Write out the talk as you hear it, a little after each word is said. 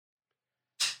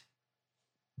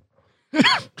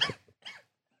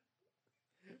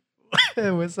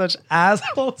We're such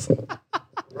assholes.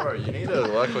 Bro, you need to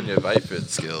work on your vaping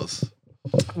skills.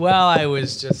 Well, I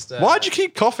was just. Why'd you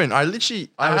keep coughing? I was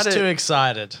too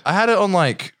excited. I had it on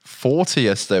like 40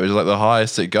 yesterday, which is like the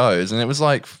highest it goes, and it was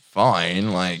like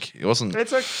fine. Like it wasn't.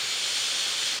 It's like.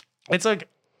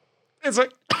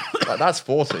 Like, that's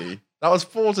 40. That was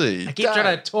 40. I keep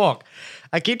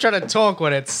trying to talk.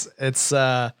 When it's.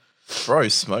 Bro,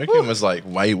 smoking was like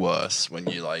way worse when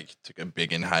you like took a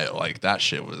big inhale. Like that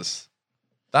shit was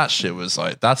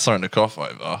like that's something to cough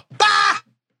over.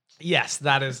 Yes,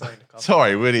 that is something to cough.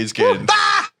 Sorry, Winnie's getting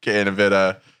a bit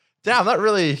damn, that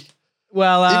really.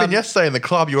 Well, even yesterday in the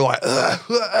club, you were like,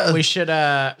 we should.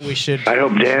 I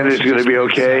hope Dan is going to be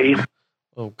okay.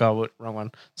 Oh God, wrong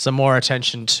one. Some more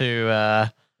attention to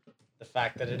the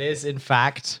fact that it is, in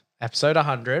fact, episode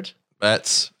 100.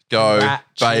 Let's go,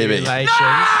 baby! No!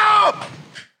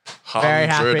 Very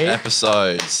 100 happy.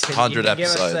 episodes. 100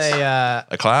 episodes. Give us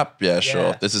a clap? Yeah,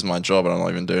 sure. This is my job, and I'm not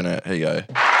even doing it. Here you go. Thank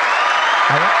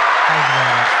you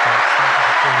very much, folks. Thank you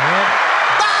for tuning in.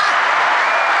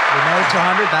 We made it to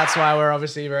 100. That's why we're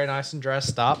obviously very nice and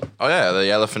dressed up. Oh yeah, the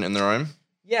elephant in the room.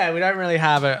 Yeah, we don't really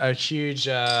have a huge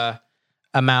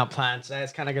amount planned today.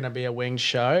 It's kind of going to be a winged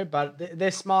show, but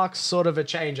this marks sort of a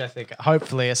change, I think.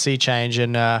 Hopefully, a sea change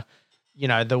in the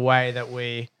way that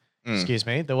we.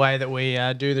 The way that we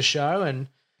do the show and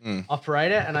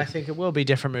operate it, and I think it will be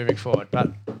different moving forward.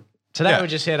 But today we're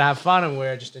just here to have fun, and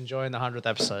we're just enjoying the 100th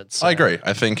episode. So. I agree.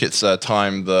 I think it's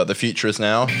time. The future is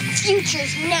now.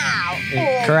 Future's now.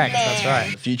 Correct. Man. That's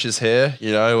right. The future's here.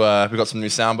 You know, we've got some new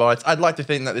sound bites. I'd like to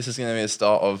think that this is going to be the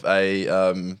start of a.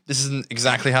 This isn't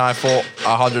exactly how I thought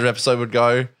a 100th episode would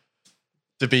go.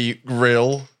 To be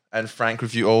real and frank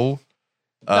with you all.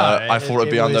 I thought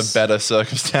it'd be under better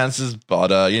circumstances, but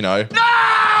No!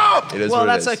 it is. Well, what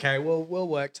that's it is. okay. We'll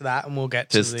work to that, and we'll get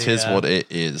to Tis what it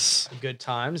is. Good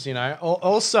times, you know.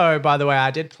 Also, by the way, I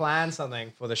did plan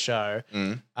something for the show,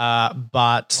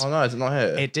 but Oh no, is it not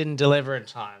here? it didn't deliver in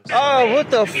time. So What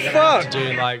the fuck?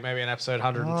 do like maybe an episode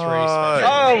 103.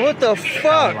 Oh. What the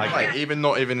fuck? Like,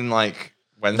 not even in like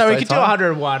Wednesday. No, we could do time?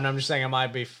 101. I'm just saying it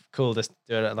might be cool to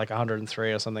do it at like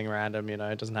 103 or something random. You know,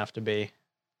 it doesn't have to be.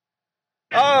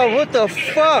 What the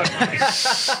fuck?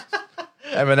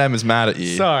 Eminem is mad at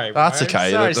you. Sorry, that's bro.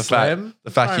 okay. Sorry, the Slim.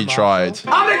 fact Sorry, you tried.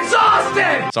 I'm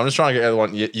exhausted! So I'm just trying to get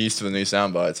everyone used to the new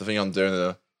sound bites. I think I'm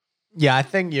doing Yeah, I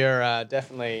think you're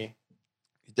definitely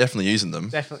using them.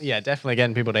 definitely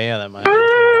getting people to hear them.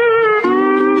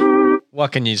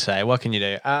 What can you say? What can you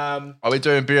do? Are we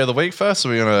doing beer of the week first? Or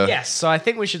are we gonna? Yes, so I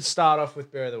think we should start off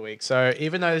with beer of the week. So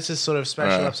even though this is sort of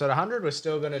special episode 100, we're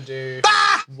still going to do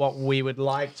what we would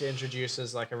like to introduce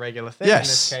as like a regular thing. Yes. In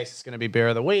this case, it's going to be beer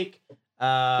of the week.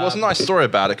 Well, it's a nice story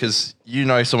about it because you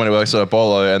know someone who works at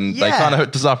Apollo and they Yeah. kind of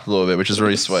hooked us up a little bit, which is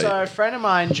really sweet. So a friend of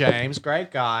mine, James,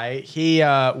 great guy, he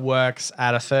works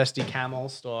at a Thirsty Camel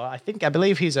store. I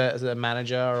believe he's a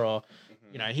manager or,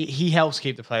 you know, he helps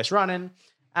keep the place running.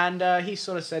 And he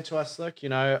sort of said to us, look, you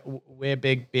know, we're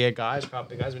big beer guys, craft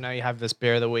beer guys. We know you have this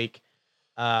beer of the week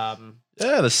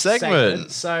the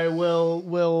segment. So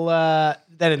we'll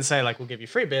they didn't say like we'll give you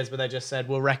free beers, but they just said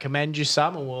we'll recommend you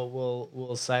some, and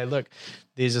we'll say, look,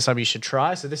 these are some you should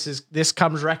try. So this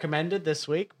comes recommended this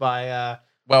week by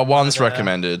Well, one's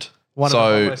recommended. one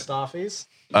so, of the staffies.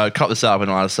 cut this out. We're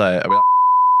not allowed to say it. Or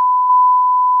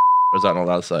is that not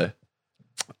allowed to say?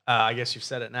 I guess you've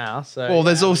said it now. So Well,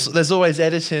 there's always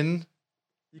editing.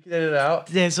 You can edit it out.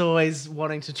 there's always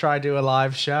wanting to try do a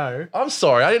live show. I'm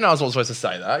sorry. I didn't know I was not supposed to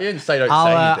say that. You didn't say don't say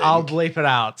anything. I'll bleep it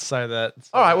out so that.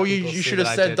 All right. Well, people you see should have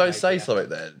that I said did don't make say it. something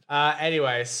then.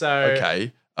 Anyway, so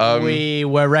Okay. we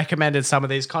were recommended some of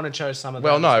these. Connor chose some of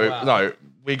them. Well, as well. no.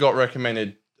 We got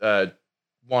recommended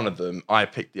one of them. I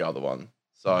picked the other one.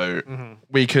 So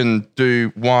we can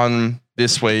do one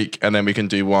this week, and then we can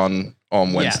do one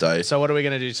on Wednesday. Yeah. So what are we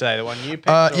going to do today? The one you picked?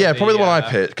 Yeah, probably the one I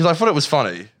picked because I thought it was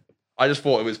funny. I just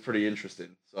thought it was pretty interesting.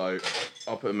 So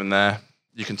I'll put them in there.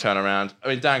 You can turn around. I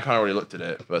mean, Dan kind of already looked at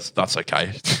it, but that's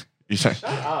okay. Shut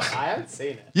up! I haven't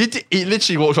seen it. He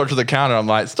literally walked up to the counter. I'm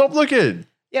like, stop looking.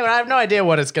 Yeah, but I have no idea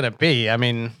what it's going to be. I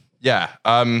mean, Yeah.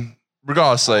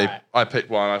 Regardlessly, Alright. I picked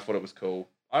one. I thought it was cool.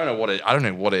 I don't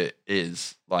know what it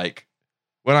is. Like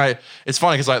it's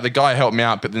funny because like the guy helped me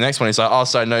out, but the next one he's like, oh,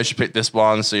 so I know you should pick this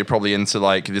one, so you're probably into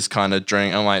like this kind of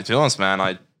drink. I'm like, to be honest, man,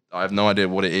 I have no idea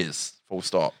what it is. Full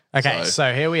stop. okay.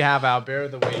 So here we have our beer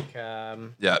of the week.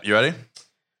 Yeah, you ready?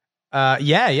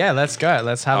 Yeah. Let's go.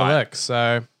 Let's have a Alright. look.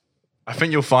 So, I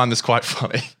think you'll find this quite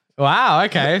funny. wow.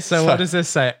 Okay. So what does this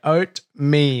say? Oat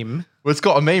meme. Well, it's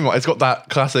got a meme. It's got that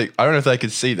classic. I don't know if they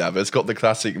could see that, but it's got the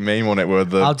classic meme on it where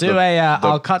the.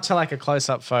 I'll cut to like a close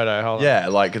up photo. Hold on. Yeah,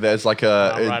 like there's like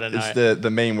I'll write a it's note. the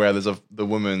meme where there's the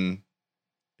woman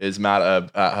is mad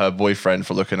at her boyfriend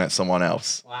for looking at someone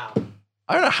else. Wow.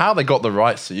 I don't know how they got the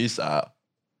rights to use that.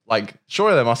 Like,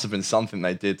 surely there must have been something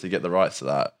they did to get the rights to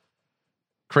that.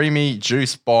 Creamy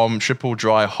juice bomb, triple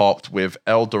dry hopped with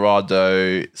El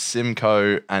Dorado,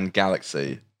 Simcoe, and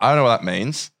Galaxy. I don't know what that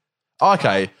means.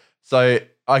 Okay, so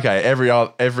every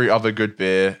other good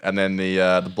beer, and then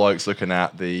the bloke's looking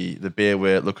at the beer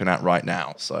we're looking at right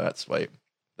now. So that's sweet.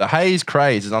 The haze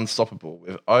craze is unstoppable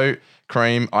with oat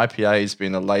cream IPAs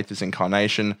being the latest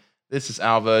incarnation. This is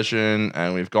our version,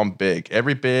 and we've gone big.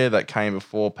 Every beer that came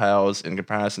before pales in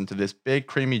comparison to this big,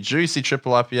 creamy, juicy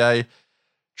triple IPA,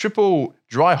 triple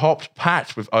dry hopped,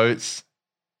 packed with oats,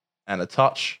 and a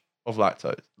touch of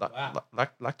lactose. Wow.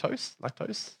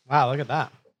 Lactose. Wow, look at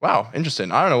that. Wow,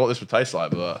 interesting. I don't know what this would taste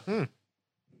like, but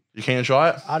you keen to try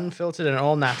it? Unfiltered and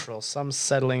all natural. Some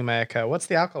settling may occur. What's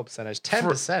the alcohol percentage?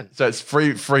 10%. So it's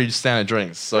free standard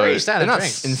drinks. So Free standard isn't that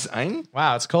drinks. insane?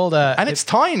 Wow, it's called And it's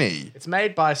tiny. it's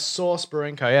made by Source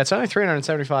Brewing Co. Yeah, it's only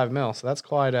 375 mil, so that's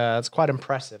quite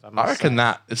impressive. I reckon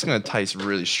that it's going to taste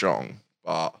really strong,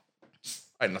 but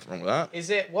ain't nothing wrong with that. Is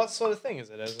it what sort of thing is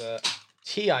it? As a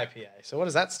TIPA. So what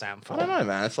does that stand for? I don't know,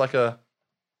 man. It's like a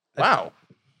wow.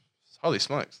 Holy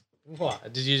smokes!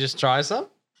 What? Did you just try some?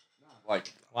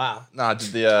 Like, Wow. no, I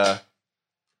did the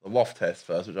waft test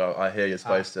first, which I hear you're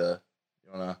supposed to.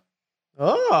 You wanna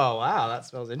Oh, wow, that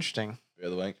smells interesting. beer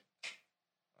of the week?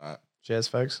 All right. Cheers,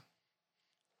 folks.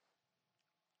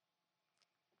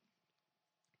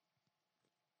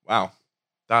 Wow,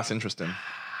 that's interesting.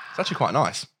 It's actually quite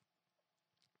nice.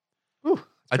 Ooh,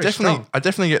 I pretty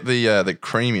definitely get the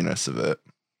creaminess of it.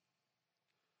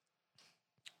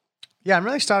 Yeah, I'm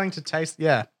really starting to taste.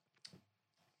 Yeah,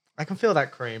 I can feel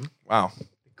that cream, Wow,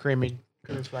 creamy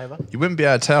flavor. you wouldn't be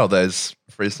able to tell there's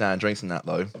free standard drinks in that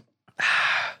though.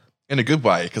 In a good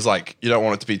way, because like you don't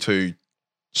want it to be too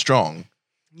strong.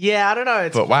 Yeah, I don't know.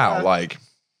 It's But wow, like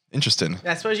interesting.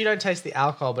 I suppose you don't taste the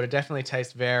alcohol, but it definitely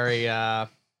tastes very.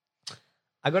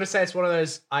 I got to say, it's one of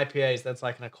those IPAs that's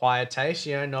like an acquired taste.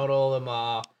 You know, not all of them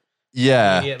are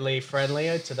Yeah, immediately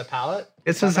friendly to the palate.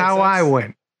 This is how I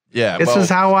went. yeah. This is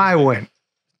how I went.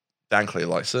 Dan clearly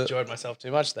likes it. Enjoyed myself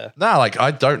too much there. No, like I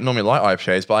don't normally like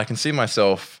IPAs, but I can see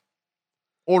myself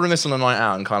ordering this on a night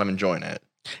out and kind of enjoying it.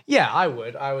 Yeah, I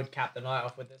would. I would cap the night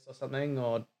off with this or something,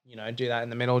 or do that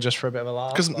in the middle just for a bit of a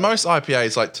laugh. Because Like- most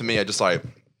IPAs, like to me, are just like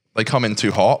they come in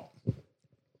too hot.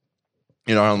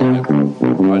 You know, I'm like,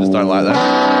 I just don't like that.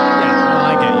 Yeah, no,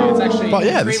 I get you. It's actually But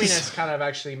yeah, this creaminess is- kind of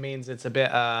actually means it's a bit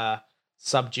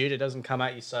subdued. It doesn't come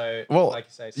at you so Well, like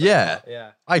you say. So yeah. hot.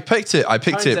 Yeah. I picked it.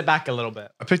 Tones it back a little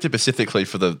bit. I picked it specifically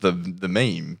for the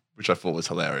meme, which I thought was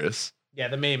hilarious. Yeah,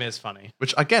 the meme is funny.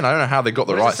 Which again, I don't know how they got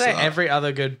the What rights does to it say? that. Every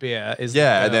other good beer is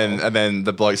Yeah, the and then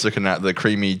the bloke's looking at the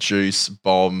creamy juice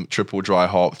bomb, triple dry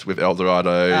hopped with El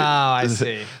Dorado, Oh, I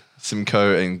see.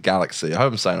 Simcoe, and Galaxy. I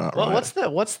hope I'm saying that Well, right. what's the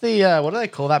what do they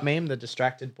call that meme? The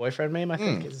distracted boyfriend meme, I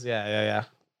think is. Yeah.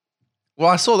 Well,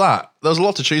 I saw that. There was a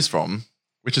lot to choose from,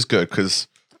 which is good because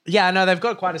Yeah, no, they've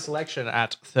got quite a selection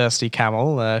at Thirsty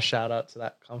Camel. Shout out to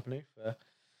that company for,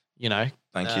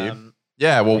 thank you.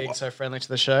 Yeah, well, being so friendly to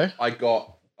the show. I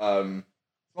got some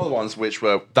other ones which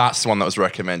were that's the one that was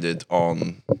recommended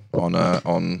on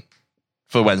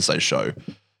for Wednesday's show.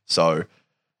 So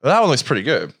that one looks pretty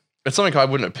good. It's something I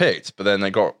wouldn't have picked, but then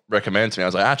they got recommended to me. I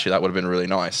was like, actually, that would have been really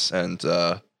nice. And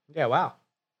Yeah, wow.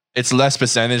 it's less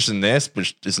percentage than this,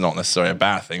 which is not necessarily a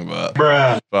bad thing,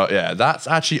 but yeah, that's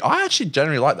actually I actually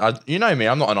generally like that. You know me,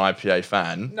 I'm not an IPA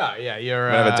fan. No, yeah, you're.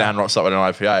 Whenever Dan rocks up with an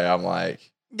IPA, I'm like,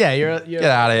 Yeah, you're get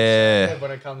out of here. when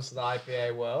it comes to the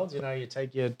IPA world. You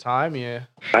take your time. You're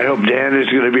I hope Dan is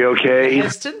going to be okay.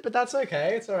 hesitant, but that's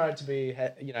okay. It's all right to be,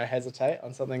 hesitate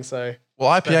on something. So Well,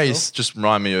 IPAs just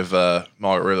remind me of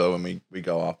Margaret River when we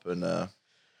go up and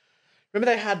remember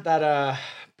they had that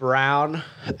brown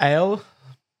ale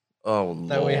oh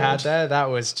that we had there. That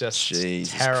was just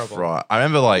Jesus terrible. Christ. I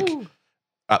remember like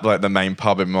at like the main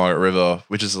pub in Margaret River,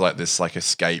 which is like this like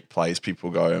escape place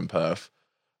people go in Perth.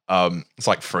 It's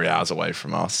like 3 hours away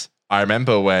from us. I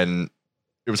remember when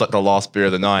it was like the last beer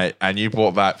of the night, and you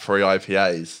brought back 3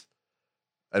 IPAs,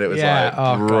 and it was like,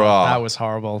 oh bruh, God, that was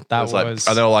horrible. That it was like,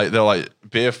 and they're like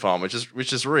beer farm, which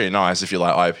is really nice if you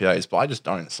like IPAs, but I just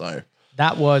don't. So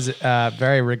that was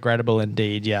very regrettable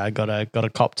indeed. Yeah, I got a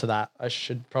cop to that. I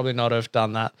should probably not have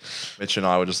done that. Mitch and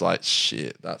I were just like,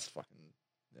 shit, that's fucking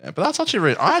yeah. But that's actually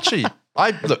really. I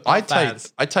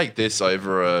bad. take this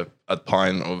over a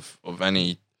pint of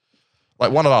any.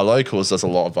 Like one of our locals does a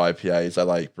lot of IPAs. They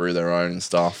like brew their own and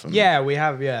stuff. And Yeah, we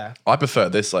have. Yeah, I prefer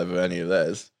this over any of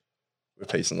theirs.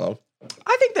 With peace and love.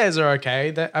 I think theirs are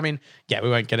okay. I mean, yeah, we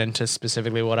won't get into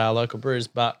specifically what our local brews,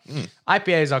 but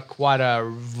IPAs are quite a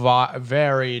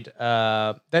varied.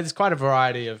 There's quite a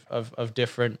variety of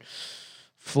different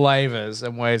flavors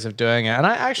and ways of doing it, and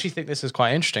I actually think this is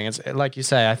quite interesting. It's like you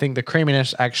say. I think the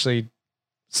creaminess actually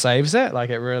saves it. Like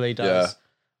it really does.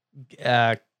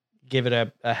 Give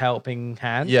it a helping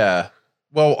hand. Yeah.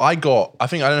 Well, I don't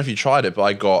know if you tried it, but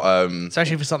I got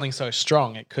Especially for something so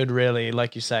strong, it could really,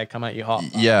 like you say, come at you hot.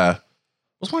 yeah.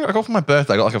 I got for my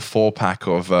birthday. I got like a 4-pack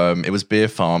of it was Beer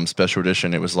Farm special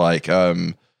edition. It was like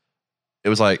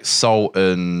salt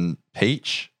and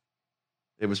peach.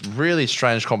 It was really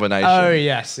strange combination. Oh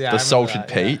yes, yeah. The I remember salted that,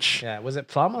 peach. Yeah. Was it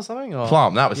plum or something? Or?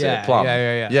 Plum, that was Yeah, it. Plum.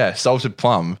 yeah. Yeah, salted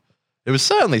plum. It was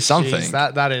certainly something. Jeez,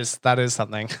 that is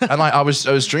something. And like I was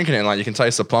drinking it and like you can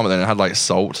taste the plum and then it had like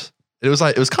salt. It was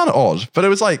kind of odd, but it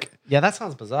was like Yeah, that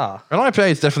sounds bizarre. an IPA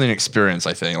is definitely an experience.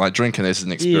 I think like drinking this is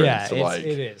an experience. Yeah, to, like,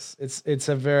 it is. It's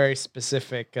a very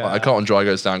specific. a Cotton Dry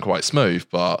goes down quite smooth,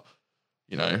 but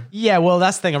you know, Yeah, well,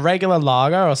 that's the thing. A regular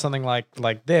lager or something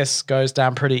like this goes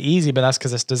down pretty easy, but that's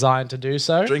because it's designed to do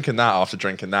so. drinking that after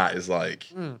drinking that is like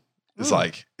it's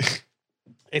like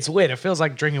It's weird. It feels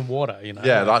like drinking water. You know.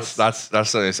 yeah, Like that's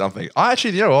certainly something. I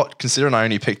actually, you know what? Considering I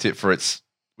only picked it for its,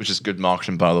 which is good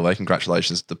marketing by the way.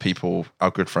 Congratulations to the people,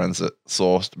 our good friends at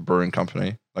Sourced Brewing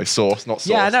Company. Like Source, not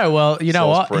Source. Yeah, I know. Well, you know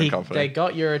Source what? Brewing Company. They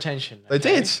got your attention. They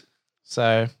okay? did.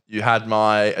 So You had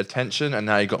my attention, and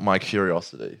now you got my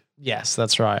curiosity. yes,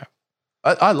 that's right.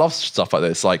 I love stuff like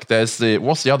this. Like, there's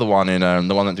what's the other one in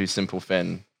the one that do Simple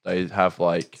Fin? They have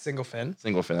like Single fin.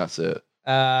 Single Fin. That's it.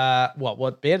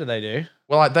 What beer do they do?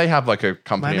 Well, like they have like a My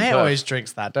company. in mate Perth. always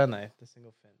drinks that, don't they? The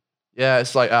single fin. Yeah,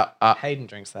 it's like at Hayden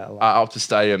drinks that a lot. Optus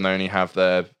Stadium. They only have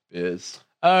their beers.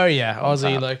 Oh yeah,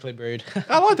 Aussie tap. locally brewed.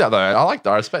 I like that though. I like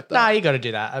that. I respect that. Nah, you got to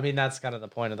do that. I mean, that's kind of the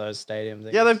point of those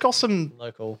stadiums. Yeah, they've got some.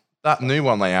 local. That new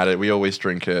one they added. We always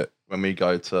drink it when we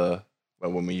go to.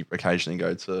 Well, when we occasionally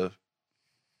go to.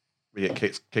 We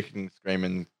get kicking,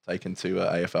 screaming, taken to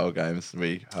AFL games. And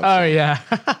we have Oh yeah.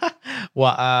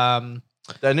 What?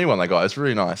 their new one they got. It's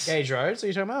really nice. Gage Roads? Are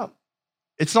you talking about?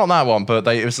 It's not that one, but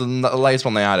it was the latest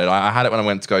one they added. I had it when I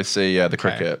went to go see the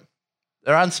cricket.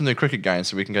 They're adding some new cricket games,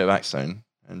 so we can go back soon.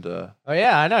 And Oh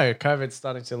yeah, I know. COVID's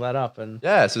starting to let up, and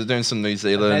yeah, so they're doing some New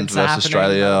Zealand events are versus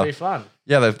happening. That'll Australia. be fun.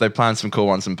 Yeah, they've planned some cool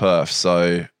ones in Perth.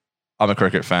 So I'm a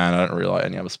cricket fan. I don't really like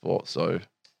any other sport. So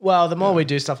Well, the more we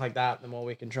do stuff like that, the more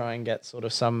we can try and get sort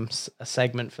of a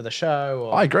segment for the show,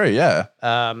 or I agree. Yeah,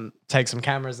 take some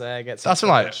cameras there, get some. that's when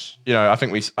like footage. I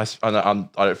think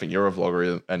I don't think you're a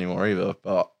vlogger anymore either,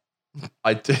 but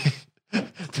I do.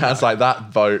 That's like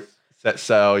that boat set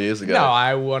sail years ago. No,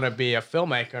 I want to be a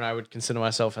filmmaker, and I would consider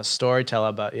myself a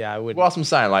storyteller. But yeah, I would. Well, that's what I'm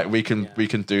saying. Like we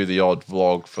can do the odd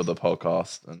vlog for the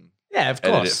podcast and yeah, of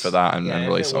edit course. it for that and Yeah, if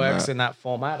release it on works that. in that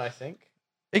format, I think.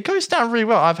 It goes down really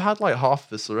well. I've had like half of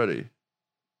this already.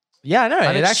 Yeah, I know.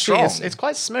 And It it's actually strong. it's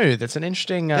quite smooth. It's an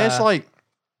interesting. There's like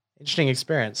interesting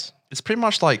experience. it's pretty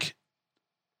much like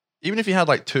even if you had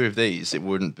like 2 of these, it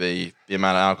wouldn't be the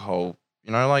amount of alcohol,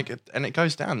 and it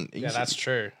goes down easy. Yeah, that's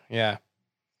true. Yeah.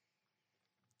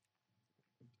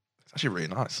 It's actually really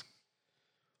nice.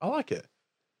 I like it.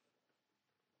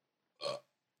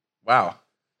 Wow.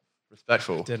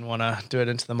 Respectful. Didn't want to do it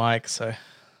into the mic, so.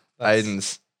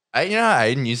 that's- You know how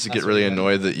Aiden used to get That's really really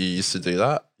annoyed that you used to do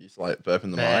that? You used to like burp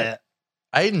in the mic.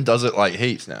 Aiden does it like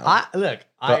heaps now. I know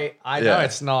yeah.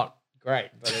 it's not great,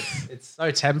 but it's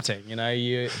so tempting,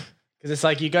 because it's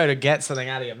like you go to get something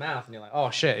out of your mouth and you're like, oh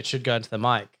shit, it should go into the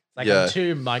mic. It's like Yeah. I'm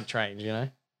too mic trained,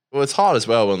 Well, it's hard as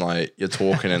well when like you're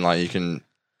talking and like you can.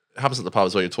 It happens at the pub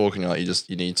as well. You're talking like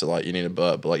you need a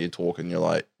burp, but like you're talking, you're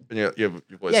like, and your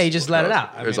voice. Yeah, you just let it out.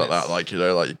 It's like that, like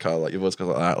like you kind of like your voice goes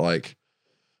like that. Like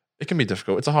it can be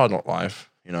difficult. It's a hard knock life,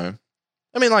 I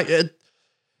mean, like it's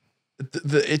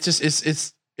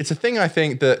a thing. I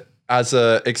think that as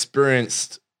a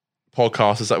experienced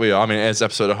podcasters that we are, I mean, it's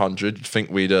episode 100. You'd think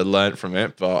we'd learned from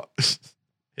it, but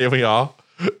here we are.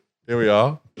 Here we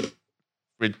are.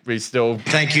 We still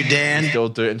Thank you, Dan. still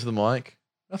do it into the mic.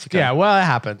 That's okay. Yeah, well, it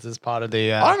happens. It's part of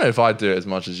the I don't know if I do it as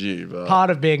much as you, but part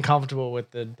of being comfortable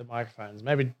with the microphones.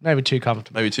 Maybe too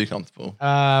comfortable. maybe too comfortable.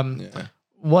 Yeah.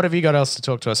 What have you got else to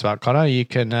talk to us about, Connor? You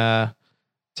can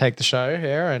take the show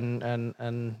here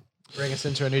and bring us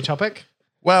into a new topic.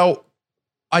 Well,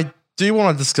 I do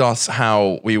want to discuss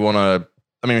how we want to.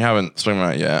 I mean, we haven't spoken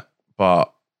about it yet,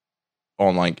 but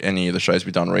on like any of the shows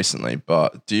we've done recently.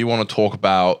 But do you want to talk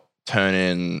about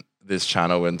turning this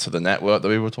channel into the network that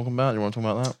we were talking about? You want to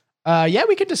talk about that? Yeah,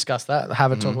 we could discuss that.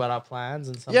 Have a talk about our plans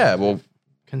and something. Yeah, well,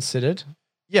 considered.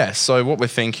 yeah. So what we're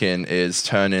thinking is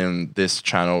turning this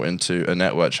channel into a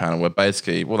network channel where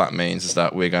basically what that means is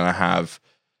that we're going to have,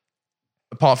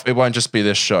 it won't just be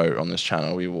this show on this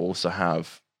channel. We will also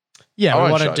have Yeah, our we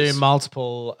own want to do shows.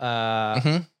 multiple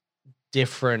Mhm.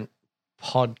 different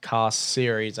podcast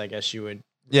series, I guess you would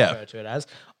Yeah. refer to it as,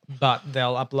 but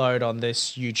they'll upload on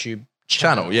this YouTube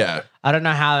channel. Yeah. I don't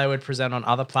know how they would present on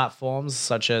other platforms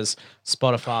such as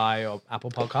Spotify or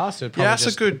Apple Podcasts. It would probably Yeah, that's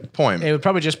just, a good point. It would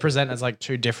probably just present as like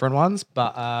two different ones,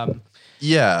 but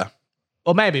Yeah.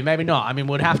 or maybe not. I mean,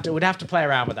 we'd have to play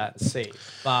around with that and see.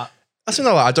 But That's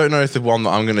another. I don't know if the one that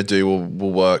I'm going to do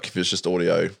will work if it's just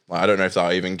audio. Like, I don't know if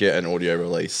that'll even get an audio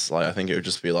release. Like, I think it would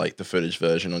just be like the footage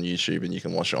version on YouTube, and you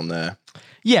can watch it on there.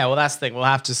 yeah, well, that's the thing. We'll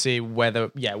have to see whether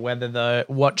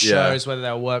what shows, whether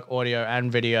they'll work audio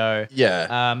and video.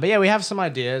 Yeah. But yeah, we have some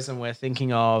ideas, and we're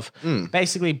thinking of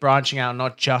basically branching out,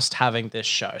 not just having this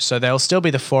show. So there'll still be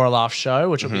the For a Laugh show,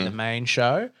 which will be the main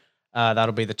show.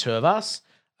 That'll be the two of us.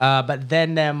 But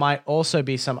then there might also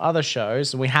be some other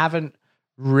shows, and we haven't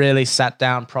really sat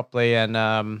down properly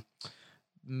and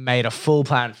made a full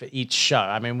plan for each show.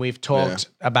 I mean, we've talked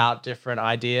about different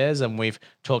ideas, and we've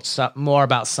talked more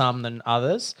about some than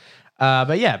others.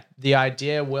 But yeah, the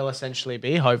idea will essentially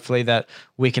be hopefully that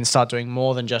we can start doing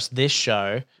more than just this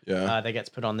show that gets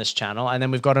put on this channel. And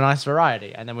then we've got a nice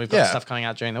variety. And then we've got stuff coming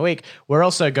out during the week. We're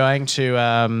also going to,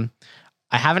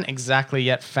 I haven't exactly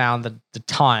yet found the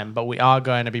time, but we are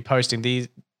going to be posting the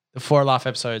For a Laugh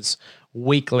episodes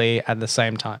weekly at the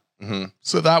same time.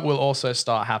 So that will also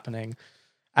start happening.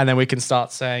 And then we can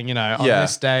start saying, you know, on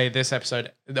this day, this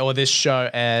episode or this show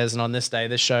airs, and on this day,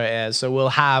 this show airs. So we'll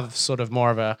have sort of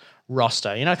more of a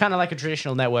roster, you know, kind of like a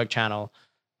traditional network channel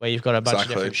where you've got a bunch of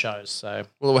different shows. So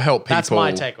Well, it will help people. that's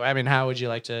my takeaway. I mean, how would you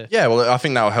like to? Yeah, well, I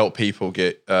think that will help people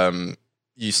get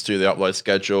used to the upload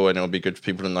schedule, and it'll be good for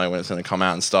people to know when it's going to come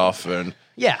out and stuff. And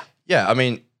Yeah. yeah, I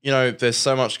mean, you know, there's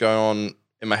so much going on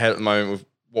in my head at the moment with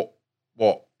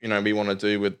what you know we want to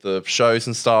do with the shows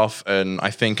and stuff. And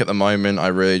I think at the moment, I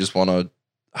really just want to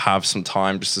have some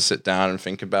time just to sit down and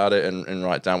think about it and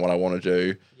write down what I want to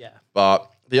do. Yeah. But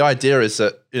the idea is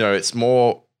that, you know, it's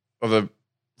more of a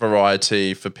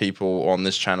variety for people on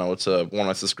this channel to want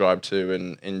to subscribe to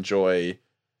and enjoy,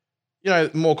 you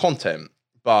know, more content.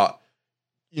 But,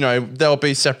 you know, there'll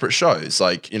be separate shows.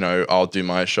 Like, you know, I'll do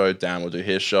my show, Dan will do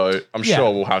his show. I'm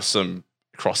sure we'll have some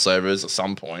crossovers at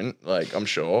some point. Like, I'm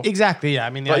sure. Exactly. Yeah. I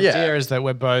mean, the idea is that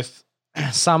we're both,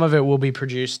 some of it will be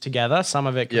produced together. Some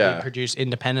of it can be produced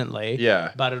independently.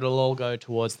 Yeah. But it'll all go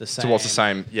towards the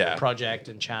same. Project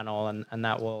and channel, and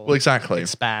that will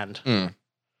expand.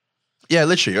 Yeah,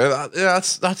 literally.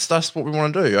 That's what we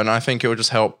want to do, and I think it will just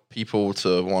help people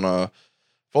to want to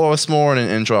follow us more and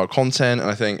enjoy our content. And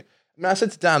I think, I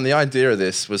said to Dan, the idea of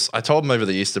this was, I told him over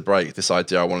the Easter break this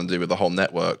idea I want to do with the whole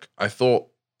network.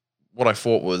 What I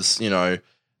thought was, you know,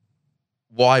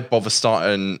 why bother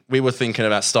starting? We were thinking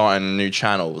about starting new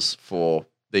channels for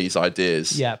these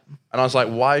ideas. Yeah. And I was like,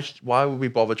 why would we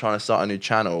bother trying to start a new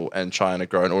channel and trying to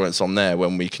grow an audience on there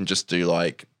when we can just do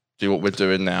what we're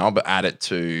doing now, but add it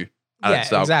to our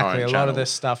exactly. A current lot of channel. this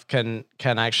stuff can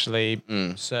actually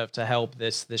serve to help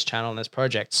this channel and this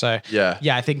project. So Yeah.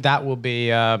 I think that will be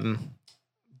a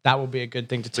good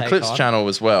thing to The take Clips on. channel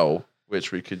as well,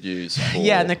 which we could use.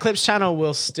 Yeah, and the Clips channel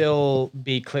will still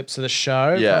be clips of the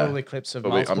show, probably clips of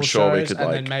multiple I'm sure we shows, could,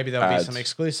 and then like, maybe there'll be add- some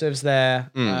exclusives there.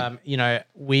 You know,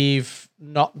 we've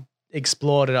not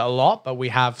explored it a lot, but we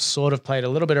have sort of played a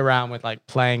little bit around with like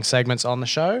playing segments on the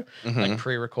show, like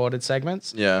pre-recorded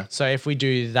segments. Yeah. So if we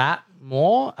do that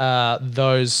more,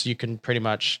 those you can pretty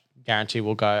much guarantee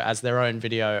will go as their own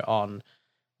video on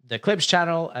the Clips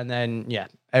channel, and then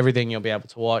everything you'll be able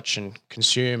to watch and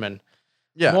consume, and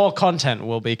more content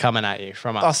will be coming at you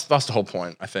from us. That's the whole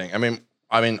point, I think. I mean,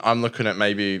 I'm looking at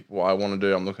maybe what I want to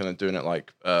do. I'm looking at doing it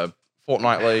like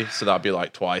fortnightly, so that'd be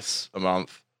like twice a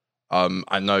month.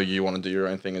 I know you want to do your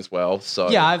own thing as well, so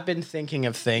Yeah, I've been thinking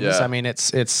of things. Yeah. I mean,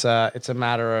 it's a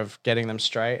matter of getting them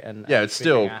straight, and it's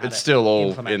figuring out how still to all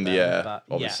implement in the them, air, but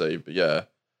obviously. But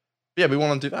we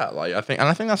want to do that. Like, I think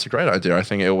that's a great idea. I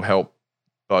think it will help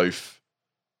both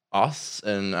us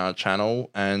and our channel,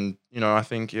 and you know, I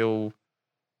think it'll.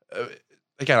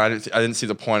 Again, I didn't see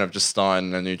the point of just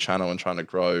starting a new channel and trying to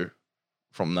grow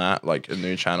from that, like a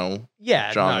new channel.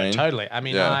 Yeah, Do you know what I no, mean? totally. I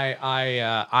mean, Yeah.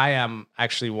 I am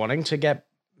actually wanting to get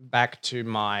back to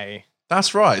my.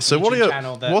 That's right. So what are YouTube your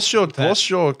channel that- what's your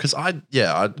because But I'm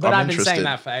I've been interested. saying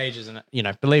that for ages, and you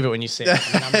know, believe it when you see it.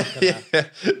 I mean, I'm not gonna,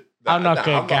 I'm not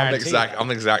gonna I'm guarantee I'm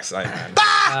the exact same, man.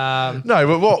 that. No,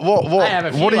 but what? I have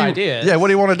a few what do you, ideas. Yeah, what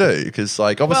do you want to do? Because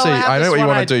like, obviously, I have I know this what you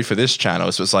one want to do for this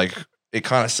channel. So it's like, it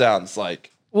kind of sounds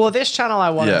like, Well, this channel I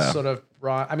want to Yeah. sort of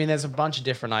run. I mean, there's a bunch of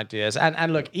different ideas,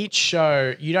 and look, each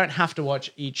show you don't have to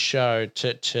watch each show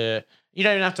to you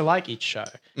don't even have to like each show.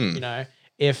 You know,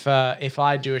 if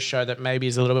I do a show that maybe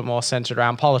is a little bit more centered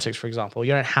around politics, for example,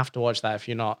 you don't have to watch that if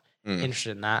you're not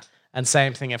interested in that. And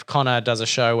same thing if Connor does a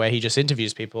show where he just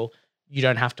interviews people, you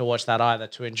don't have to watch that either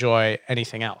to enjoy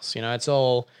anything else. You know, it's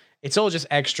all just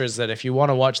extras that if you want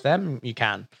to watch them, you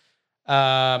can.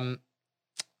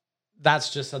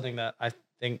 That's just something that I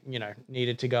think, you know,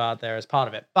 needed to go out there as part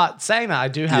of it. But saying that, I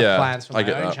do have Yeah, plans for I my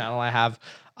get own that. channel. I have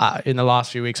in the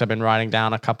last few weeks I've been writing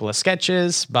down a couple of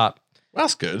sketches, but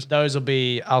that's good. those will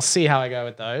be, I'll see how I go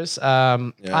with those.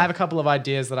 I have a couple of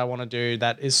ideas that I want to do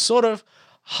that is sort of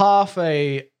half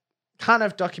a kind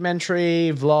of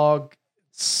documentary vlog,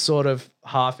 sort of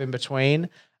half in between.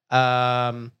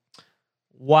 One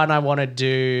I want to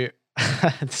do,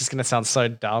 this is going to sound so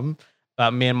dumb,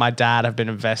 but me and my dad have been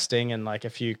investing in like a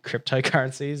few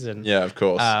cryptocurrencies and Yeah, of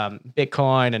course.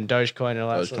 Bitcoin and Dogecoin and all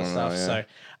that sort of Dogecoin, stuff. yeah. So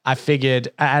I figured,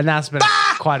 and that's been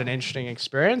quite an interesting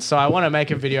experience. So I want to make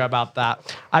a video about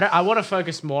that. I want to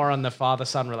focus more on the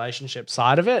father-son relationship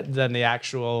side of it than the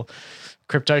actual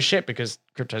crypto shit because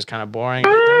crypto is kind of boring.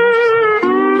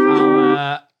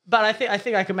 But I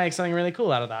think I can make something really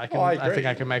cool out of that. I I think agree.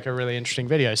 I can make a really interesting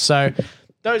video. So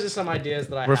those are some ideas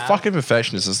that I We're have. fucking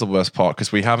perfectionists. That's the worst part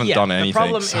because we haven't done anything. The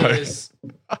problem so. is,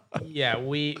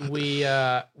 we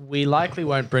likely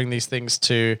won't bring these things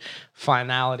to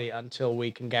finality until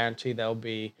we can guarantee they'll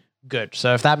be good.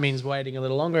 So if that means waiting a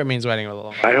little longer, it means waiting a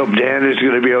little longer. I hope Dan is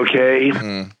going to be okay.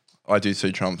 I do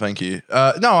too, Trump. Thank you.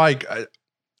 No, I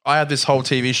had this whole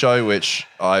TV show which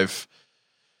I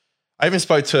even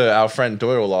spoke to our friend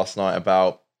Doyle last night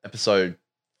about episode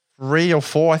 3 or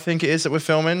 4, I think it is, that we're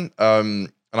filming.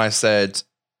 And I said,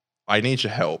 I need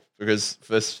your help because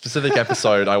for a specific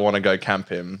episode, I want to go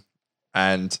camping.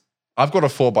 And I've got a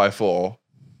 4x4.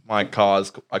 My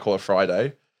car's, I call it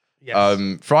Friday.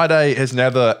 Yes. Friday has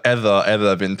never,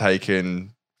 ever been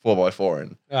taken 4x4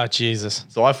 in. Oh Jesus.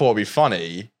 So I thought it'd be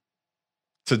funny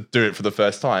to do it for the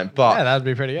first time. But Yeah, that'd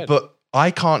be pretty good. but I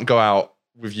can't go out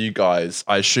with you guys.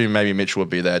 I assume maybe Mitchell would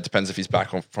be there. Depends if he's back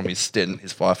from his stint,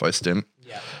 his FIFO stint.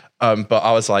 yeah. But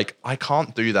I was like, I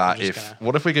can't do that. just If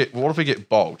what if we get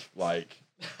bogged? Like,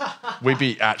 we'd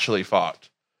be actually fucked.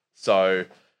 So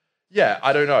yeah,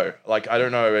 I don't know. Like, I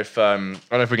don't know if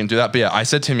we can do that. But yeah, I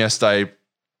said to him yesterday.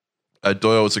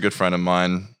 Doyle's a good friend of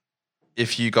mine.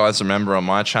 If you guys remember on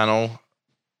my channel,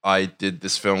 I did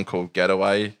this film called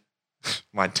Getaway.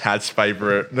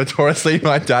 Notoriously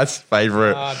my dad's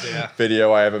favorite Oh, dear.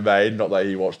 video I ever made. Not that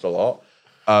he watched a lot.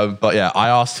 But yeah, I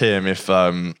asked him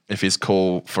if he's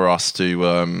cool for us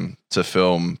to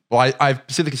film. Well, I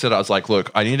specifically said, I was like,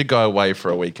 look, I need to go away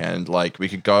for a weekend. Like, we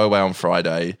could go away on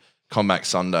Friday, come back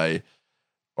Sunday.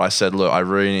 But I said, look, I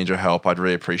really need your help. I'd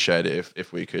really appreciate it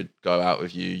if we could go out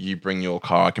with you. You bring your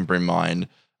car, I can bring mine.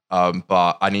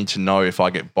 But I need to know if I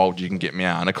get bogged, you can get me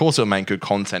out. And of course, it'll make good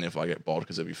content if I get bogged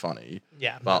because it'll be funny.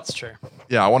 Yeah, But- that's true.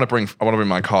 Yeah, I want to bring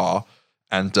my car,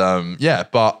 and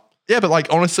but like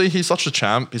honestly, he's such a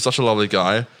champ. He's such a lovely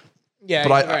guy. Yeah,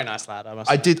 But he's I- a very nice lad. I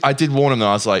must I say. did warn him though.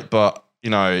 I was like, but you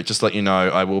know, just let you know,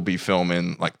 I will be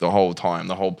filming like the whole time.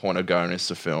 The whole point of going is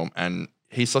to film, and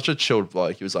he's such a chilled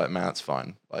bloke. He was like, man, it's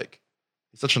fine. Like,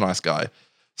 he's such a nice guy.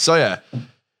 So yeah.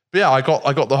 But yeah, I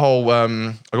got the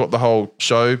whole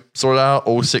show sorted out,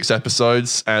 all 6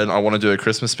 episodes, and I want to do a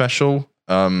Christmas special.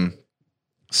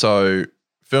 So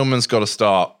filming's got to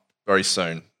start very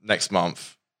soon, next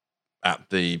month at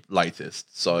the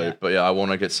latest. So, Yeah. but yeah, I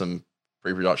want to get some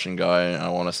pre-production going, and I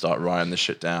want to start writing this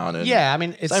shit down. And Yeah, I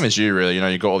mean, it's same as you, really. You know,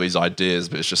 you got all these ideas,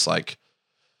 but it's just like,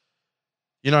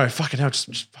 you know, fucking hell,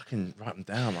 just fucking write them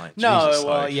down. Like, No, Jesus,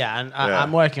 well, like, yeah, and yeah.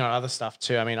 I'm working on other stuff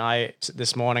too. I mean,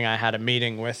 this morning I had a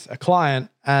meeting with a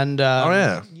client, and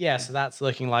yeah. so that's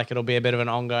looking like it'll be a bit of an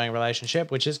ongoing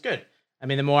relationship, which is good. I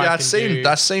mean, the more Yeah, I that can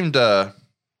seemed good.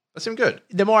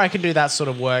 the more I can do that sort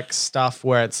of work stuff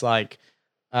where it's like,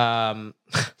 Sorry.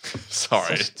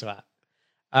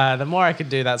 the more I can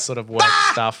do that sort of work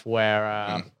stuff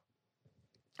where,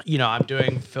 you know, I'm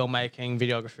doing filmmaking,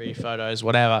 videography, photos,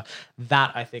 whatever.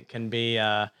 That I think can be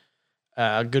a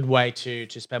good way to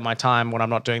spend my time when I'm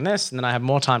not doing this, and then I have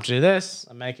more time to do this.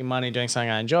 I'm making money doing something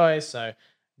I enjoy, so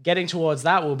getting towards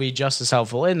that will be just as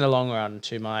helpful in the long run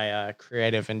to my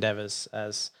creative endeavors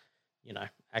as, you know,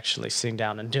 actually sitting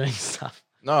down and doing stuff.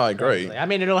 No, I agree. I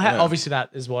mean, it'll Yeah. obviously that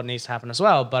is what needs to happen as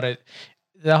well, but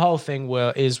the whole thing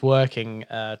is working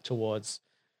towards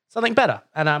something better.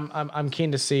 And I'm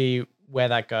keen to see where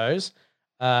that goes.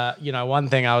 One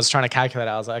thing I was trying to calculate,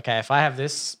 I was like, okay, if I have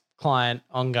this client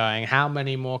ongoing, how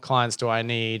many more clients do I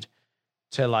need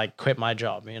to like quit my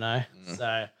job?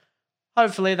 So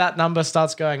hopefully that number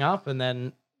starts going up, and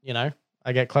then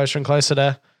I get closer and closer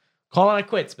to calling it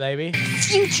quits, baby.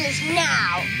 Future's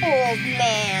now, old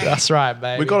man. That's right,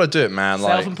 baby. We got to do it, man.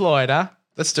 Self-employed, huh?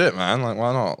 Let's do it, man. Like,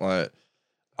 why not? Like,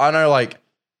 I know, like,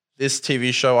 this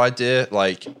TV show idea,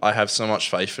 like, I have so much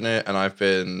faith in it, and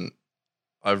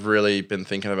I've really been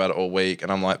thinking about it all week,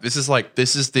 and I'm like, it's not really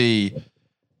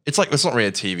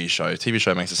a TV show. TV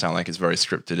show makes it sound like it's very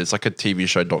scripted. It's like a TV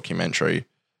show documentary,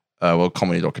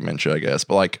 comedy documentary, I guess.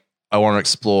 But like, I want to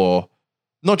explore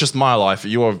not just my life.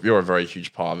 You're a very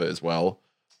huge part of it as well.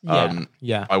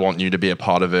 Yeah. I want you to be a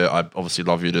part of it. I obviously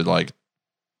love you to like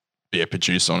be a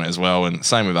producer on it as well. And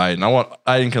same with Aiden. I want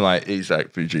Aiden can like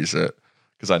exact produce it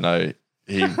because I know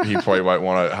he probably won't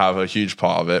want to have a huge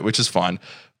part of it, which is fine.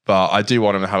 But I do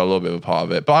want him to have a little bit of a part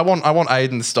of it. But I want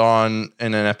Aiden to star in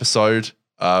an episode.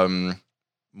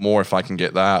 More if I can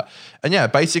get that. And yeah,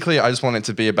 basically I just want it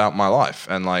to be about my life.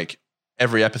 And like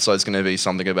every episode is going to be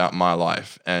something about my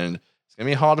life. And it's going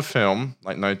to be hard to film,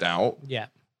 like no doubt. Yeah.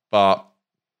 But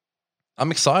I'm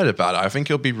excited about it. I think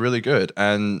it'll be really good.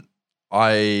 And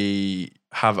I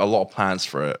have a lot of plans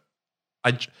for it.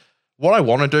 What I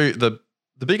want to do,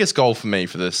 the biggest goal for me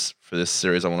for this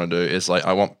series I want to do is like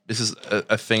this is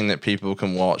a thing that people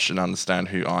can watch and understand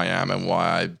who I am and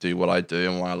why I do what I do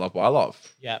and why I love what I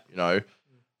love. Yeah.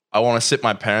 I want to sit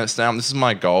my parents down. This is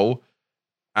my goal.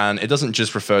 And it doesn't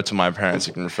just refer to my parents,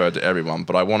 it can refer to everyone.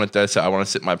 But I want to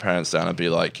sit my parents down and be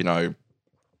like,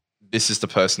 this is the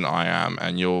person I am,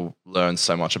 and you'll learn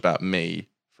so much about me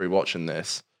through watching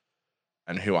this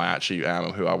and who I actually am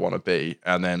and who I want to be.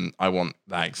 And then I want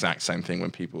that exact same thing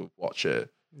when people watch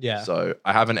it. Yeah. So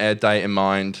I have an air date in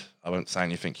mind. I won't say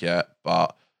anything yet,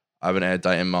 but I have an air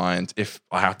date in mind. If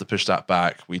I have to push that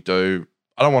back, we do.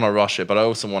 I don't want to rush it, but I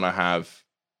also want to have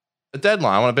a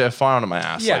deadline. I want a bit of fire under my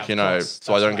ass, Yeah, of course.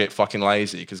 so I That's don't right. get fucking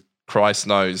lazy, because Christ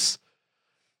knows,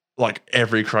 like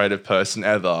every creative person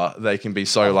ever, they can be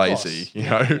so Of lazy, course. you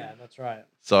know? Yeah, that's right.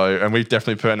 So, and we've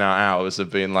definitely put in our hours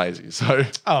of being lazy. So,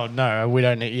 Oh no, we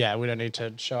don't need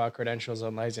to show our credentials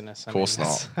on laziness. Of course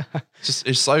not.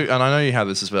 it's so, and I know you have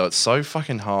this as well. It's so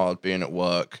fucking hard being at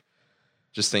work,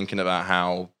 just thinking about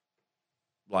how,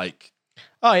 like,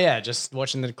 Oh yeah, just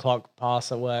watching the clock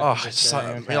pass at work. oh, and it's just so, going,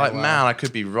 you're okay, like, well, man, I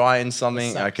could be writing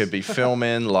something, I sucks. could be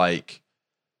filming, like,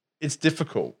 it's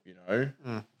difficult, you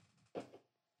know?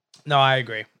 No, I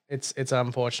agree. It's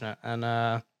unfortunate, and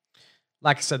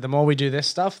like I said, the more we do this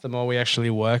stuff, the more we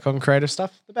actually work on creative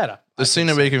stuff, the better. The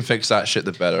sooner we can fix that shit,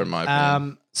 the better, in my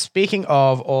opinion. Speaking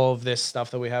of all of this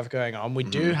stuff that we have going on, we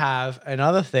do have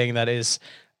another thing that is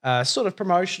sort of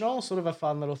promotional, sort of a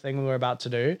fun little thing we're about to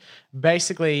do.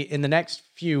 Basically, in the next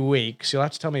few weeks, you'll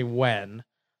have to tell me when,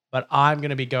 but I'm going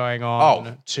to be going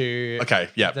on to Okay,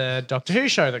 yeah. the Doctor Who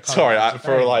show that. Sorry, Conrad was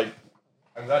referring to.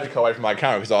 I'm glad you got away from my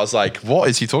camera, because I was like, what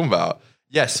is he talking about?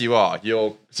 Yes, you are.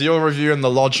 You're reviewing The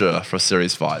Lodger for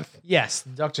Series 5. Yes,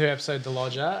 Doctor Who episode The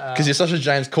Lodger. Because you're such a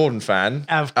James Corden fan,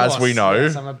 Of course, as we know.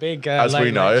 yes, I'm a big As we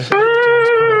late know. James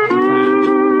Corden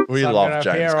fan. We So I'm love gonna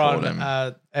James appear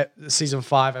Corden. on season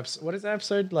 5 episode. What is that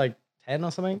episode? Like 10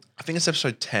 or something? I think it's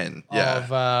episode 10. Yeah.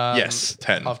 Of, yes,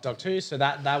 10. Of Doctor Who. So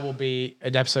that will be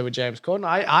an episode with James Corden.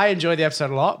 I enjoy the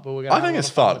episode a lot, but we're gonna I have think a lot it's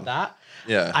of fun fun. with that.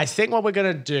 Yeah. I think what we're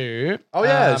gonna do. Oh,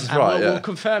 yeah, this is and right, We'll yeah.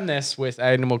 confirm this with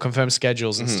Aiden, and we'll confirm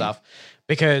schedules and stuff,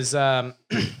 because the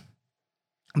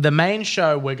main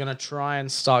show we're gonna try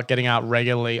and start getting out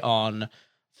regularly on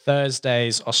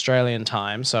Thursdays Australian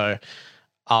time. So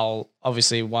I'll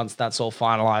obviously, once that's all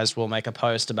finalized, we'll make a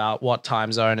post about what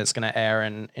time zone it's going to air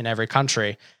in every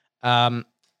country. But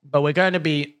we're going to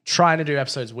be trying to do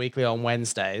episodes weekly on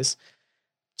Wednesdays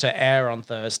to air on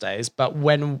Thursdays. But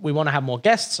when we want to have more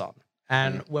guests on,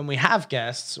 and when we have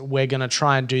guests, we're going to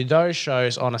try and do those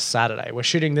shows on a Saturday. We're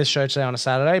shooting this show today on a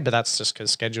Saturday, but that's just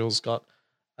because schedules got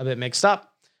a bit mixed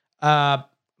up.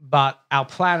 But our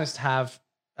plan is to have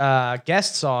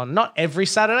guests on, not every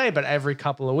Saturday, but every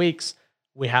couple of weeks.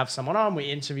 We have someone on, we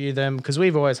interview them, because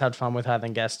we've always had fun with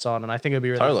having guests on, and I think it'd be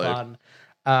really Totally.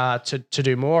 fun to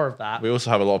do more of that. We also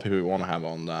have a lot of people we want to have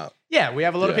on that. Yeah, we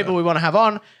have a lot of Yeah. people we want to have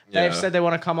on. They've Yeah. said they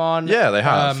want to come on. Yeah, they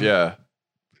have. Yeah.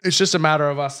 It's just a matter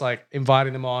of us like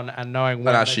inviting them on and knowing when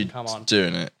And they actually can come on.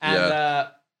 doing it. And yeah.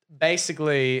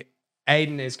 basically,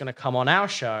 Aiden is going to come on our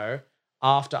show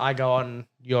after I go on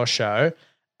your show,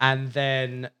 and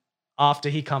then after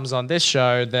he comes on this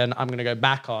show, then I'm going to go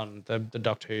back on the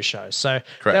Doctor Who show. So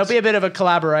Correct. there'll be a bit of a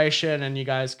collaboration, and you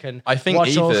guys can I think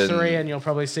watch all even- 3, and you'll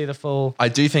probably see the full. I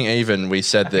do think even we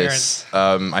said this.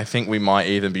 I think we might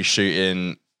even be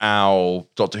shooting our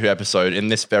Doctor Who episode in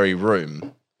this very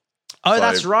room. Oh, So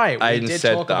that's right. We Aiden did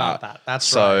said talk about that. That's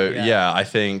so, right. yeah, I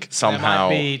think There somehow.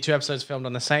 might be 2 episodes filmed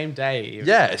on the same day. even.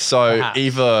 Yeah, so Perhaps.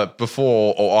 either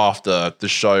before or after the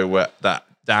show where that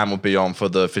Dan will be on for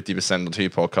the 50% Doctor Who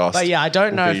podcast. But yeah, I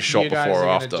don't know will be if shot you guys before or are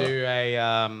after. going to do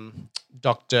a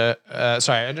Doctor.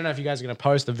 Sorry, I don't know if you guys are going to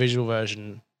post the visual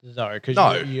version though. Because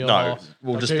No,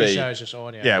 we'll just be- show is just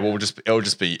audio. Yeah, well, it'll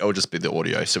just be the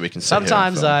audio, so we can. sit here and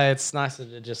Sometimes film. it's nicer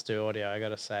to just do audio. I got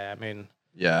to say. I mean,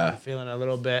 Yeah. I'm feeling a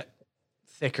little bit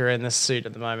thicker in this suit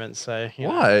at the moment. So you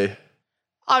know, Why?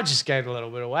 I've just gained a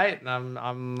little bit of weight, and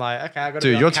I'm like, okay, I got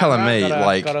to. Dude, you're telling me,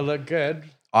 like- got to look good.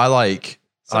 I like.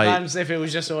 Sometimes if it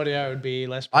was just audio, it would be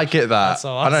less. I get that. That's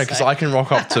all I I'll know because say. I can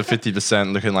rock up to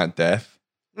 50% looking like death,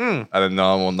 Mm, and then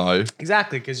no one will know.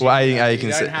 exactly, because Well, you Aiden can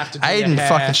don't say, have to do your Aiden hair.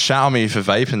 fucking shout me for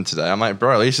vaping today. I'm like,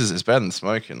 bro, at least it's better than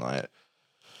smoking. Like,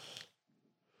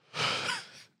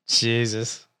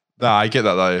 Jesus. nah, I get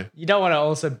that though. You don't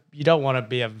want to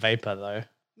be a vapor though.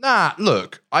 Nah,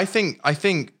 look, I think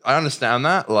I understand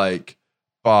that, like,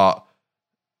 but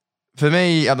for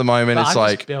me at the moment, But it's I'm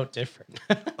like, just built different.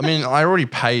 I mean, I already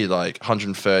paid like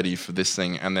 130 for this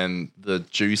thing, and then the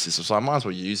juices, so I might as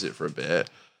well use it for a bit.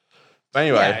 But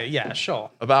anyway, yeah, sure.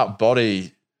 about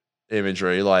body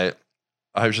imagery, like,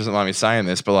 I hope she doesn't mind me saying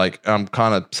this, but like, I'm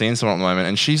kind of seeing someone at the moment,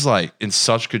 and she's like in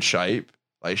such good shape,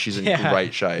 like she's in Yeah,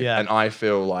 great shape, yeah. and I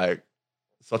feel like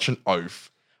such an oaf.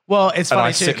 Well, it's And I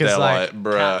funny too sit because there like, like,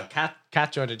 bruh.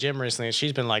 Kat joined a gym recently, and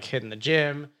she's been like hitting the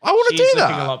gym. I want to She's do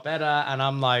looking that. a lot better, and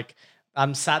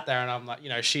I'm sat there, and I'm like, you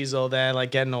know, she's all there,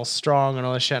 like getting all strong and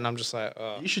all this shit, and I'm just like,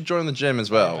 oh. You should join the gym as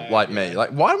well, Okay, like yeah. me. Like,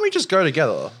 why don't we just go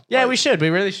together? Yeah, Like- we should. We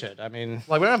really should. I mean,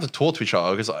 Like, we don't have to talk to each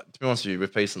other because, like, to be honest with you,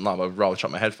 with peace and love, I'd rather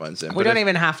chuck my headphones in. we But don't if,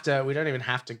 even have to. We don't even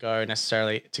have to go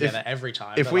necessarily together every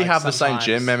time. if but, we like, have the same sometimes-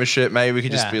 gym membership, maybe we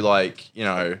could just Yeah. be like, you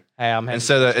know, Hey, I'm heading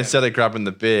instead to the of gym. instead of grabbing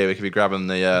the beer, we could be grabbing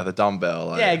the dumbbell.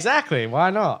 Like, Yeah, exactly. Why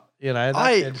not? You know, that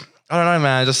I could- I don't know,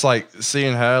 man. Just like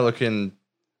seeing her looking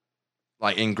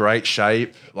like in great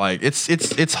shape, like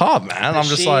it's hard, man. I'm Does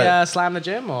just she, like, slam the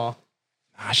gym or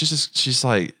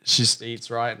she's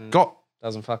eats right and got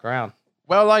doesn't fuck around.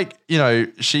 well, like, you know,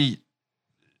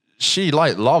 she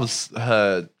like loves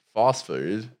her fast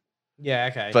food. Yeah,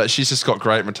 okay. But she's just got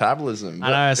great metabolism. I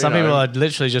know But, some you people are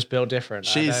literally just built different.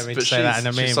 I She's- don't mean but to say that in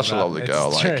a she's meme. such a but lovely it's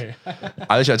girl, like- true.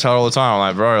 I literally tell her all the time. I'm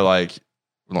like, bro, like,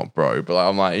 well, not bro, but like,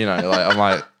 I'm like, you know, like, I'm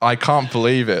like, I can't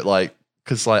believe it, like,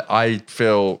 because like I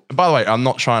feel. By the way, I'm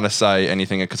not trying to say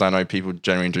anything because I know people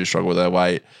generally do struggle with their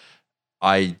weight.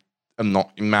 I am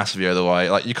not massively overweight.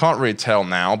 Like, you can't really tell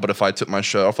now, but if I took my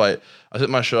shirt off, like, I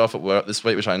took my shirt off at work this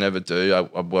week, which I never do.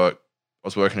 I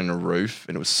was working in a roof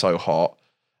and it was so hot,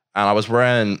 and I was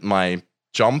wearing my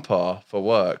jumper for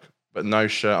work, but no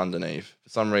shirt underneath. For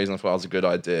some reason, I thought it was a good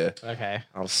idea. Okay.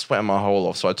 I was sweating my hole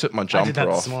off, so I took my I did jumper that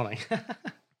off. this morning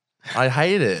I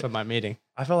hate it. for my meeting.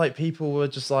 I felt like people were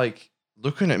just like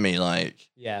looking at me like,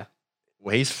 Yeah.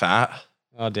 well, he's fat.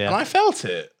 Oh dear. And I felt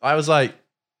it. I was like,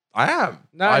 I am.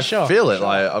 No, I sure. feel it. sure.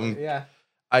 Like, Yeah.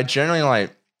 I generally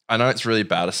like, I know it's really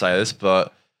bad to say this,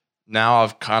 but now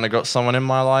I've kind of got someone in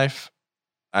my life.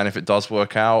 And if it does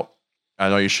work out, I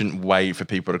know you shouldn't wait for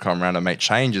people to come around and make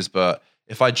changes, but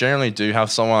if I generally do have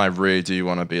someone, I really do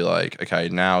want to be like, okay,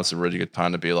 now it's a really good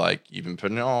time to be like, you've been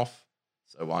putting it off,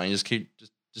 so why don't you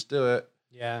just do it?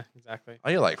 Yeah. Exactly.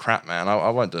 I eat like crap, man. I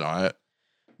won't deny it.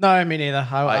 No, me neither.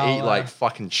 I eat like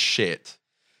fucking shit.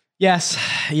 Yes.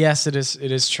 Yes, it is.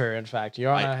 It is true. In fact,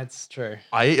 Your Honor, it's true.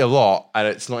 I eat a lot, and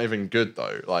it's not even good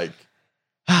though. Like,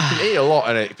 you can eat a lot,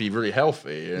 and it be really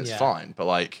healthy, and it's Yeah. fine. But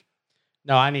like,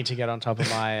 No, I need to get on top of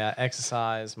my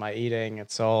exercise, my eating.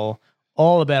 It's all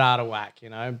a bit out of whack, you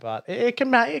know. But it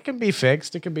can be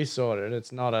fixed. It can be sorted.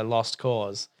 It's not a lost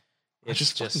cause. it It's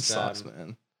just fucking sucks, um,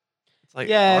 man. It's like,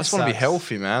 yeah, I it just want to be sucks.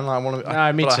 healthy, man. I want to.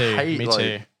 No, me but too. I hate, Me like-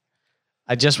 too.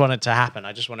 I just want it to happen.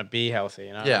 I just want to be healthy,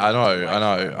 you know. Yeah, I know.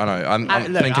 I'm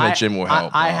Look, thinking the gym will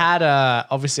help. I but- had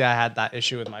obviously I had that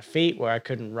issue with my feet where I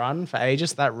couldn't run for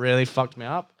ages. That really fucked me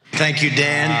up. Thank you,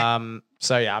 Dan.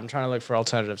 So yeah, I'm trying to look for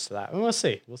alternatives to that. And we'll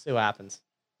see. We'll see what happens.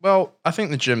 Well, I think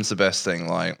the gym's the best thing.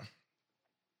 Like,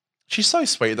 she's so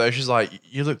sweet though. She's like,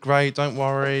 "You look great. Don't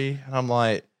worry." And I'm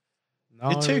like,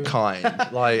 No, "You're too kind."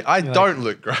 Like, I You're don't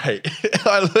look great.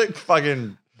 I look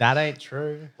fucking that ain't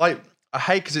true. like. I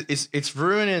hate because it's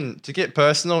ruining. To get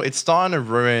personal, it's starting to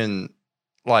ruin.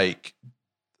 Like,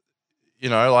 you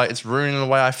know, like it's ruining the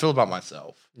way I feel about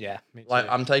myself. Yeah, me too. Like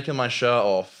I'm taking my shirt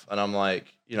off and I'm like,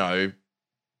 you know,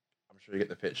 I'm sure you get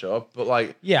the picture, but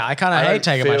like, yeah, I kind of I hate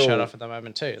don't taking my shirt feel- off at the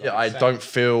moment too. yeah, I don't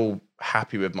feel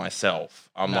happy with myself.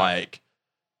 I'm No. like,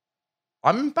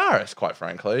 I'm embarrassed, quite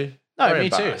frankly. No, Very me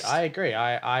too. embarrassed. I agree.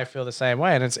 I feel the same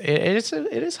way, and it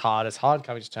is hard. It's hard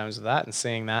coming to terms with that and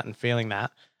seeing that and feeling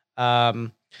that.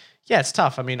 Yeah, it's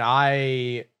tough. I mean,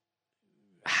 I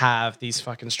have these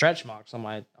fucking stretch marks on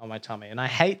my tummy, and I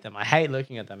hate them. I hate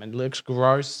looking at them. It looks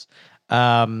gross.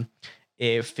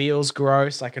 It feels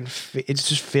gross. It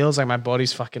just feels like my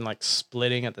body's fucking like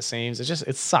splitting at the seams.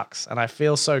 It sucks, and I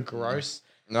feel so gross.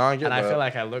 No, I get And that. I feel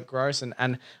like I look gross.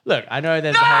 And look, I know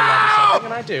there's a whole lot of stuff,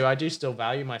 and I do still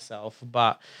value myself,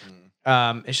 but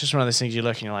it's just one of those things you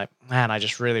look and you're like, man, I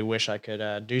just really wish I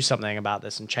could do something about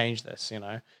this and change this, you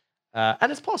know?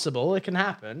 And it's possible. It can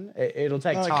happen. It'll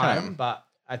take No, it time, can. but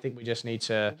I think we just need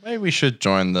to Maybe we should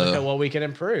join look at the what we can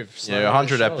improve. you know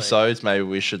 100 episodes. Maybe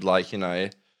we should like, you know,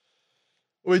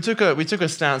 we took a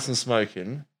stance on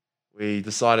smoking. We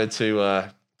decided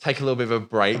to take a little bit of a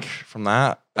break from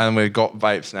that, and we've got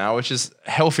vapes now, which is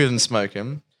healthier than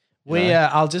smoking.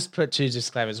 I'll just put 2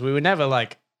 disclaimers. We were never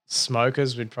like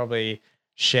smokers. We'd probably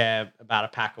share about a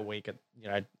pack a week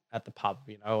at the pub,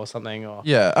 you know, or something, or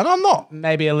Yeah, and I'm not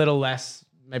maybe a little less,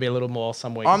 maybe a little more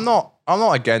some weeks. I'm not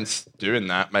against doing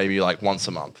that. Maybe like once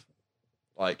a month.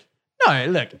 Like No,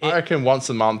 look, I reckon once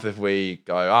a month if we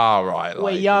go, right. we're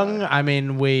like, you young. know, I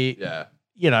mean, yeah.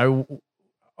 you know,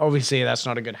 obviously that's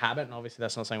not a good habit, and obviously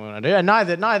that's not something we want to do. And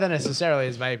neither necessarily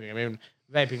is vaping. I mean,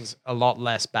 vaping's a lot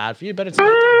less bad for you, but it's not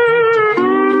good to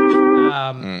do.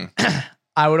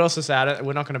 I would also say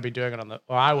we're not going to be doing it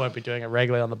I won't be doing it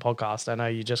regularly on the podcast. I know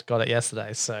you just got it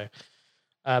yesterday, so.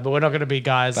 But we're not going to be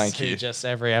guys Thank who you. just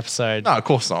every episode No, of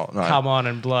course not. No. come on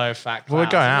and blow fact. Well, we're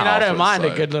clouds. going I mean, out I don't mind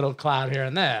afterwards, a good little cloud here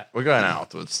and there. We're going out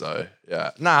afterwards, so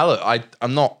yeah. Nah, look,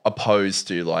 I'm not opposed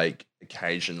to like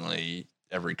occasionally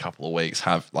every couple of weeks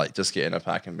have like just getting a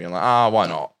pack and being like, why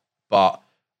not? But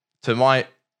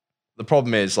the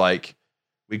problem is like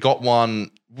we got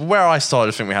one where I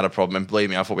started to think we had a problem, and believe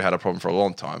me, I thought we had a problem for a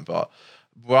long time. But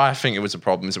where I think it was a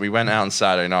problem is that we went out on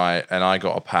Saturday night and I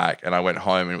got a pack and I went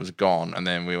home and it was gone, and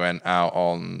then we went out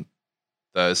on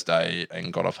Thursday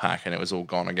and got a pack and it was all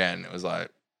gone again. It was like,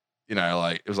 you know,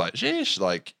 like it was like sheesh,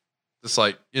 like just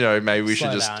like, you know, maybe we should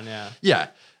Slow just down, yeah. yeah.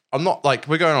 I'm not like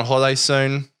we're going on holiday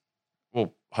soon.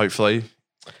 Well, hopefully.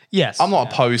 Yes, I'm not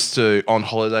yeah. opposed to on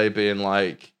holiday being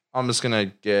like, I'm just gonna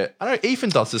get. I know Ethan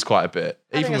does this quite a bit.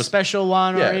 Having Ethan a was special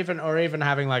one, yeah. or even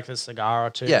having like a cigar or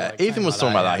two. yeah. like, Ethan something was like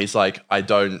talking about that. yeah. He's like, I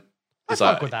don't. I He's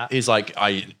fuck like, with that. he's like,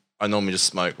 I normally just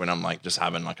smoke when I'm like just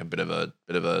having like a bit of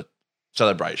a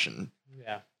celebration.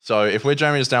 Yeah. So if we're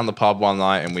generally just down the pub one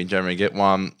night and we generally get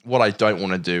one, what I don't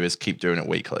want to do is keep doing it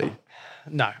weekly.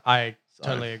 No, I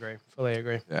totally agree. Fully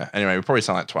agree. Yeah. Anyway, we probably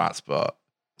sound like twats, but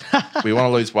we want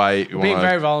to lose weight. We Being want to.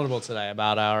 very vulnerable today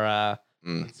about our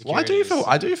Well, I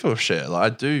do feel shit.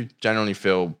 Like I do generally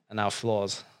feel and our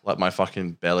flaws. like my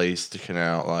fucking belly sticking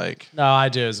out. Like, No, I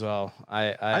do as well.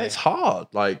 and it's hard.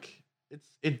 Like,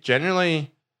 it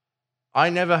generally. I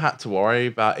never had to worry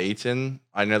about eating.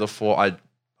 I never thought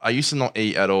I used to not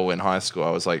eat at all in high school. I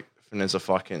was like thin as a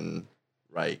fucking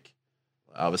rake.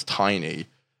 I was tiny,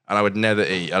 and I would never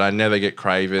eat, and I never get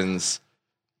cravings.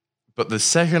 But the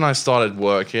second I started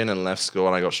working and left school,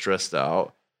 and I got stressed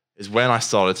out, is when I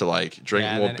started to like drink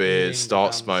Yeah, more then beers, eating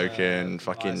start becomes, smoking, vice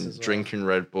fucking as well. drinking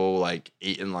Red Bull, like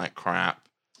eating like crap.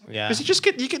 Yeah. Because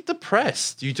you get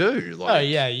depressed. You do. Like, Oh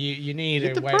yeah, you need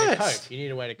You're a way to depressed. cope. You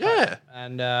need a way to cope. Yeah.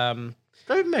 And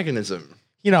Coping mechanism.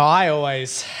 you know, I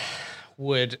always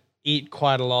would eat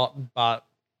quite a lot, but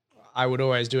I would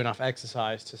always do enough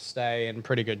exercise to stay in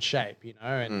pretty good shape, you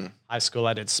know. In high school,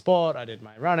 I did sport, I did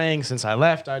my running. Since I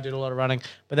left, I did a lot of running.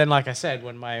 But then, like I said,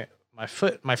 when my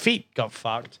feet got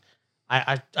fucked,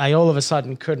 I all of a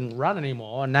sudden couldn't run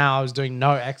anymore, and now I was doing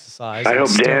no exercise. I and hope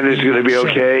still Dan is eating going to be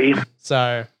like shit. okay.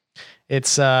 So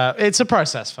it's a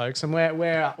process, folks, and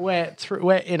we're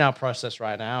in our process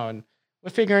right now, and we're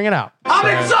figuring it out.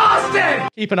 I'm exhausted.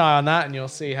 Keep an eye on that, and you'll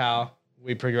see how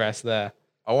we progress there.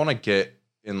 I want to get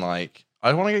in like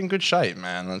I want to get in good shape,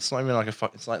 man. It's not even like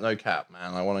it's like no cap,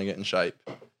 man. I want to get in shape.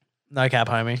 No cap,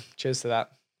 homie. Cheers to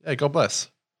that. Yeah, God bless.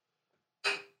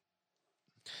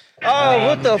 Oh,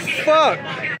 what the fuck?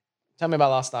 Tell me about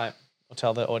last night, or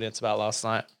tell the audience about last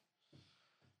night.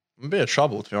 I'm a bit of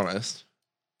trouble, to be honest.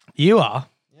 You are.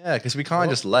 Yeah, because we kind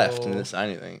of just left and Uh-oh. didn't say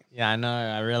anything. Yeah, I know.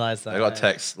 I realized that. I got a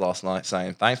text last night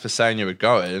saying, thanks for saying you were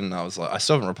going. And I was like, I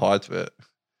still haven't replied to it.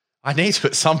 I need to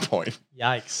at some point.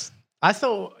 Yikes. I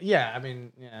thought. Yeah. I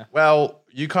mean. Yeah. Well,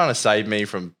 you kind of saved me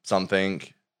from something.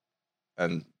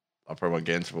 And I probably won't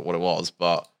get into what it was,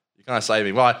 but you kind of saved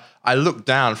me. Well, I looked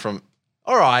down from.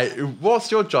 All right,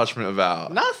 what's your judgment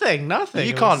about? Nothing. You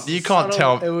It can't. was You can't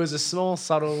subtle- tell. It was a small,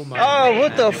 subtle moment. Oh,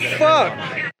 what the and we're gonna fuck?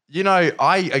 move on. You know,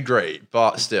 I agree,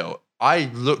 but still, I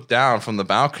looked down from the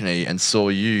balcony and saw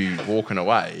you walking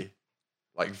away,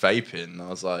 like vaping. I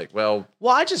was like, well,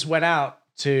 Well, I just went out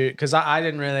because I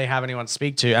didn't really have anyone to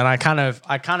speak to, and I kind of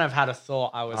had a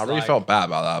thought. I was I really like, felt bad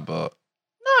about that, but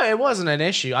no, it wasn't an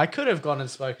issue. I could have gone and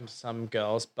spoken to some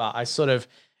girls, but I sort of.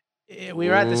 We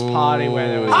were at this party where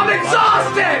there was. I'm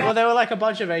exhausted! Well, there were like a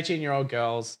bunch of 18-year-old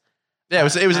girls. yeah, it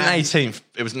was an And- 18th.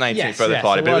 It was an 18th Yes, birthday yes,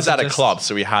 party, it but it was at wasn't a just- club,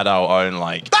 so we had our own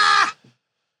like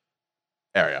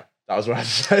area. That was what I had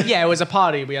to say. Yeah, it was a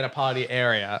party. We had a party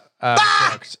area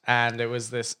booked, and it was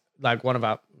this like one of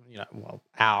our,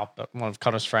 but one of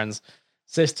Connor's friends'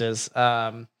 sisters.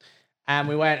 And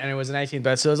we went, and it was an 18th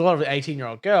birthday. So there was a lot of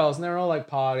 18-year-old girls, and they were all like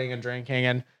partying and drinking,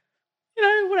 and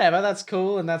whatever, that's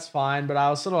cool and that's fine. But I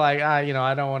was sort of like, I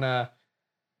don't want to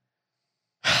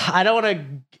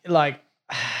like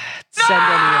send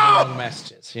any of the wrong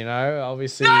messages.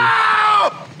 Obviously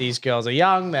these girls are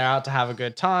young; they're out to have a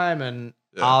good time, and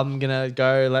Yeah. I'm gonna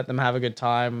go let them have a good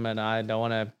time, and I don't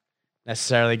want to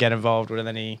necessarily get involved with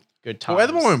any good times. Well,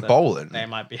 everyone went that bowling. They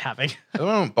might be having.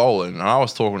 Everyone went bowling, and I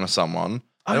was talking to someone.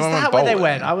 Oh, is Everyone that where they bowling.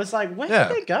 went? I was like, where Yeah.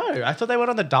 did they go? I thought they went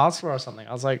on the dance floor or something.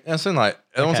 I was like, Yeah, so like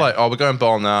everyone's Okay. like, "Oh, we're going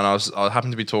bowling now," and I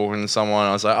happened to be talking to someone.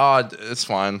 I was like, "Oh, it's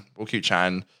fine. We'll keep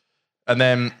chatting." And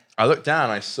then I looked down,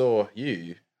 I saw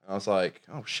you. I was like,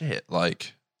 "Oh shit!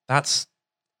 Like that's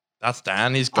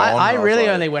Dan. He's gone." I was really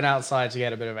like- only went outside to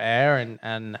get a bit of air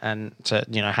and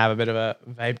to have a bit of a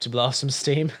vape to blow off some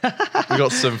steam. We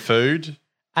got some food.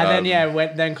 And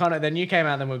then Connor, then you came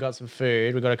out. Then we got some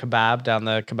food. We got a kebab down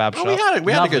the kebab shop. Well, we had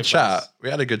a Lovely good chat. place. We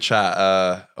had a good chat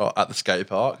at the skate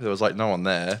park. There was like no one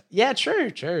there. Yeah, true.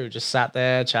 Just sat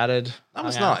there, chatted. That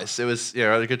was hung out. nice. It was I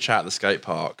had a good chat at the skate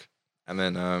park, and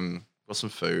then got some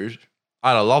food. I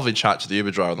had a lovely chat to the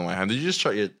Uber driver on the way home. Did you just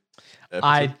check your? AirPods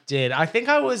I in? did. I think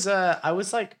I was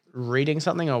like reading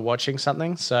something or watching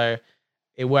something, so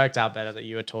it worked out better that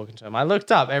you were talking to him. I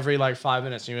looked up every like 5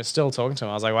 minutes, and you were still talking to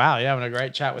him. I was like, wow, you're having a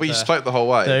great chat with We the, spoke the whole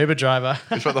way. the Uber driver.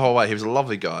 We spoke the whole way. He was a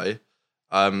lovely guy.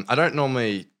 I don't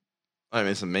normally, I don't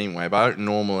mean it's a mean way, but I don't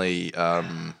normally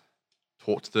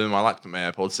talk to them. I like to put my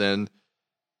AirPods in.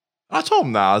 I told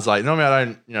him that. I was like, normally I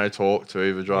don't, talk to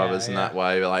Uber drivers in that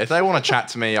way. But like, if they want to chat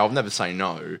to me, I'll never say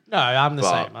no. No, I'm the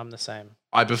But- same. I'm the same.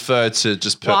 I prefer to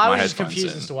just put Well, I my was just headphones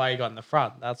confused in. as to why you got in the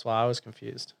front. That's why I was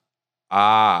confused.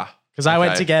 Ah, Because I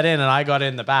went Okay. to get in and I got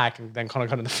in the back and then Connor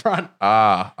got in the front.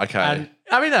 okay. And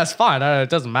I mean, that's fine. It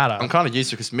doesn't matter. I'm kind of used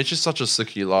to it because Mitch is such a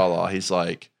suki lala. He's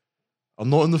like, I'm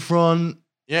not in the front.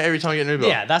 Yeah, every time I get an Uber.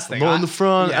 Yeah, that's the I'm thing. not in the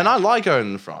front. yeah. And I like going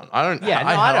in the front. I don't. Yeah, no,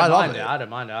 I don't love mind it. I don't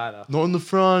mind it either. Not in the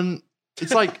front.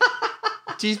 It's like,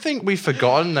 do you think we've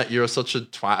forgotten that you're such a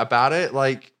twat about it?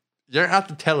 Like, you don't have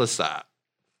to tell us that.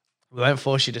 We won't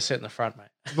force you to sit in the front, mate.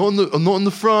 I'm not in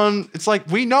the front. It's like,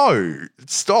 we know.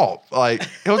 Stop. Like,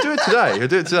 he'll do it today. He'll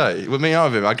do it today with me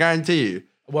over him. I guarantee you.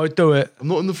 I won't do it. I'm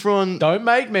not in the front. Don't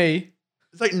make me.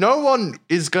 It's like, no one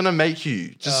is going to make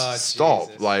you. Just Oh, stop.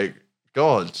 Jesus. Like,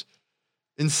 God.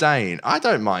 Insane. I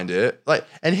don't mind it. Like,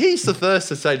 and he's the first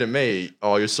to say to me,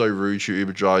 "Oh, you're so rude, you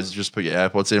Uber drivers. Just put your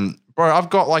AirPods in, bro." I've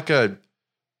got like a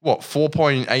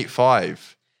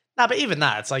 4.85. No, but even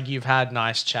that, it's like you've had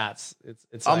nice chats.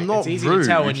 It's I'm like, not it's easy to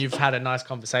tell when rude. you've had a nice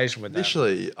conversation with them.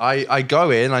 Literally, I go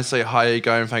in, I say, "Hi, how you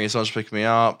going? Thank you so much for picking me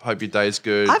up. Hope your day's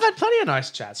good." I've had plenty of nice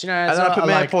chats. and then I put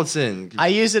my AirPods in. I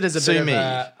use it as a Sue bit of me.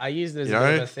 a bit You of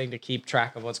know? a thing to keep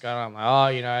track of what's going on.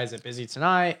 I'm like, is it busy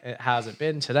tonight? How's it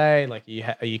been today? Like,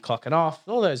 are you clocking off?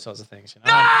 All those sorts of things.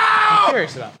 I'm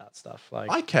curious about that stuff.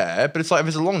 Like, I care, but it's like if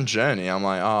it's a long journey, I'm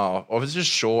like, oh, or if it's just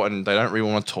short and they don't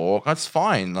really want to talk, that's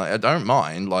fine. Like, I don't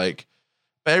mind. Like,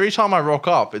 but every time I rock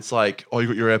up, it's like, oh, you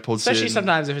got your AirPods especially in.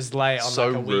 sometimes if it's late on So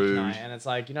like a rude. weeknight, and it's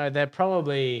like, they're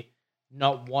probably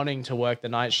not wanting to work the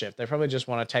night shift. They probably just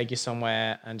want to take you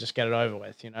somewhere and just get it over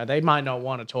with. They might not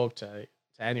want to talk to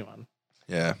anyone.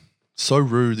 Yeah, so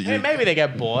rude that I you mean, maybe they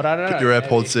get bored. I don't know. put your maybe.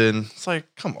 AirPods in. It's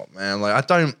like, come on, man. Like, I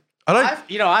don't.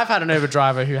 I've had an Uber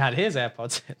driver who had his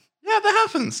AirPods in. Yeah, that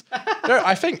happens. No,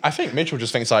 I think Mitchell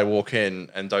just thinks I walk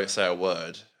in and don't say a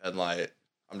word, and like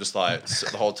I'm just like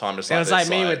the whole time just It like was this, like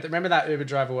me with, remember that Uber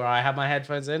driver where I had my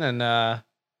headphones in and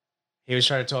he was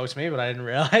trying to talk to me, but I didn't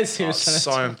realize he Oh, was trying to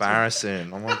so talk to me.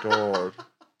 embarrassing. Oh my god.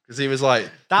 Because he was like,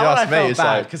 That he one I asked me, felt it's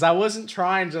bad like, because I wasn't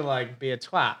trying to like be a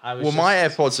twat. I was well, just, my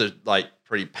AirPods are like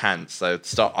pretty pants.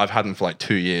 I've had them for like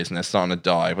 2 years and they're starting to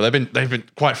die. Well, they've been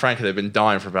quite frankly, they've been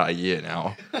dying for about a year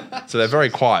now. So they're very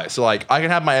quiet. So like I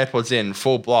can have my AirPods in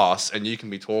full blast and you can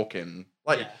be talking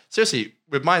Like, seriously,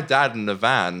 with my dad in the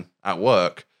van at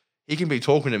work, he can be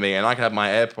talking to me and I can have my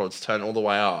AirPods turned all the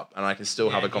way up and I can still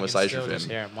have a conversation with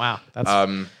him. Wow,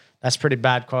 that's pretty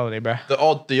bad quality, bro. The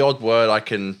odd word I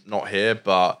can not hear,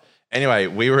 but anyway,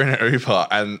 we were in an Uber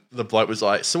and the bloke was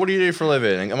like, "So what do you do for a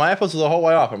living?" And my AirPods were the whole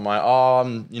way up. I'm like,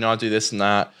 "Oh, I do this and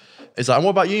that." He's like, "And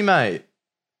what about you, mate?"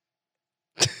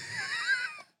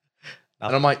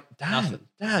 And I'm like, Dan,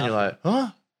 you're like,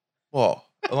 "Huh? What?"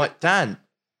 I'm like, "Dan,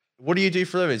 what do you do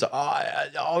for a living?" He's like,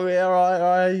 yeah,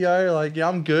 right, like, yeah,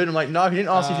 I'm good. I'm like, "No, he didn't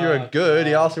ask if you were good.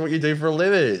 He asked you what you do for a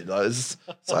living." Like, it's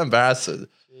so embarrassing.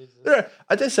 Yeah,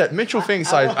 I did say Mitchell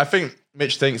thinks I think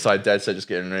Mitch thinks I dead set just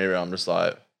getting an email. I'm just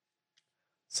like,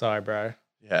 sorry, bro.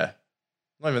 yeah,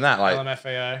 not even that. Like,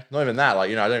 LMFAO. not even that.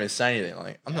 Like, I don't even say anything.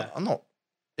 Like, I'm not.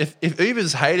 If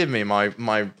Uber's hated me, my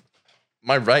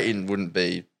rating wouldn't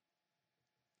be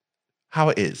how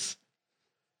it is.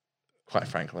 Quite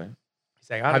frankly.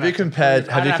 Like, have you compared?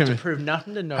 To prove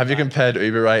nothing to know. Have you compared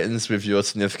Uber ratings with your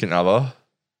significant other?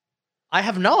 I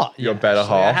have not. Your better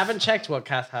half. I haven't checked what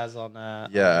Kath has on.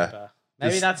 Yeah. Uber.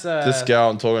 Maybe that's this girl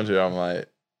I'm talking to. I'm like,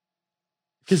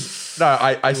 because no,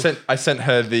 I sent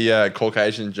her the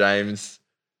Caucasian James.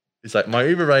 He's like, my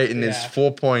Uber rating is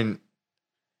 4.80,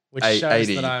 which shows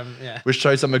that which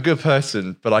shows I'm a good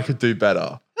person, but I could do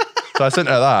better. So I sent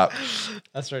her that.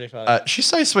 That's really funny. She's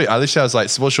so sweet. I was like,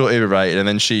 "So what's your Uber rating?" And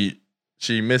then she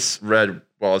misread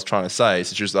what I was trying to say.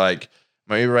 So she was like,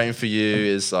 "My Uber rating for you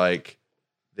is like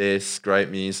this: great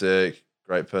music,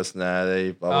 great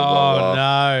personality, blah blah blah." Oh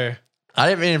no! I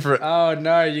didn't mean for it. Oh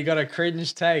no! You got a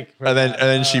cringe take. And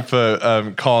then she put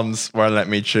cons won't let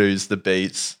me choose the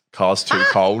beats. Car's too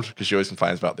cold because she always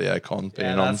complains about the aircon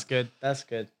being on. That's good. That's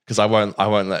good. Because I won't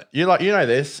let you know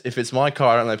this. If it's my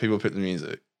car, I don't let people put the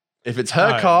music. If it's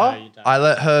her car, I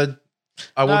let her.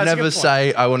 I will never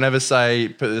say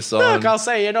put this on. Look, I'll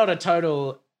say you're not a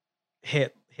total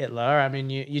Hitler. I mean,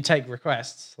 you take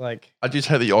requests. Like, I do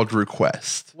take the odd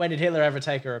request. When did Hitler ever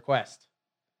take a request?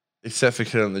 Except for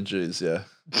killing the Jews, yeah.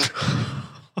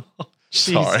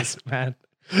 Jesus, man.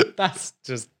 That's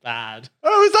just bad.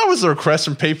 Oh, that was a request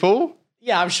from people.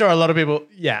 Yeah, I'm sure a lot of people.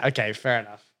 Yeah, okay, fair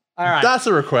enough. All right. That's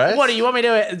a request. What do you want me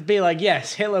to be like?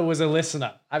 Yes, Hitler was a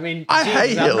listener. I mean, I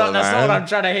hate Hitler, that's not what I'm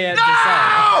trying to hear.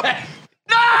 No!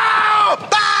 No!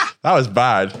 That was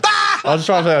bad. I was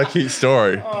trying to tell a cute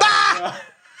story.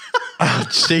 Oh,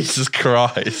 Jesus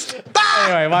Christ.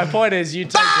 Anyway, my point is you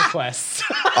take requests.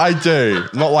 I do.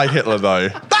 Not like Hitler, though.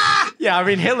 Yeah, I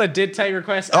mean, Hitler did take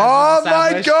requests. Oh,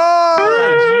 my God.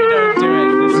 You don't do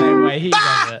it the same way he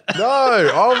does it.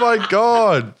 No. Oh, my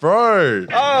God, bro.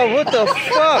 Oh, what the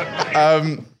fuck?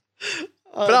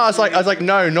 But I was like,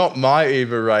 no, not my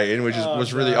Uber rating, which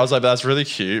was really, I was like, that's really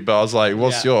cute. But I was like,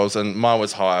 what's yours? And mine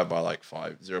was higher by like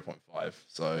 0.5.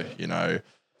 So,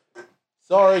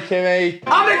 Sorry, Kimmy.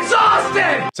 I'm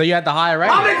exhausted. So you had the higher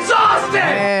rating? I'm exhausted.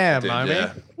 Damn, mommy.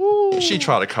 Yeah. She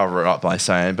tried to cover it up by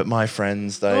saying, but my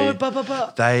friends,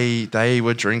 they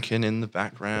were drinking in the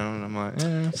background. I'm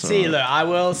like, See, look, I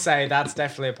will say that's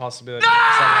definitely a possibility. No!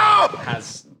 Someone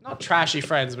has not trashy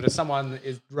friends, but if someone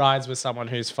rides with someone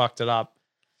who's fucked it up.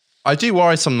 I do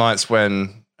worry some nights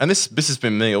when, and this has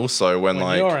been me also, when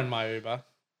like you're in my Uber.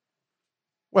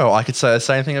 Well, I could say the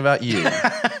same thing about you.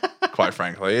 Quite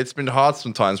frankly, it's been hard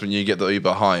sometimes when you get the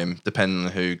Uber home, depending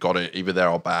on who got it, either there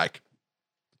or back.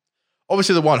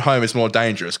 Obviously, the one home is more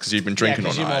dangerous because you've been drinking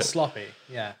all night. You're more sloppy.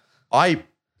 Yeah. I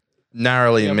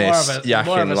narrowly missed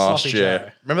Yakin last year. Joe.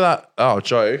 Remember that? Oh,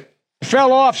 Joe.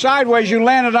 Fell off sideways. You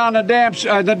landed on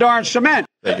the darn cement.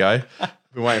 There you go.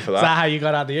 Been waiting for that. Is that how you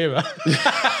got out the Uber?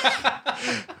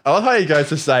 I love how he goes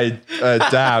to say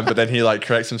damn, but then he like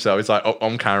corrects himself. He's like,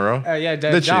 on camera. Oh, yeah,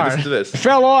 literally, listen to this.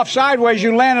 Fell off sideways.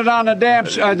 You landed on the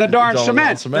darn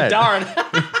cement. The darn.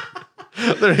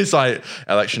 Then he's like,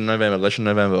 election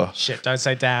November. Shit, don't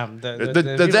say damn.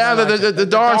 The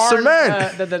darn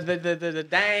cement. The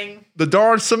dang. The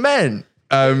darn cement.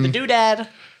 The doodad.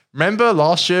 Remember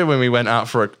last year when we went out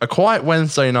for a quiet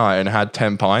Wednesday night and had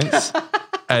 10 pints?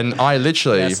 And I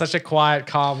literally... Yeah, such a quiet,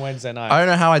 calm Wednesday night. I don't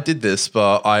know how I did this,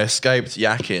 but I escaped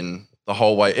Yakin the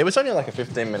whole way. It was only like a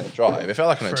 15-minute drive. It felt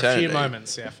like an eternity. For a few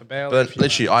moments, yeah. For barely But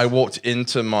literally, I walked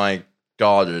into my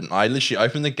garden. I literally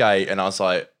opened the gate and I was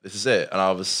like, this is it. And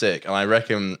I was sick. And I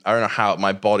don't know how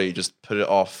my body just put it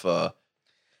off.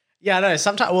 Yeah, I know.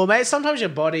 Sometimes your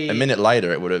body... A minute later,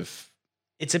 it would have...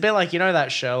 It's a bit like,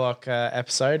 that Sherlock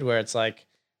episode where it's like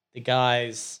the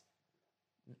guy's...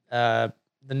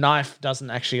 the knife doesn't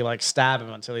actually like stab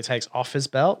him until he takes off his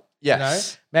belt.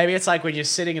 Yes. Maybe it's like when you're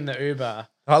sitting in the Uber.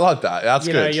 I like that. That's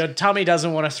good. Your tummy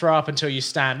doesn't want to throw up until you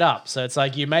stand up. So it's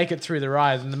like you make it through the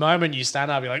ride, and the moment you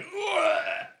stand up, you're like,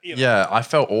 Yeah, I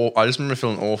just remember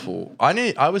feeling awful.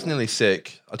 I was nearly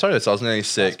sick. I told you this. I was nearly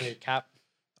sick. Cap.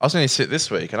 I was nearly sick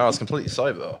this week, and I was completely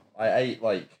sober. I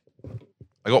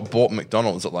got bought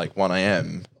McDonald's at like 1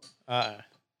 a.m.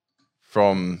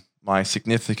 From my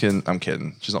significant. I'm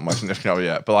kidding. She's not my significant other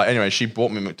yet. But like, anyway, she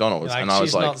bought me McDonald's, and I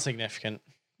was like, she's not significant.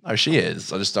 no, she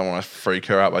is. I just don't want to freak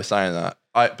her out by saying that.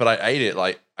 But I ate it.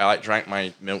 Like, I drank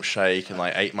my milkshake and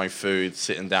like ate my food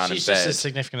sitting down She's in just bed. as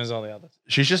significant as all the others.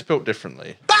 She's just built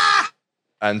differently.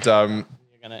 And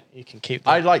You can keep. That.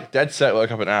 I like dead set woke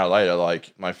up an hour later,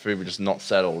 like my food was just not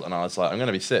settled, and I was like, I'm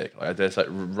gonna be sick. Like I just like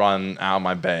run out of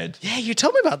my bed. Yeah, you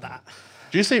told me about that.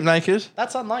 Do you sleep naked?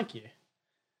 That's unlike you.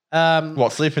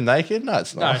 What, sleeping naked? No,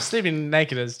 it's not. No, sleeping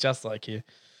naked is just like you.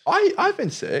 I've been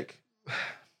sick.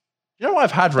 You know what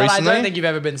I've had But recently? I don't think you've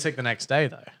ever been sick the next day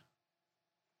though.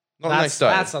 Not the next day.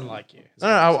 That's unlike you. No,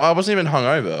 I wasn't even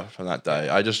hungover from that day.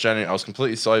 I was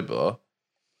completely sober.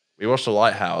 We watched The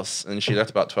Lighthouse, and she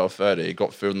left about 12:30.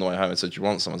 Got food on the way home and said, "Do you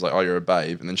want some?" I was like, "Oh, you're a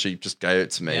babe." And then she just gave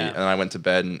it to me, Yeah. and I went to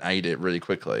bed and ate it really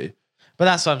quickly. But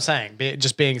that's what I'm saying.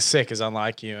 Just being sick is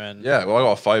unlike you. And Yeah, well, I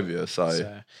got a phobia,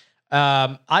 so.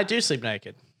 I do sleep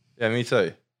naked. Yeah, me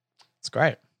too. It's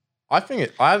great. I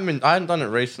think I haven't done it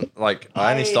recent. Like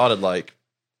I only started like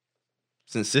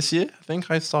since this year. I think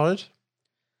I started.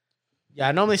 Yeah,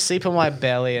 I normally sleep on my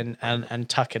belly and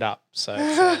tuck it up. So,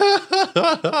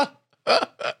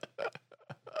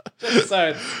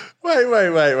 so Wait.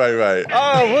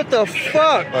 Oh, what the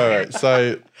fuck? Wait.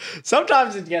 So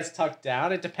sometimes it gets tucked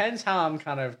down. It depends how I'm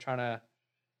kind of trying to.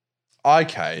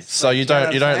 okay, so you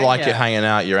don't saying? like it Yeah. hanging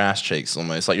out your ass cheeks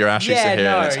almost like your ass cheeks Yeah, are here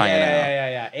no, and it's hanging out.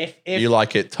 yeah. If You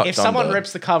like it tucked if someone under.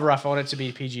 rips the cover off, I want it to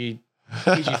be PG-13.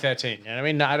 You know what I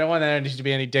mean? I don't want there to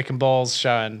be any dick and balls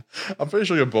showing. I'm pretty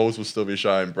sure your balls will still be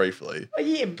showing briefly. Well,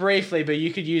 yeah, briefly, but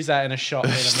you could use that in a shot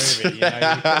in a movie. You know?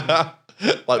 You couldn't-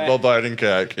 Like Bob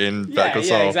Odenkirk in Better Call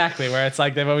Saul. exactly. Where it's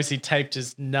like they've obviously taped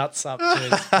his nuts up to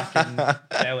his fucking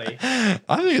belly.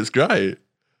 I think it's great.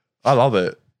 I love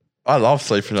it. I love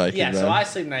sleeping naked. Yeah, man. so I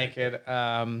sleep naked.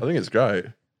 I think it's great.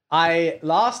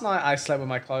 Last night I slept with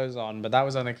my clothes on, but that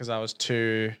was only because I was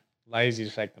too lazy to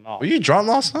take them off. Were you drunk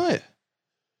last night?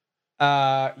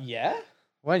 Yeah.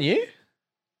 Weren't you?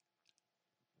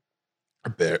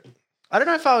 A bit. I don't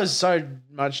know if I was so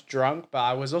much drunk, but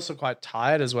I was also quite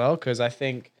tired as well because I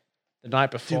think the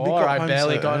night before got I home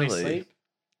barely so got any early. sleep.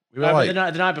 We were No, like,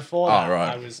 but the night before Oh, that, right.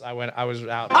 I was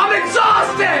out. I'm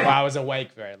exhausted! Well, I was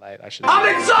awake very late. I should.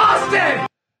 I'm exhausted!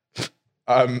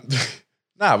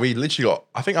 nah, we literally got.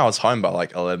 I think I was home by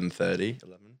like 11:30.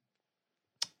 11.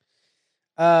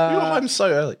 We got home so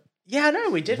early. Yeah, I know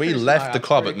we did. We finish left night the up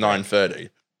club at pretty quick. 9:30.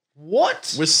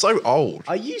 What? We're so old,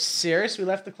 Are you serious? We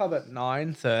left the club at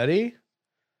 9:30.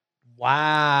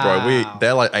 Wow, bro.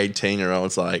 They're like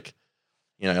 18-year-olds, like,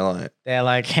 you know, like they're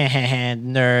like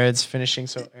nerds finishing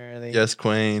so early. yes,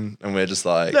 queen, and we're just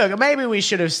like, Look, maybe we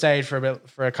should have stayed for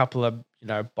a couple of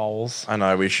bowls. I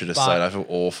know we should have But- stayed. I feel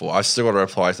awful. I still got to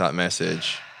reply to that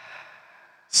message.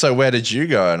 So where did you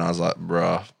go? And I was like,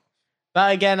 bruh.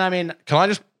 But again, I mean, Can I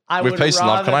just, I with would peace and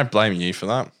love, can I rather- blame you for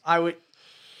that? I would.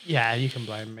 Yeah, you can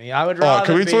blame me. I would Oh, rather.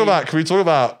 can we be- talk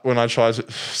about when I tried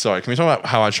to? Sorry, can we talk about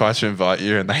how I tried to invite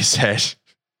you and they said,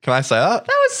 "Can I say that?"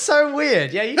 That was so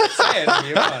weird. Yeah, you can say it if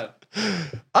you want.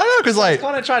 I know because like,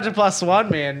 Connor tried to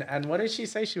 +1 me, and what did she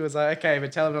say? She was like, "Okay,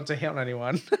 but tell him not to hit on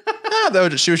anyone."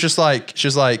 she was like, I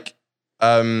was like,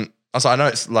 I know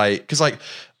it's late because like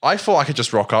I thought I could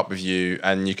just rock up with you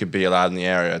and you could be allowed in the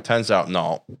area. Turns out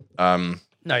not.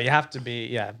 No, you have to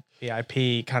be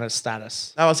VIP kind of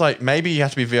status. I was like, maybe you have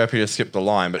to be VIP to skip the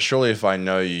line, but surely if I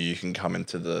know you, you can come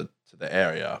into the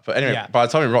area. But anyway, Yeah. by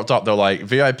the time we rocked up, they're like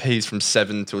VIPs from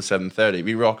 7 till 7:30.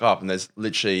 We rock up and there's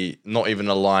literally not even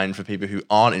a line for people who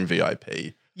aren't in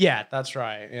VIP. Yeah, that's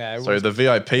right. Yeah, So the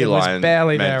VIP it was line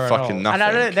barely there meant at fucking all. nothing.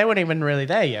 And they weren't even really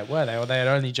there yet, were they? Or they had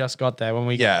only just got there when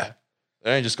we got Yeah, there. they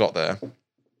only just got there. And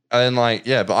then like,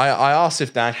 yeah, but I asked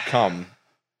if Dan could come.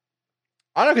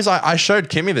 I don't know because I showed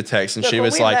Kimmy the text and Look, she when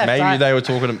was we like, left, maybe I- they were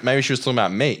talking. Maybe she was talking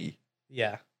about me,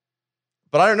 Yeah.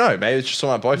 but I don't know. Maybe it's just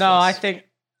talking about both. No, of I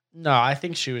us.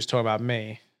 think she was talking about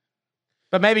me.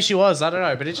 But maybe she was. I don't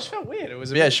know. But it just felt weird. It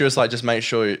was a Yeah, bit, she was like, just make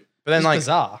sure. But it then was like,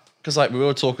 bizarre. because like we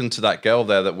were talking to that girl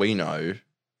there that we know,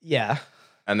 Yeah.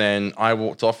 and then I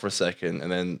walked off for a second, and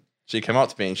then she came up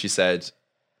to me and she said,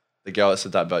 the girl that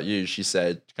said that about you, she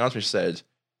came up to me, she said,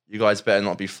 you guys better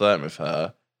not be flirting with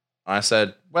her. And I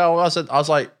said, well, I was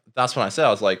like, that's what I said. I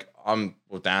was like,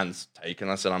 Dan's taken.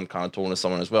 I said, I'm kind of talking to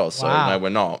someone as well. So Wow. no, we're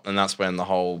not. And that's when the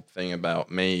whole thing about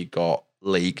me got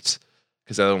leaked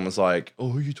because everyone was like, oh,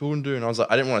 who are you talking to? And I was like,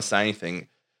 I didn't want to say anything.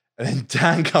 And then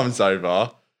Dan comes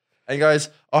over And he goes,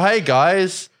 "Oh, hey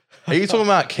guys, are you talking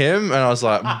about Kim?" And I was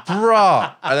like,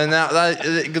 "Bruh." And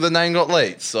then the name got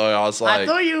leaked. So I was like, I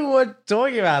thought you were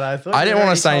talking about it. I didn't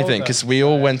want to say anything because we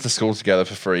all went to school together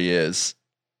for 3 years,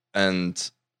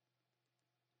 and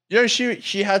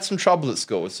she had some trouble at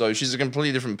school, so she's a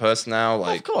completely different person now.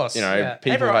 Like, of course, people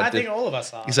Everyone, had I think all of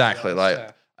us are. exactly.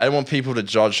 Like, I don't want people to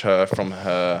judge her from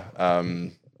her.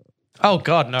 Oh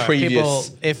God, no! Previous-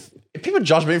 People, if If people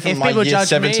judge me from my people year judge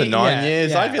 7 to me, 9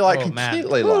 years, I'd be like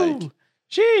completely like,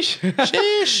 sheesh,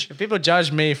 sheesh. If people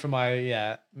judge me for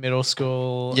my middle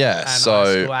school, Yeah, and so-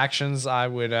 high school actions, I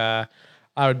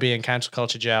would be in cancel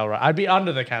culture jail. Right, I'd be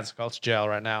under the cancel culture jail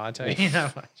right now. I tell you,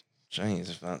 that much. Jeez,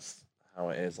 if that's how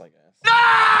it is, I guess.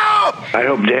 I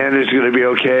hope Dan is going to be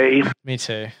okay. Me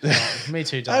too. Me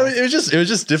too. Don. It was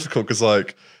just difficult because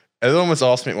like everyone was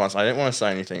asking me once. I didn't want to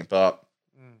say anything, but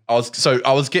I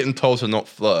was getting told to not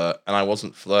flirt, and I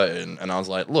wasn't flirting, and I was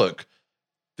like, look,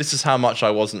 this is how much I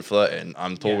wasn't flirting.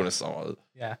 I'm talking to someone.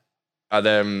 Yeah. And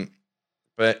then,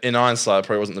 but in hindsight, it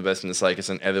probably wasn't the best thing to say because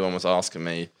then everyone was asking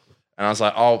me, and I was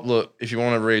like, oh look, if you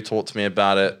want to really talk to me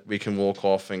about it, we can walk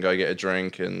off and go get a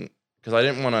drink, and because I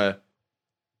didn't want to.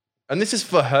 And this is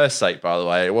for her sake, by the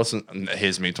way. It wasn't,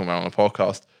 here's me talking about it on a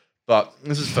podcast, but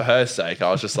this is for her sake. I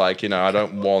was just like, I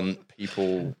don't want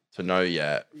people to know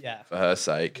yet for her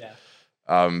sake. Yeah.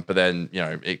 But then,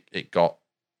 it got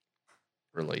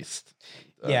released.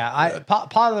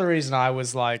 Part of the reason I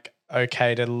was like,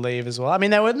 okay to leave as well. I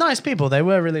mean, they were nice people. They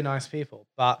were really nice people.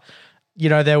 But,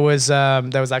 there was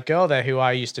that girl there who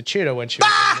I used to tutor when she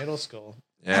was in middle school.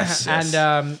 Yes,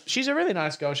 and she's a really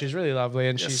nice girl. She's really lovely,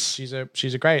 and she's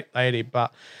a great lady.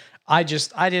 But I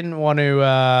didn't want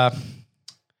to.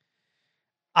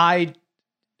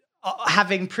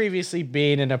 Having previously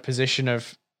been in a position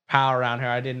of power around her,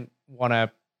 I didn't want to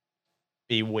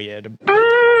be weird.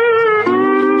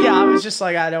 I was just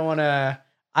like, I don't want to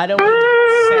set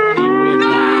any weird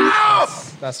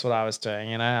vibes. That's what I was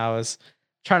doing. I was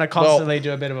trying to constantly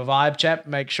do a bit of a vibe check,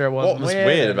 make sure it wasn't weird. What was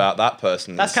weird about that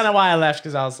person? That's kind of why I left,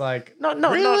 because I was like, no,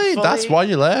 really? not fully. That's why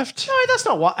you left? No, that's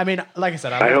not what I mean. Like I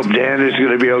said, I hope Dan is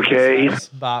going to be okay.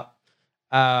 But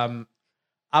I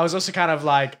was also kind of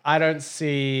like, I don't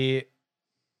see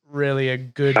really a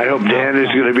good. I hope Dan is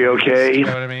going to be okay. You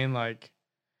know what I mean? Like,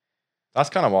 that's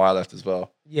kind of why I left as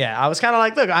well. Yeah, I was kind of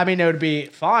like, look, I mean, it would be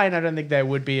fine. I don't think there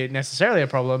would be necessarily a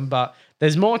problem, but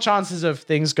there's more chances of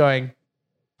things going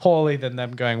poorly than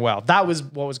them going well. That was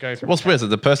what was going through. What's weird is that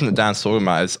the person that Dan's talking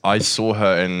about is I saw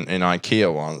her in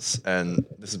IKEA once, and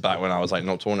this is back when I was like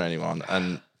not talking to anyone,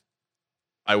 and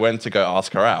I went to go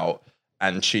ask her out,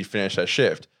 and she'd finished her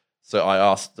shift. So I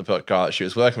asked the guy that she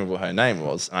was working with what her name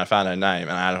was, and I found her name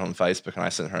and I added her on Facebook, and I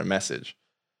sent her a message.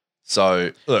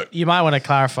 So look, you might want to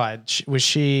clarify. Was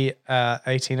she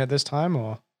 18 at this time,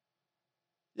 or?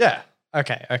 Yeah.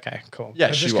 Okay, cool.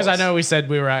 Yeah, just because I know we said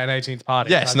we were at an 18th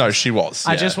party. Yes, she was.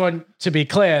 I just want to be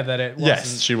clear that it wasn't.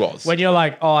 Yes, she was. When you're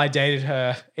like, oh, I dated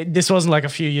her. This wasn't like a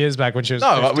few years back when she was.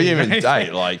 No, 15, we didn't even right?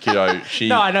 date. Like, she.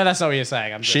 No, I know that's not what you're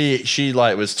saying. She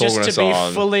like was talking just us to be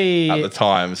on fully at the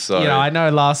time. So I know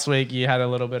last week you had a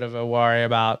little bit of a worry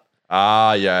about.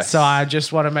 Yes. So I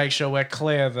just want to make sure we're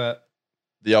clear that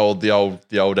the old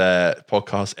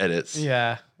podcast edits.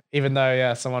 Yeah, even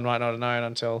though someone might not have known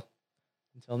until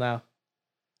now.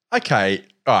 Okay,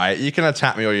 all right. You can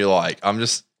attack me all you like. I'm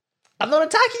not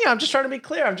attacking you. I'm just trying to be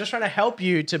clear. I'm just trying to help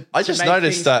you to. I just make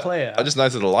noticed that. Clear. I just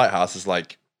noticed the lighthouse is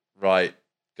like right.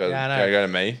 Go to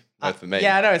me. No, for me.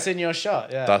 Yeah, I know it's in your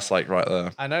shot. Yeah, that's like right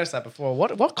there. I noticed that before.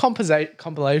 What compilation?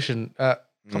 Composition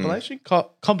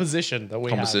that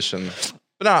we have.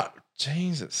 But no,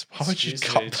 Jesus, why would you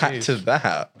cut back to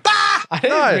that? I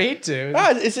didn't mean to.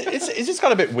 No, it's just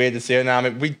got a bit weird to see her now. I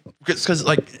mean, because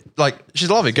like she's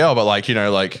a lovely girl, but like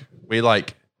we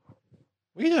like,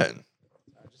 what are you doing?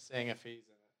 I'm just saying if he's in it.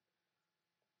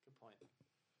 Good point.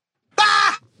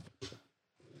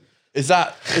 Is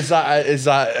that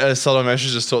a solo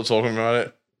message just talking about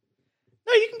it?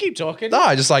 No, you can keep talking. No,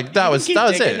 I just like that was it.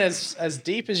 As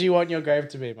deep as you want your grave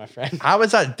to be, my friend. How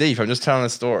is that deep? I'm just telling a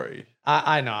story.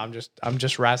 I know. I'm just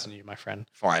razzing you, my friend.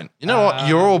 Fine. You know what?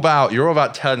 You're all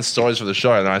about telling stories for the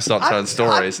show, and then I start telling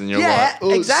stories, and you're like,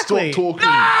 oh, exactly. Stop talking.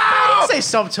 No! I didn't say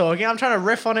stop talking. I'm trying to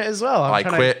riff on it as well. I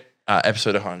quit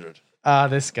episode 100.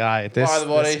 This guy. This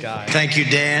guy. Thank you,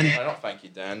 Dan. I don't thank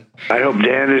you, Dan. I hope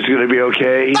Dan is going to be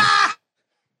okay.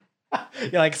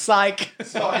 You're like, psych.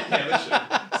 Sorry,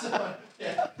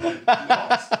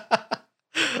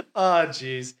 Oh,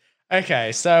 jeez.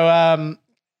 Okay, so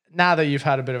now that you've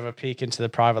had a bit of a peek into the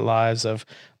private lives of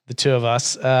the two of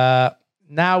us,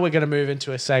 now we're going to move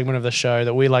into a segment of the show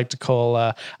that we like to call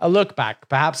a look back,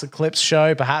 perhaps a clips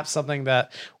show, perhaps something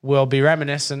that will be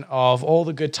reminiscent of all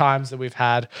the good times that we've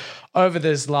had over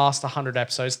this last 100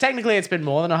 episodes. Technically, it's been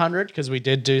more than 100 because we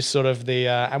did do sort of the,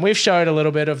 and we've showed a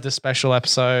little bit of the special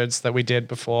episodes that we did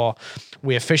before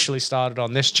we officially started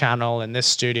on this channel in this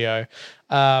studio.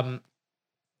 But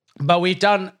we've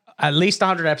done at least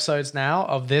 100 episodes now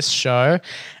of this show.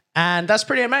 And that's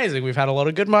pretty amazing. We've had a lot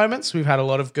of good moments. We've had a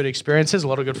lot of good experiences, a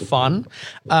lot of good fun.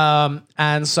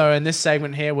 And so in this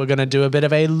segment here, we're going to do a bit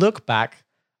of a look back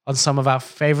on some of our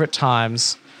favorite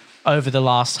times over the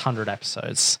last 100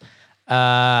 episodes.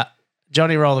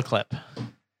 Johnny, roll the clip.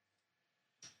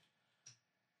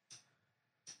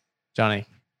 Johnny,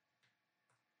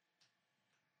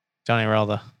 roll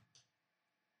the...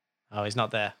 Oh, he's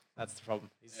not there. That's the problem.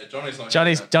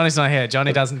 Johnny's not here.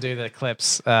 Johnny doesn't do the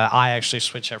clips. I actually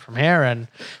switch it from here, and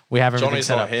we have everything Johnny's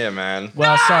set not up. here, man.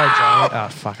 Well, sorry, Johnny. Oh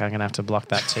fuck, I'm gonna have to block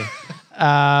that too.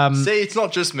 See, it's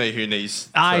not just me who needs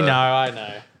to I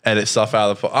know. edit stuff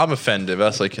out of the I'm offended, but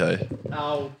that's okay.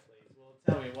 Oh,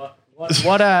 please.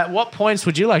 Well, tell me what points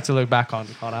would you like to look back on,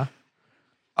 Connor?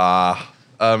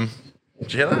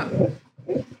 Did you hear that?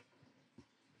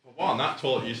 Well, one, that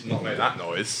toilet used to not make that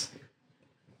noise.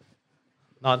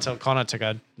 Not until Connor took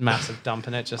a massive dump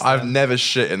in it. Just I've then. never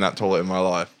shit in that toilet in my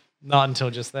life. Not until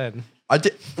just then. I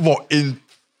did what in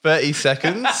 30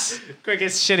 seconds?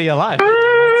 Quickest shit of your life. I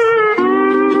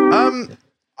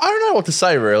don't know what to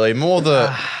say really. More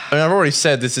that I mean, I've already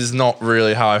said this is not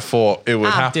really how I thought it would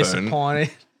I'm happen.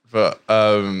 disappointed. But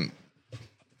I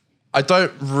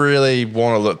don't really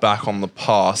want to look back on the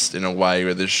past in a way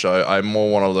with this show. I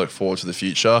more want to look forward to the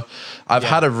future. I've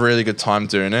had a really good time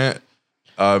doing it.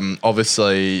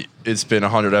 Obviously, it's been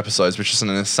 100 episodes, which is an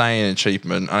insane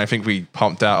achievement, and I think we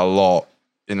pumped out a lot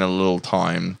in a little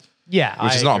time. Yeah,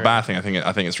 which is not a bad thing. I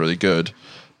think it's really good.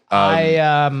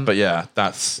 But yeah,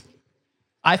 that's.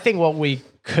 I think what we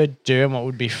could do and what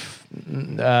would be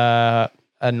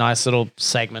a nice little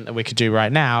segment that we could do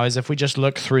right now is if we just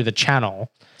look through the channel.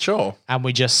 Sure. And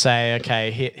we just say, okay,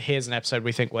 here's an episode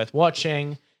we think worth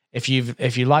watching. If you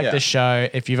like this show,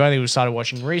 if you've only started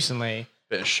watching recently.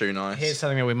 Bit of Shoe Nice. Here's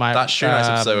something that we might... That Shoe Nice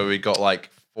episode where we got like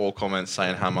 4 comments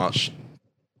saying how much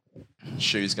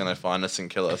Shoe's going to find us and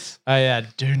kill us. Oh yeah,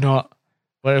 do not...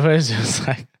 What is it? It's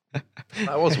like...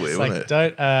 That was weird, wasn't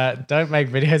it? Don't make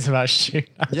videos about Shoe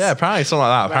Nice. Yeah, apparently something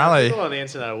like that. Apparently... People on the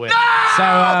internet are weird.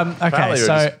 So, okay, we were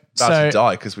just about to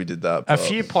die because we did that. A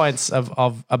few points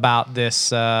of about this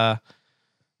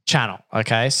channel,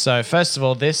 okay? So first of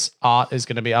all, this art is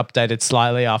going to be updated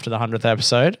slightly after the 100th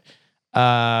episode.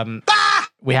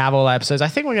 We have all the episodes. I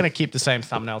think we're going to keep the same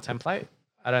thumbnail template.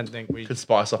 I don't think we could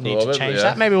spice up a need little to bit, change yeah.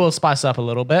 that. Maybe we'll spice up a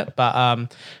little bit, but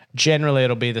generally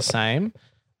it'll be the same.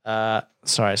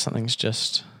 Sorry, something's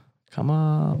just come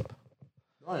up.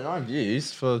 99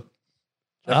 views for...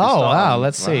 Oh wow!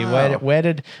 Let's see. Where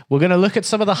did we're going to look at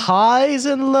some of the highs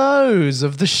and lows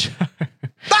of the show.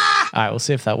 All right, we'll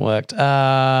see if that worked.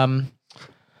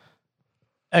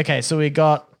 Okay, so we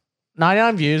got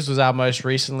 99 views was our most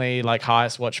recently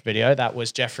highest watched video. That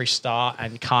was Jeffree Star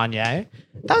and Kanye.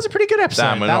 That was a pretty good episode.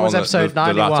 Damn, that was episode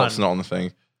 91. The laptop's not on the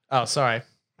thing. Oh, sorry.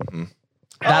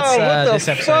 That's this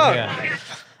episode here.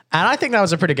 And I think that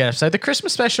was a pretty good episode. The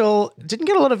Christmas special didn't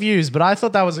get a lot of views, but I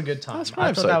thought that was a good time.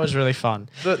 I thought that was really fun.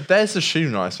 There's the Shoe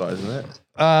Nice one, isn't it?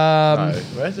 No.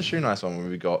 Where's the Shoe Nice one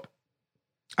we got?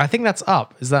 I think that's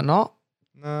up. Is that not?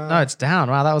 No, it's down.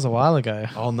 Wow, that was a while ago.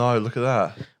 Oh no, look at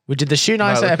that. We did the Shoe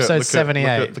Nice episode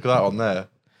 78. Look at that one there.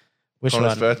 Which Connor's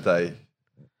one? birthday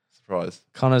surprise.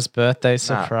 Connor's birthday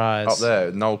surprise. Up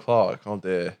there, Noel Clark. Oh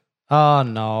dear. Oh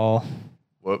no.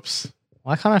 Whoops.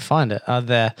 Why can't I find it? Oh,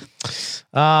 there.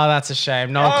 Oh, that's a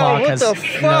shame. Noel Clark has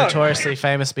notoriously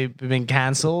famously been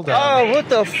cancelled. what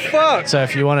the fuck? So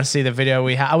if you want to see the video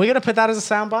we have, are we going to put that as a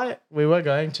soundbite? We were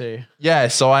going to. Yeah,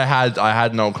 so I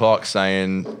had Noel Clark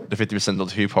saying the 50%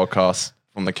 Doctor Who podcast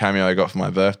from the cameo I got for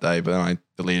my birthday, but then I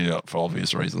deleted it for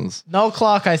obvious reasons. Noel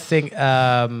Clark, I think,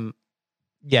 for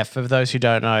those who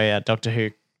don't know, Doctor Who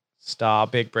star,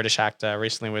 big British actor,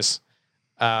 recently was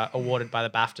awarded by the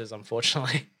BAFTAs,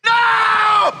 unfortunately.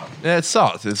 Yeah, it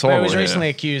sucked. It's But horrible. he was recently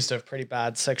accused of pretty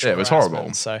bad sexual Yeah, it was harassment.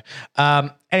 horrible. So,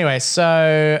 anyway,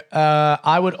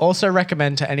 I would also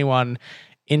recommend to anyone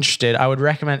interested, I would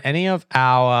recommend any of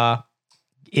our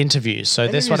interviews. So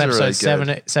this one, Interviews are episode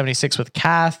really good. 76 with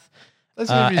Kath,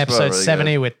 Those interviews were episode really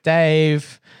 70 good. with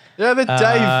Dave, Yeah, the Dave one.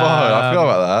 I forgot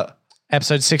about that.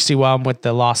 episode 61 with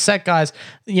the last set guys.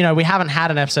 You know, we haven't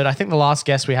had an episode. I think the last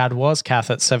guest we had was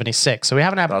Kath at 76. So we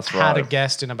haven't had a right.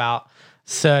 guest in about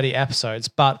 30 episodes.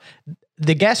 But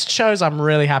the guest shows, I'm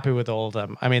really happy with all of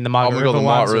them. I mean, the Margaret we got River the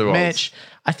ones Margaret with River ones. Mitch.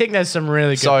 I think there's some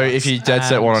really good So ones. if you dead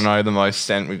set And- want to know the most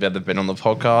sent we've ever been on the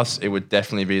podcast, it would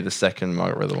definitely be the second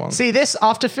Margaret River one. See, this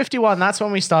after 51, that's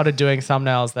when we started doing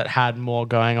thumbnails that had more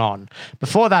going on.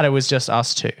 Before that, it was just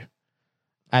us two.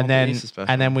 And Easter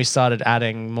special. then we started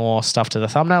adding more stuff to the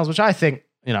thumbnails, which I think,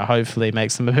 hopefully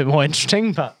makes them a bit more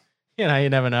interesting, but you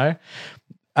never know.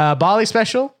 Barley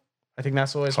special. I think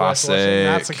that's always worth Classic. watching.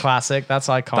 That's a classic. That's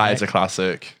iconic. That is a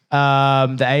classic. The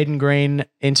Aiden Green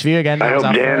interview again. That was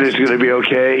our first. going to be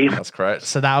okay. That's correct.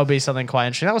 So that would be something quite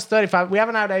interesting. That was 35. We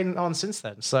haven't had Aiden on since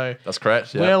then. So That's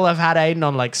correct. Yeah. we'll have had Aiden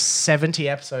on like 70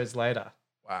 episodes later.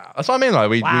 Wow. That's what I mean.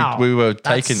 Like Wow. we were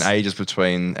That's- taking ages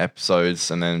between episodes,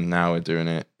 and then now we're doing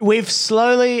it. We've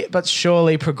slowly but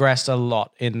surely progressed a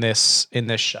lot in this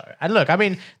show. And look, I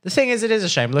mean, the thing is, it is a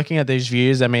shame looking at these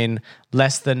views. I mean,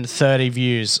 less than 30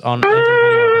 views on every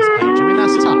video on this page. I mean,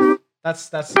 that's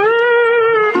tough. That's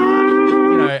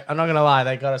I'm not gonna lie,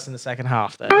 they got us in the second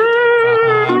half there.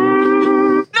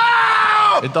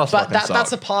 It does. But fucking that's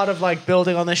suck. a part of like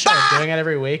building on this show, doing it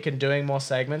every week and doing more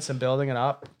segments and building it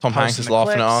up. Tom Hanks posting is the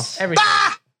laughing at clips, us. Everything.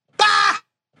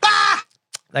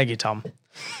 Thank you, Tom.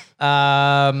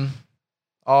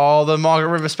 Oh, the Margaret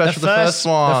River special, the first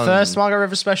one. The first Margaret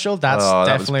River special, that's Oh,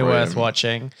 that was definitely worth brilliant.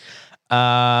 watching.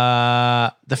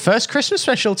 The first Christmas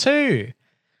special too,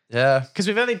 Yeah. because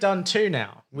we've only done two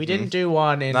now. We didn't do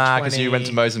one in Nah, because you went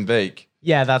to Mozambique.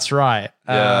 Yeah, that's right.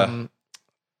 Yeah.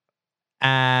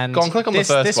 And Go on, click on the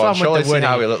first one. Show with us the Woody.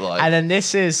 how we look like. And then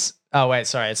this is. Oh wait,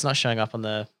 sorry, it's not showing up on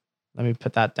the. Let me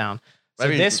put that down. So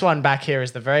Maybe- this one back here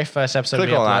is the very first episode Click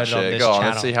we on that uploaded on shit. this Go on, channel.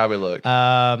 let's see how we look.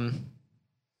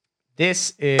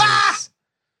 This is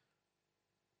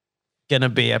gonna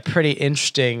be a pretty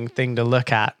interesting thing to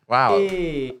look at. Wow.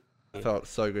 Felt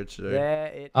so good to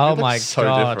do. Oh It my looks so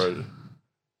god, different.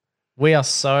 we are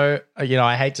so.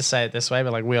 I hate to say it this way,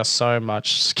 but like we are so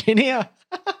much skinnier.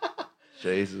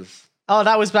 Jesus. Oh,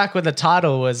 that was back when the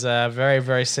title was very,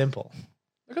 very simple.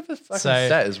 Look at the fucking So-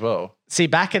 set as well. See,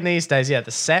 back in these days, yeah,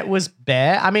 the set was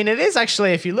bare. I mean, it is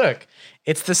actually, if you look,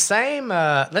 it's the same.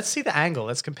 Let's see the angle.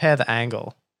 Let's compare the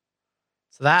angle.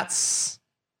 So that's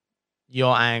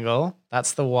your angle.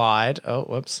 That's the wide. Oh,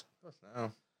 whoops.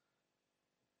 Now.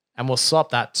 And we'll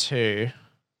swap that too.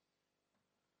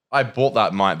 I bought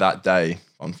that mic that day,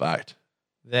 fun fact.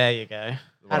 There you go.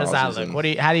 How one does I that was look?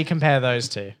 using. How do you compare those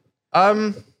two?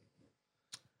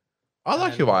 I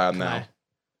like who I am Okay. now.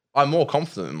 I'm more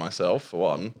confident in myself, for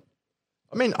one.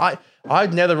 I mean,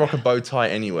 I'd never rock a bow tie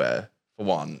anywhere, for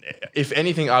one. If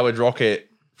anything, I would rock it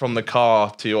from the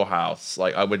car to your house.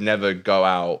 Like, I would never go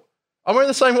out. I'm wearing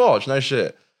the same watch, no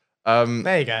shit.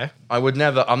 There you go. I would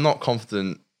never, I'm not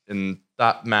confident in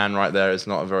that man right there is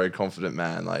not a very confident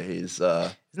man. Like, he's,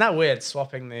 Isn't that weird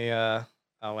swapping the.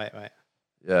 Oh, wait.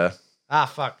 yeah. Ah,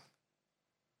 fuck.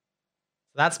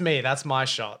 That's me. That's my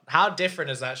shot. How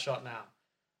different is that shot now?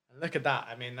 And look at that.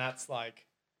 I mean, that's like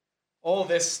all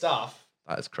this stuff.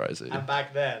 That is crazy. And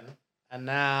back then, and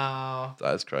now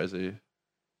That is crazy.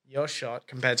 your shot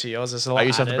compared to yours is a lot. I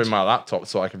used to have to added. bring my laptop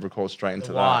so I could record straight into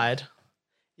The that. wide.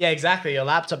 Yeah, exactly. Your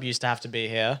laptop used to have to be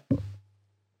here.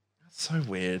 That's so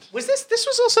weird. Was this? This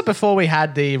was also before we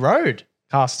had the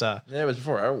Rodecaster. Yeah, it was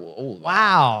before all of that.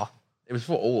 Wow. It was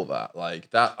before all of that. Like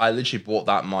that, I literally bought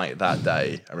that mic that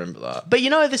day. I remember that. But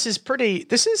this is pretty.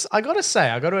 This is. I gotta say.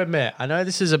 I gotta admit. I know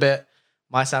this is a bit.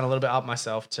 Might sound a little bit up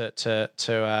myself to.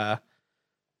 For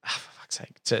fuck's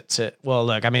sake. To. Well,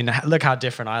 look. I mean, look how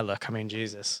different I look. I mean,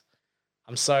 Jesus.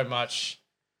 I'm so much.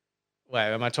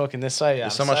 Wait, am I talking this way? Yeah. You're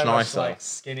I'm so much nicer. like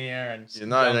skinnier and. You're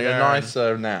you're younger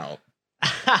nicer now.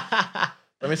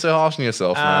 Don't be so harsh on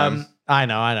yourself, man. I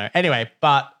know. Anyway,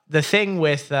 but the thing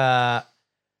with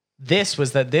this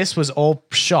was that this was all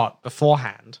shot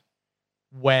beforehand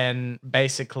when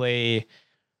basically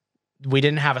we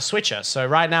didn't have a switcher. So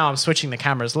right now I'm switching the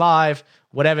cameras live.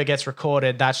 Whatever gets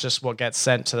recorded, that's just what gets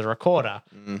sent to the recorder.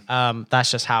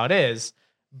 That's just how it is.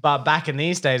 But back in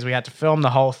these days, we had to film the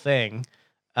whole thing.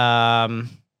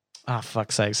 Oh,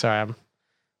 fuck's sake. Sorry, I'm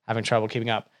having trouble keeping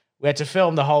up. We had to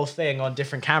film the whole thing on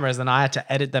different cameras, and I had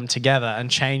to edit them together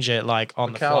and change it like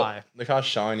on the fly. Look how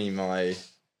shiny my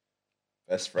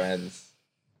best friend's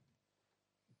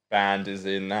band is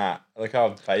in that. Look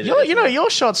how faded. Your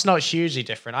shot's not hugely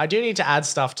different. I do need to add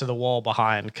stuff to the wall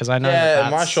behind because I know Yeah,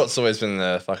 that my that's, shot's always been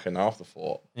the fucking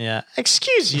afterthought. Yeah.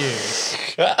 Excuse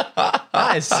you.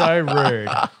 That is so rude.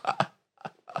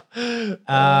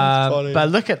 funny. But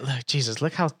look, Jesus,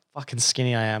 look how fucking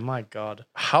skinny I am. My God.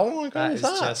 How long ago That was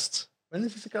is that? just When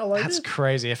is this get loaded? That's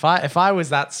crazy. If I was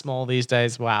that small these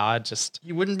days, wow, I'd just.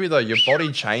 You wouldn't be though. Your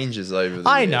body changes over the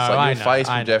I years. know, Like, I your know, face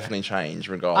I will know. definitely change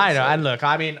regardless. I know, of- and look,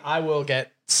 I mean, I will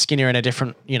get skinnier in a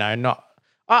different, not.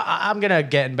 I'm gonna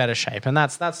get in better shape, and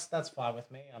that's fine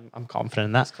with me. I'm confident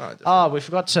in that. kinda different. Oh, we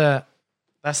forgot to.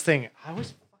 That's the thing. I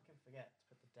always fucking forget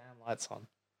to put the damn lights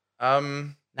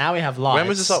on. Now we have lights. When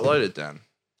was this uploaded, Dan?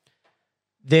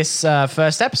 This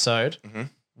first episode Mhm.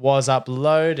 was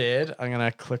uploaded. I'm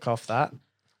gonna click off that.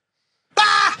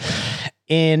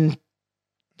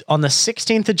 On the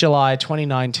 16th of July,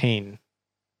 2019.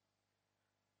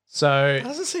 So It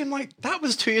doesn't seem like that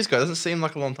was 2 years ago. It doesn't seem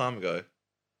like a long time ago.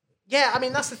 yeah, I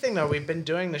mean that's the thing though. We've been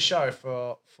doing the show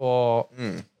for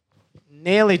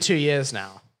nearly 2 years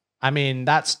now. I mean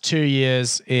that's 2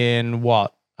 years in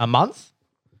what, a month?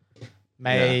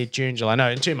 May, June, July. No,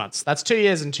 in 2 months. That's 2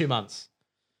 years and 2 months.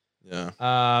 Yeah.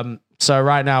 So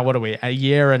right now, what are we? A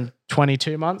year and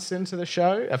 22 months into the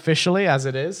show officially, as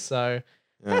it is. So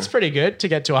that's pretty good to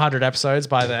get to 100 episodes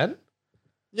by then.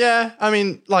 Yeah. I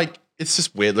mean, like, it's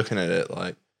just weird looking at it.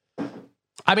 Like,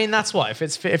 I mean, that's what if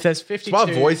there's 52. our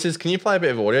voices. Can you play a bit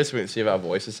of audio so we can see if our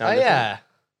voices sound? Oh yeah.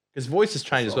 Because voices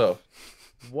change as well.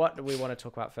 What do we want to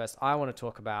talk about first? I want to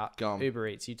talk about Go on. Uber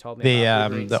Eats. You told me The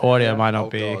about Uber Eats the audio earlier. might not Oh,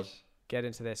 be. God. Get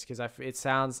into this because it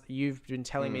sounds you've been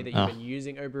telling me that you've Oh. been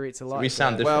using Uber Eats a lot. We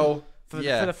sound different. Well, for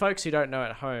yeah. the folks who don't know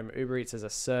at home, Uber Eats is a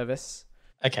service.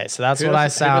 Okay, so that's Who what I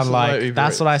doesn't- who sound doesn't know like. Uber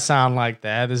That's what I Eats? sound like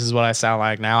there. This is what I sound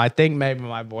like now. I think maybe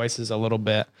my voice is a little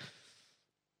bit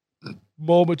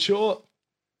more mature,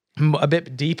 a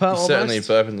bit deeper. You're Almost. certainly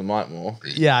burping the mic more.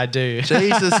 Yeah, I do.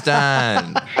 Jesus,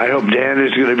 Dan. I hope Dan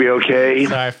is going to be okay.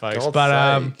 Sorry, folks, God's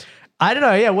but sake. I don't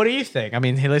know. Yeah, what do you think? I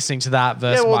mean, listening to that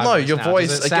versus Yeah, well, my no, voice your now, voice,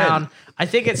 does it again- sound? I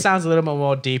think it sounds a little bit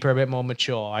more deeper, a bit more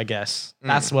mature. I guess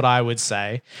that's what I would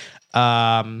say.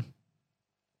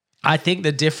 I think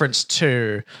the difference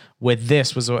too with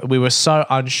this was we were so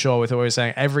unsure with what we were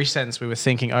saying. Every sentence we were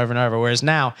thinking over and over. Whereas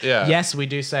now, Yeah. yes, we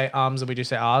do say ums and we do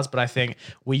say ahs, but I think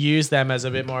we use them as a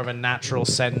bit more of a natural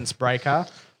sentence breaker.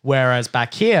 Whereas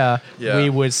back here, Yeah. we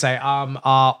would say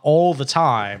all the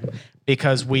time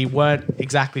because we weren't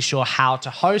exactly sure how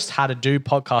to host, how to do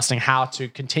podcasting, how to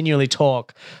continually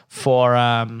talk for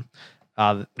what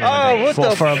for the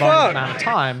a long fuck? amount of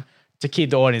time to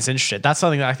keep the audience interested. That's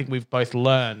something that I think we've both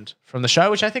learned from the show,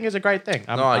 which I think is a great thing.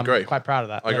 No, I agree. I'm quite proud of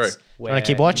that. I agree. You want to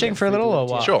keep watching for a little or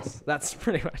what? Sure. That's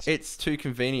pretty much. It's too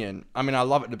convenient. I mean, I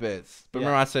love it to bits. But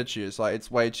remember I said to you, it's like,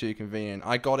 it's way too convenient.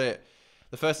 I got it.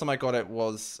 The first time I got it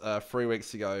was 3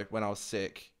 weeks ago when I was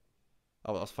sick.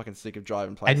 I was fucking sick of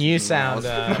driving places. And you when I sound was-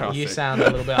 when I was you sick. sound a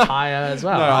little bit higher as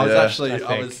well. No, I was Yeah. actually, I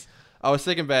think. I was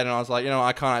sick in bed and I was like,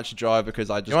 I can't actually drive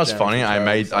because I just. You know what's generally funny? I feel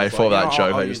made- terrible. I was thought like, that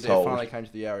joke I'll I use just it. told. Finally came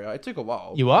to the area. It took a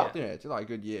while. You what? Yeah, it took like a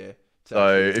good year.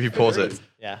 So if you pause it,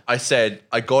 Yeah. I said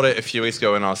I got it a few weeks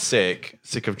ago when I was sick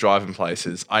of driving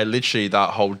places. I literally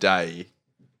that whole day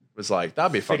was like,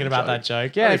 that'd be a Thinking fucking about that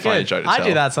joke. Yeah, That'd be a funny good. joke to I do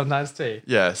tell. that sometimes too.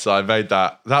 Yeah, so I made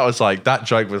that. That was like that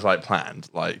joke was like planned.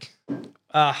 Like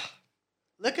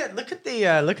Look at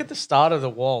the start of the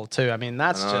wall too. I mean,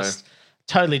 that's I know. just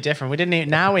totally different. We didn't even,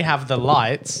 now we have the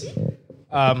lights.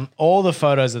 All the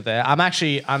photos are there.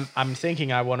 I'm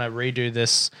thinking I want to redo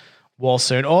this wall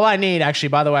soon. All I need, actually,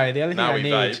 by the way, the only thing now I we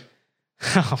need. vape.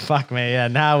 Oh fuck me! Yeah,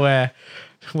 now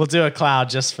we'll do a cloud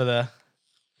just for the.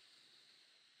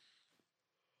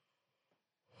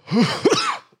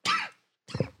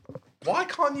 Why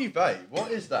can't you vape?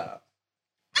 What is that?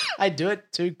 I do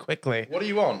it too quickly. What are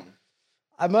you on?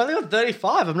 I'm only on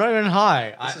 35. I'm not even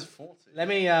high. This is 40. Let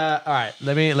me. All right.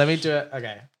 Let me do it.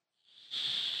 Okay.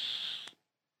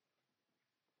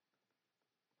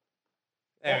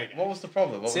 There we go. What was the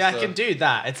problem? What See, was I the- can do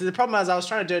that. It's the problem is I was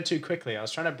trying to do it too quickly. I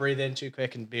was trying to breathe in too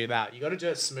quick and breathe out. You got to do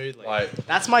it smoothly. Right.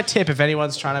 That's my tip if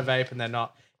anyone's trying to vape and they're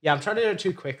not. Yeah, I'm trying to do it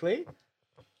too quickly.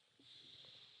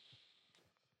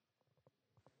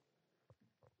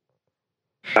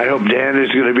 I hope Dan is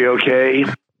going to be okay.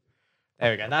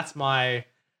 There we go.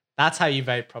 That's how you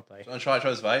vape properly. Do you want to try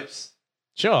those vapes?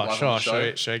 Sure, Live on sure, the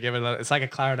show? sure. Give it. It's like a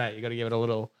clarinet. You got to give it a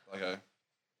little Okay.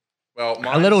 Well,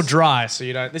 a little dry, so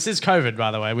you don't. This is COVID,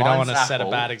 by the way. We don't Mine's want to set a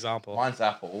Apple. bad example. Mine's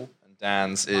Apple and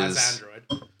Dan's Mine's is Android.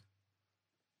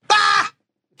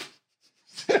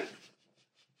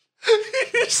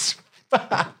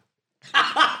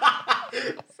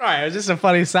 Sorry, it was just a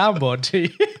funny soundboard to you.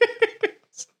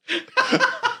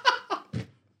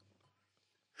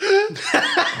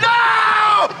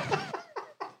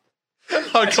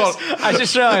 Oh god. I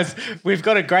just realized we've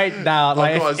got a great now.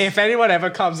 Like, God. if anyone ever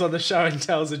comes on the show and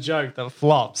tells a joke that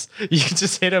flops, you can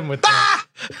just hit him with that.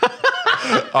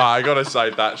 I gotta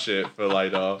save that shit for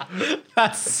later.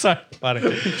 That's so funny.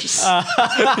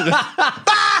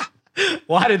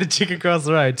 Why did the chicken cross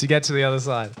the road to get to the other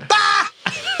side?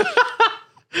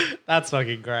 That's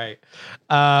fucking great.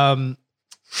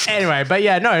 Anyway, but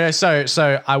yeah, no.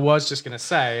 So I was just gonna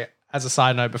say, as a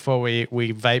side note, before we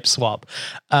vape swap,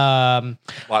 Like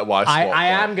why swap? I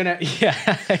am gonna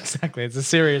yeah, exactly. It's a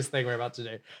serious thing we're about to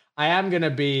do. I am gonna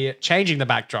be changing the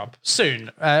backdrop soon.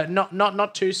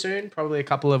 Not too soon. Probably a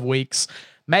couple of weeks,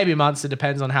 maybe months. It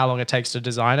depends on how long it takes to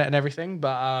design it and everything.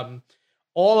 But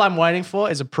all I'm waiting for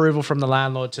is approval from the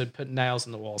landlord to put nails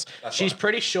in the walls. She's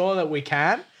pretty sure that we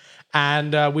can,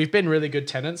 and we've been really good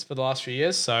tenants for the last few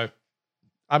years, so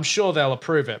I'm sure they'll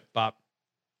approve it. But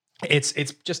it's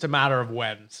just a matter of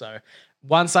when. So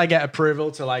once I get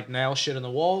approval to like nail shit in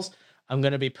the walls, I'm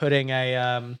gonna be putting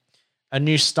a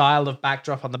new style of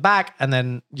backdrop on the back, and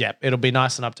then yeah, it'll be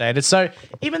nice and updated. So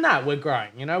even that, we're growing.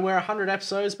 You know, we're 100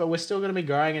 episodes, but we're still gonna be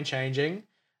growing and changing.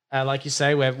 Like you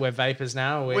say, we're vapors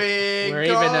now. We're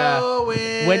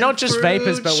not just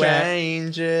vapors, but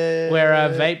we're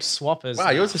vape swappers. Wow,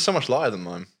 yours is so much lighter than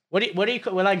mine. What do you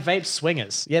call? We're like vape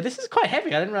swingers. Yeah, this is quite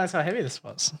heavy. I didn't realize how heavy this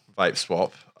was. Vape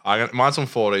swap. Mine's on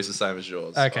 40s, the same as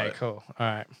yours. Okay, so. cool. All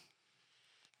right.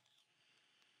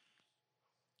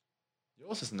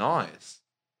 Yours is nice.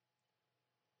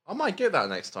 I might get that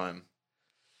next time.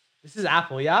 This is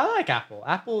apple. Yeah, I like apple.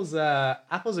 Apple's a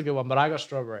good one, but I got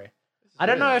strawberry. I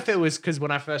don't know if it was because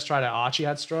when I first tried it, Archie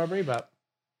had strawberry, but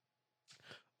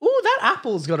ooh, that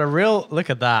apple's got a real look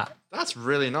at that. That's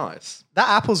really nice. That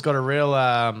apple's got a real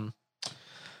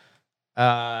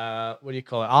what do you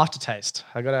call it? Aftertaste.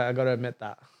 I gotta admit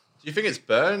that. Do you think it's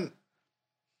burnt?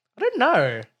 I don't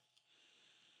know.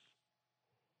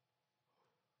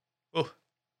 Oh,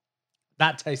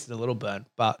 that tasted a little burnt,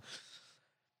 but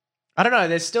I don't know.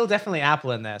 There's still definitely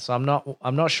apple in there, so I'm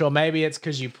not sure. Maybe it's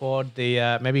because you poured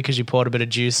a bit of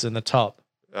juice in the top.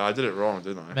 Yeah, I did it wrong,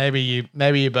 didn't I? Maybe you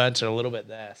burnt it a little bit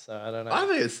there, so I don't know. I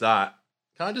think it's that.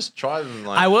 Can I just try them?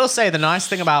 I will say the nice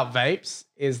thing about vapes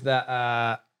is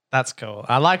that that's cool.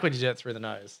 I like when you do it through the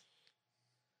nose.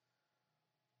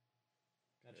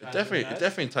 It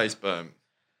definitely tastes burnt.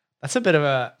 That's a bit of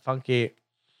a funky.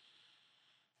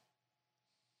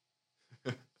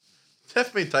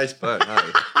 Definitely tastes burnt. No.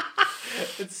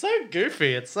 It's so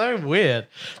goofy. It's so weird.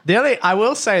 I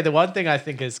will say the one thing I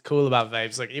think is cool about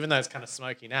vapes, like even though it's kind of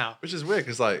smoky now, Which is weird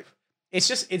because like it's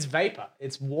vapor.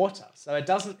 It's water. So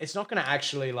it's not going to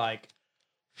actually like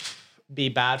be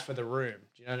bad for the room.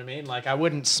 Do you know what I mean? Like I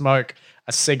wouldn't smoke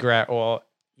a cigarette or,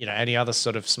 you know, any other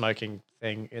sort of smoking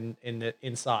thing in the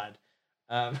inside.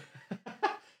 Don't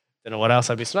know what else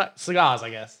I'd be smoking. Cigars, I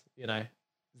guess, you know,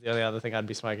 is the only other thing I'd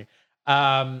be smoking.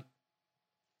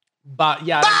 But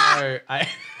yeah, I don't know.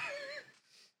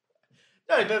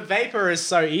 No, but vapor is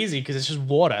so easy because it's just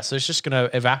water. So it's just going to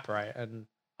evaporate. And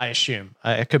I assume.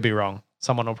 I could be wrong.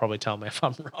 Someone will probably tell me if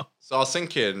I'm wrong. So I was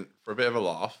thinking, for a bit of a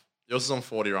laugh, yours is on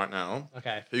 40 right now.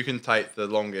 Okay. Who can take the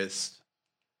longest?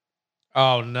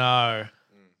 Oh, no.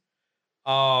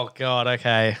 Oh, God.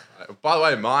 Okay. By the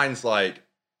way, mine's like,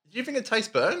 do you think it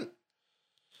tastes burnt?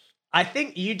 I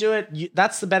think you do it.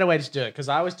 That's the better way to do it because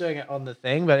I was doing it on the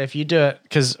thing. But if you do it,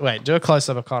 do a close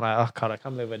up of Connor. Oh, God, I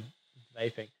can't believe we're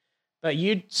vaping. But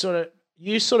you sort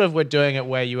of were doing it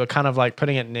where you were kind of like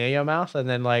putting it near your mouth and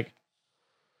then like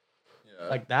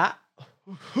that.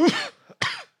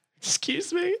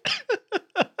 Excuse me.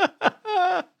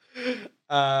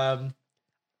 I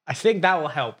think that will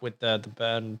help with the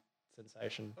burn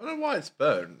sensation. I don't know why it's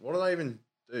burnt. What do they even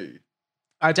do?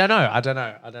 I don't know.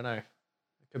 It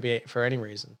could be for any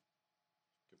reason.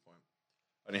 Good point.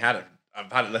 I've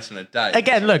had it less than a day.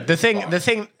 Again, look,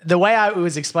 the way it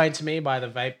was explained to me by the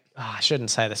vape, I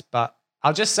shouldn't say this, but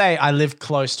I'll just say I live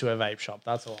close to a vape shop.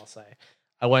 That's all I'll say.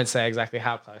 I won't say exactly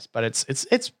how close, but it's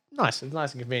nice. It's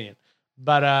nice and convenient.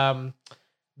 But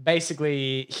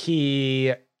basically,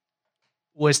 he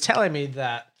was telling me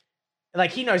that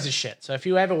like he knows his shit. So if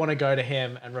you ever want to go to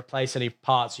him and replace any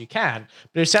parts, you can.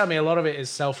 But he was telling me a lot of it is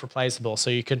self-replaceable. So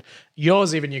you can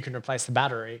replace the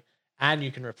battery and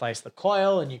you can replace the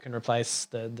coil and you can replace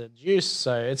the juice.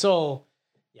 So it's all,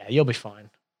 yeah, you'll be fine.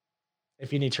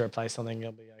 If you need to replace something,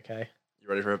 you'll be okay. You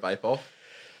ready for a vape off?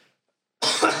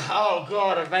 Oh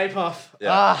God, a vape off.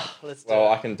 Yeah. Let's do it.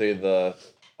 Well, I can do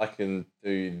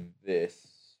this.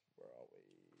 Where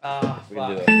are we? We can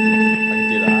do that. I can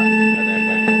do that, and then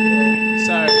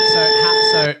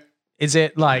So is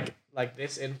it like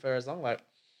this in for as long? Like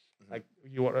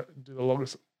you want to do the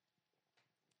longest?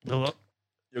 You're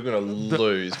gonna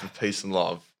lose with peace and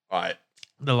love. All right.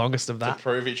 The longest of that. To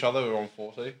prove each other, we're on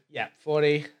 40. Yeah,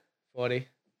 40.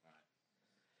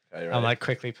 Okay, ready? I'm like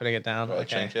quickly putting it down. Gotta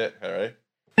Okay. chink it. Okay,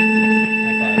 ready?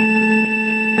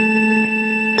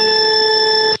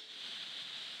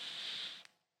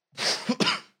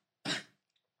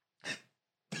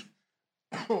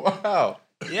 Wow.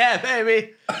 Yeah,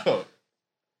 baby. Oh.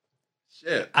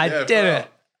 Shit. I Yeah, did fair it. enough.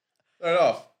 Fair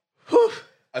enough.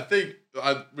 I think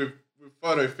with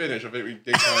photo finish, I think we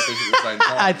did kind of think at the same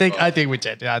time. I think we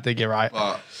did. Yeah, I think you're right.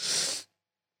 But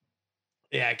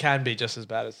Yeah, it can be just as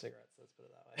bad as cigarettes. Let's put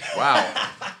it that way. wow.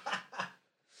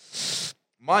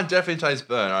 Mine definitely tastes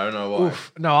burnt. I don't know why.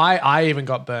 Oof. No, I even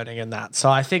got burning in that. So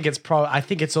I think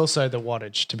it's also the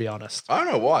wattage, to be honest. I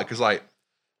don't know why. Because like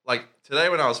today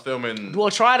when I was filming, We'll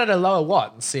try it at a lower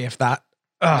watt and see if that.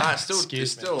 nah, it's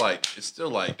excuse me. still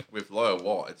like with lower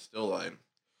watt. It's still like.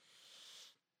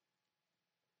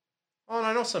 Oh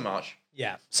no, not so much.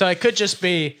 Yeah. So it could just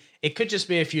be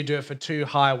if you do it for too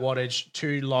high wattage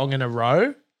too long in a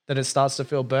row that it starts to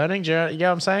feel burning. Do you get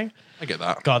what I'm saying? I get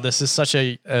that. God, this is such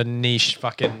a niche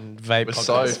fucking vape We're podcast.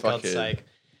 so For God's fucking- sake.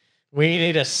 We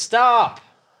need to stop.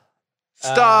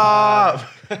 Stop.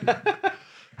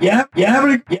 Do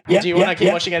you want to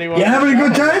keep watching anyone? You having a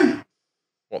good time?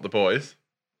 What, the boys?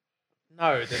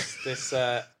 No, this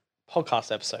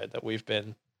podcast episode that we've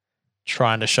been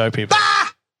trying to show people.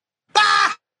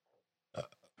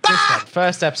 This one,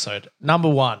 first episode, number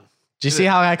 1. Do you see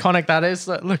how iconic that is?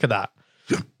 Look at that.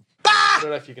 I don't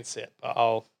know if you can see it, but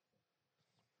I'll.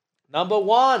 Number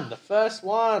 1, the first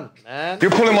one, man.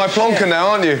 You're pulling my plonker now,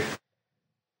 aren't you?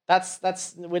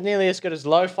 We're nearly as good as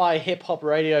lo-fi hip hop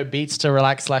radio beats to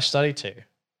relax / study to.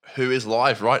 Who is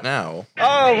live right now?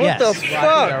 Oh, what the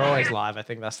fuck? They're always live. I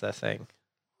think that's their thing.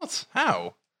 What?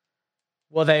 How?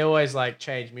 Well, they always like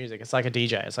change music. It's like a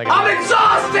DJ. It's like I'm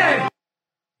exhausted.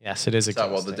 Yes, it is Is that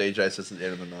exhausting. what the DJ says at the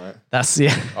end of the night? That's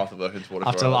yeah. After working 24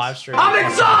 After hours? live stream. I'm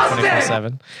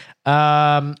exhausted.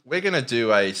 24/7. We're going to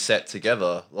do a set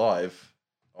together live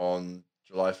on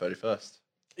July 31st.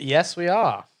 Yes, we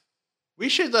are. We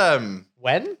should,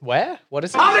 When? Where? What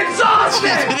is it?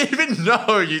 I didn't even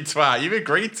know, you twat. You've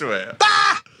agreed to it.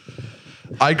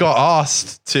 I got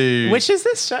asked to... Which is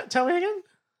this? Tell me again.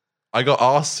 I got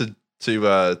asked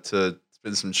to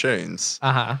spin some tunes.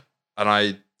 Uh-huh. And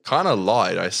I kind of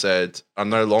lied. I said, I'm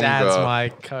no longer... Dan's my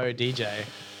co-DJ.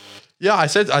 Yeah, I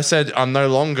said I'm no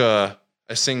longer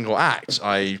a single act.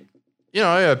 A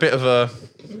bit of a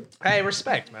Hey,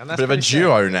 respect, man. That's bit of a pretty sick.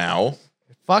 duo now.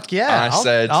 Fuck yeah. And I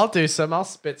said- I'll do some. I'll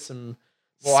spit some.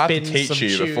 Well, I have to spin teach some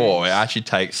you tunes. before. It actually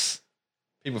takes.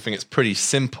 People think it's pretty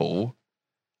simple.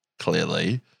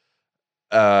 Clearly,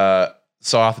 so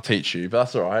I have to teach you, but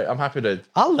that's all right. I'm happy to.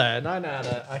 I'll learn. I know how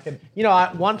to. I can.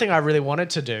 One thing I really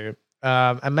wanted to do,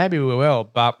 and maybe we will,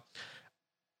 but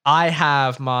I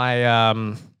have my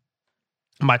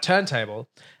my turntable,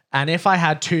 and if I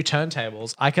had 2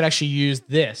 turntables, I could actually use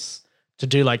this to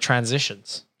do like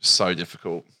transitions. So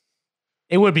difficult.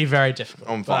 It would be very difficult.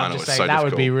 On but I'm vinyl, just it's saying so that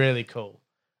would be difficult. really cool.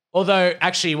 Although,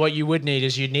 actually, what you would need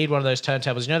is you'd need one of those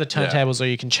turntables. You know the turntables where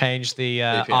you can change the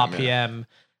RPM,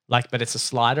 but it's a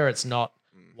slider. It's not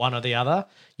one or the other.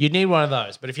 You'd need one of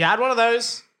those. But if you had one of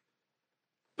those,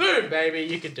 boom, baby,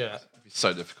 you could do it. It'd be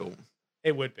so difficult.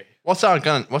 It would be. What's our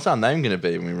name gonna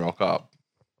be when we rock up?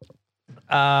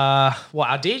 What,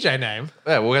 our DJ name?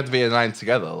 Yeah, we'll have to be a name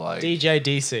together. Like DJ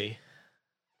DC.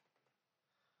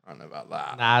 I don't know about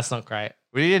that. Nah, that's not great.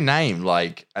 We need a name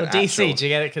like an Well, DC, actual- do you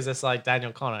get it? Because it's like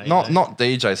Daniel Connor. you not know? not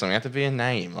DJ something. It have to be a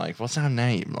name. Like what's our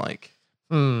name? Like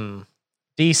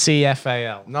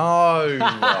DCFAL. no, no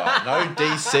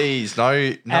DCs, no.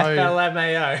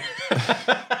 FLMAO.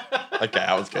 Okay,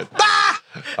 that was good.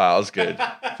 That was good.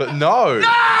 But no.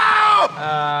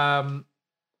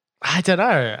 I don't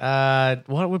know.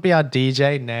 What would be our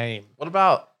DJ name? What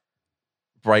about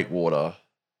Breakwater?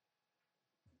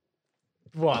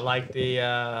 What, like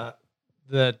the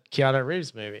Keanu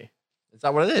Reeves movie? Is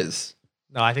that what it is?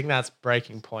 No, I think that's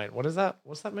Breaking Point. What is that?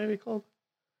 What's that movie called?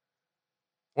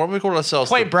 What do we call ourselves?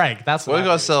 Point Break. That's What what do we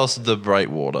call ourselves? The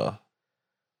Breakwater.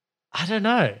 I don't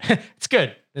know. It's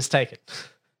good. It's taken.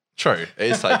 True,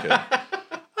 it is taken.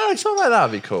 Oh, something like that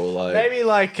would be cool. Like Maybe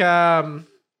like I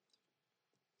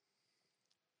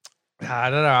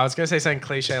don't know. I was gonna say something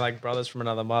cliche like Brothers from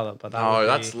Another Mother, but that no, would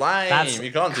that's be, lame. that's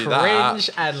You can't do that. cringe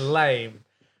and lame.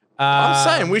 I'm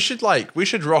saying we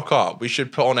should rock up. We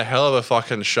should put on a hell of a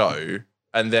fucking show,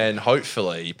 and then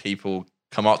hopefully people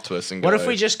come up to us and go. What if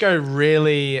we just go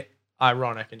really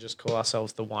ironic and just call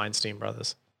ourselves the Weinstein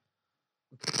Brothers?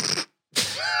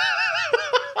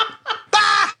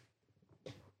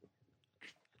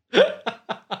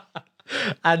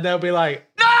 And they'll be like,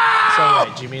 no! So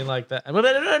wait, do you mean like that?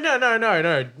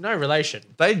 No relation.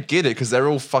 They'd get it because they're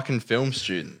all fucking film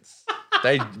students.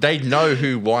 They know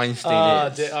who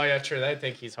Weinstein is. Oh yeah, true. They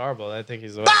think he's horrible. They think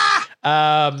he's the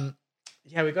worst.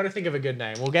 Yeah, we got to think of a good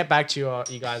name. We'll get back to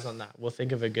you guys on that. We'll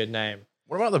think of a good name.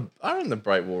 What about I think the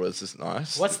Breakwaters is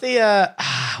nice. What's the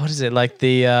what is it like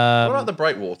the what about the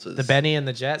Breakwaters? the Benny and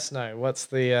the Jets? No, what's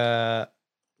the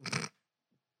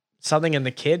something and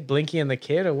the Kid, Blinky and the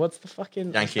Kid, or what's the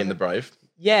fucking Yankee and the Brave?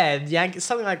 Yeah, Yankee,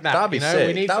 something like that. That'd be sick.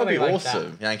 We need That would be something like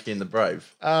awesome. Yankee and the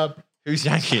Brave. that. Who's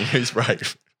Yankee and who's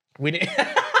Brave? We need.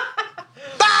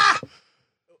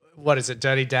 What is it?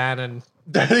 Dirty Dan and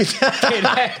Dirty Dan.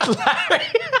 Pinhead Larry.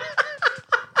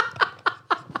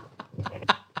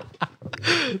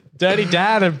 Dirty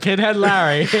Dan and Pinhead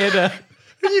Larry here to.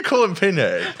 Who do you call him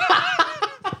Pinhead?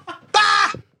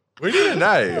 We need a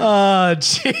name. Oh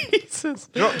Jesus!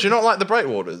 Do you not like the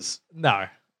Breakwaters? No,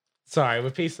 sorry.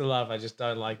 With peace and love, I just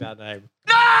don't like that name.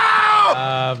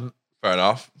 No. Fair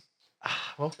enough.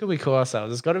 What could we call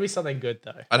ourselves? There's got to be something good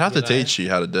though. I'd have to know? teach you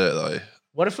how to do it though.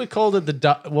 What if we called it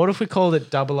What if we called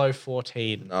it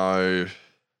 0014? No.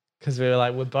 Because we were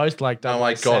like, we're both like 007. No,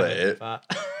 I got it.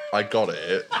 But I got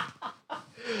it.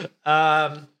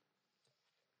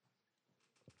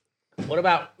 what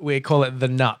about we call it the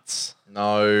Nuts?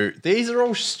 No, these are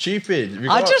all stupid.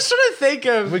 I just sort of think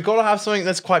of We got to have something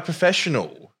that's quite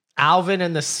professional. Alvin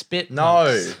and the Spit No,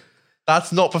 Monks.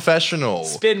 that's not professional.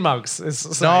 Spin Monks.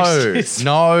 Is No, it's-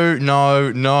 no.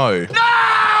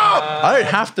 I don't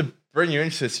have to bring you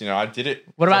into this. I did it.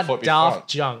 What so I thought about it'd be Daft fun.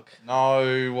 Junk? No.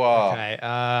 Okay.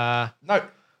 No.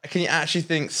 Can you actually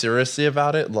think seriously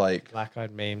about it? Like, Black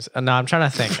Eyed Memes. No, I'm trying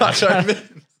to think. Shut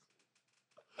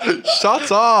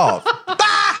up.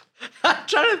 I'm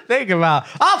trying to think about.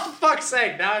 Oh, for fuck's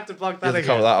sake! Now I have to block You that have to again.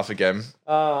 cover that off again.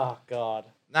 Oh God.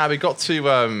 Now we got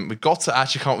to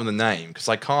actually come up with a name because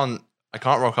I can't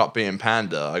rock up being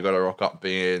Panda. I got to rock up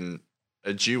being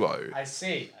a duo. I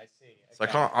see. So I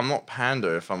can't. I'm not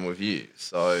Panda if I'm with you.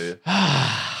 So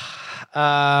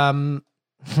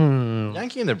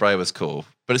Yankee and the Brave was cool,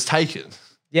 but it's taken.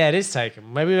 Yeah, it is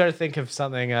taken. Maybe we got to think of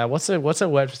something. What's a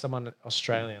word for someone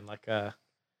Australian? Like the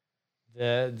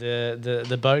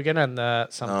bogan and the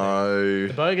something. No.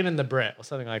 The bogan and the Brit or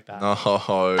something like that. No.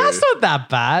 That's not that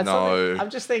bad. No. Something- I'm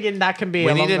just thinking that can be.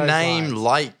 We along need a those name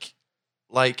lines.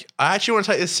 like I actually want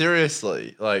to take this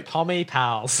seriously. Like Tommy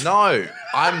Pals. no,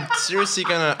 I'm seriously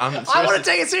gonna. I want to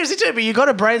take it seriously too, but you got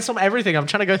to brainstorm everything. I'm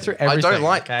trying to go through I everything. don't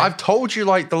like. Okay? I've told you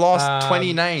like the last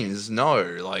 20 names. No,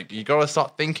 like you got to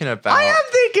start thinking about. I am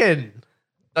thinking.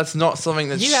 That's not something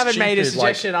that's. You haven't made a stupid,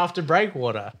 like- suggestion after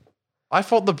Breakwater. I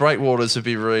thought the Breakwaters would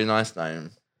be a really nice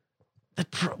name.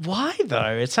 Why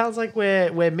though? It sounds like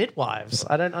we're midwives.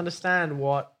 I don't understand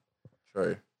what.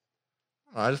 True.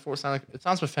 I just thought it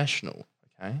sounds professional.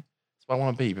 Okay, that's what I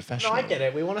want to be No, professional. I get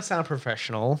it. We want to sound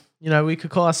professional. We could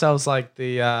call ourselves like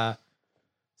the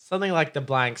something like the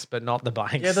Blanks, but not the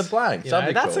Blanks. Yeah, the Blanks. You know,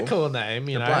 That'd be that's cool. a cool name.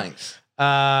 The Blanks.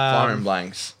 Firing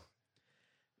Blanks.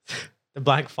 The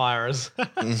Blank Firers.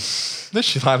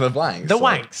 Literally like the Blanks. The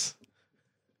like, Wanks.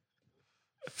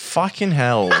 Fucking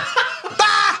hell.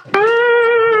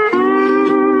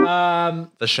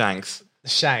 The Shanks. The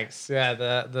Shanks. Yeah,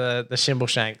 the Shimble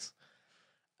Shanks.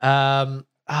 Come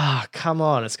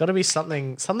on. It's got to be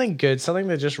something good, something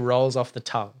that just rolls off the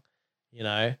tongue.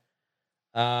 The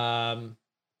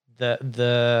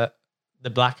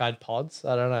Black Eyed Pods.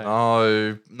 I don't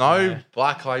know. No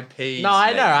Black Eyed Peas. No,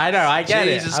 I know. I get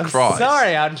it. Jesus I'm Christ.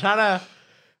 sorry. I'm trying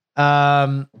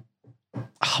to.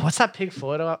 What's that Pink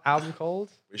Floyd album called?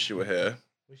 Wish You Were Here.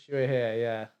 Wish You Were Here.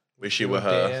 Yeah. Wish You Were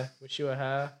Her. Dear. Wish You Were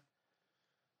Her.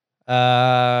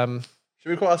 Should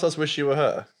we call ourselves Wish You Were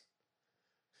Her?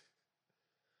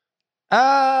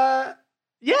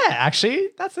 Yeah, actually,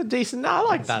 that's a decent. No, I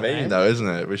like that It's mean name. though, isn't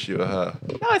it? Wish You Were Her.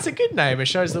 No, it's a good name. It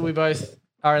shows that we both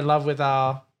are in love with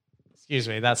our. Excuse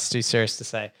me, that's too serious to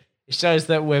say. It shows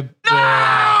that we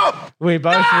both would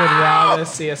rather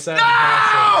see a certain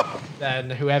person than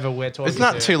whoever we're talking to. Isn't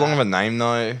that too long of a name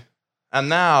though? And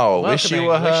now, Wish You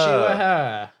Were Her. Wish You Were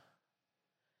Her.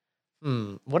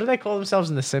 What do they call themselves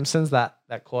in The Simpsons? That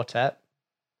quartet.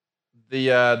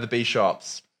 The B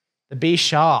Sharps. The B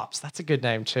Sharps. That's a good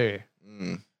name too.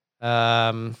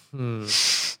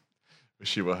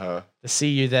 Wish You Were Her. The See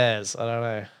You There's. I don't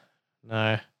know.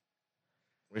 No.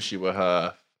 Wish You Were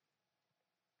Her.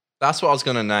 That's what I was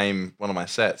going to name one of my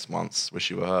sets once. Wish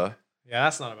You Were Her. Yeah,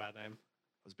 that's not a bad name.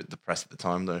 I was a bit depressed at the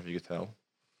time. Don't know if you could tell.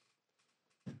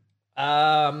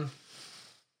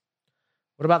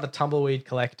 What about the Tumbleweed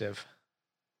Collective?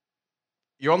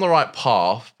 You're on the right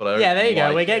path, but I don't Yeah, there you go.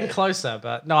 like We're getting it. closer,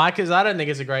 but no, because I don't think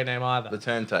it's a great name either. The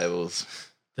Turntables.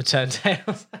 The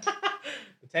Turntables.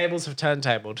 The tables have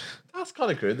turntabled. That's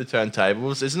kind of good. The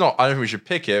turntables. It's not. I don't think we should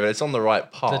pick it, but it's on the right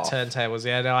The path. turntables.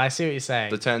 Yeah, no, I see what you're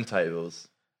saying. The turntables.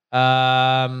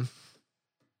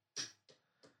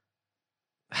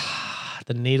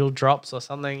 The needle drops or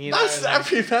something. You know, That's like-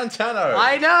 Appy Pantano.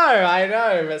 I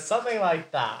know, but something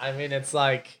like that. I mean, it's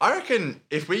like. I reckon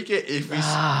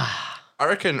I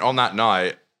reckon on that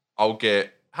night I'll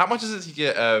get. How much is it to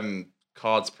get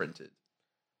cards printed?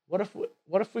 What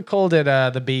if we called it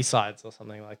the B sides or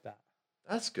something like that?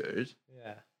 That's good.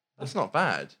 Yeah. That's not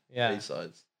bad. Yeah.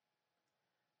 B-sides.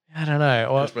 I don't know.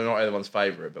 Or, We're not everyone's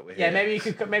favorite, but we're here. yeah,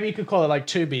 maybe you could call it like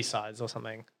 2 B sides or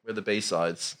something. We're the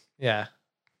B-sides. Yeah.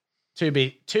 2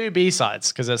 B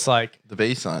sides because it's like, The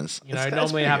B-sides. you know,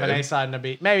 normally have an A side and a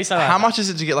B. Maybe something. How like much is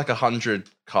it to get like 100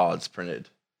 cards printed?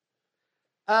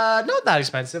 that. Not that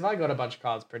expensive. I got a bunch of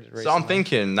cards printed recently. So I'm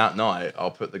thinking that night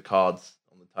I'll put the cards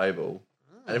on the table,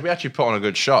 and if we actually put on a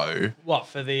good show, What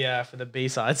for the B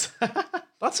sides?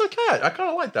 that's okay. I kind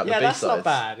of like that. Yeah, the that's B-sides. not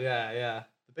bad. Yeah.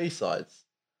 The B-sides.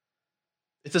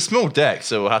 It's a small deck,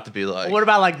 so we'll have to be like What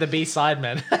about like the B side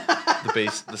men?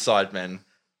 the side men.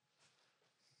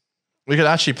 We could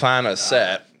actually plan a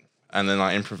set and then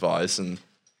like improvise and.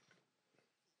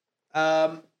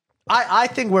 I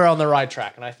think we're on the right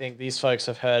track, and I think these folks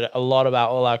have heard a lot about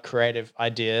all our creative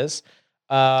ideas.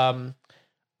 Do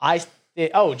you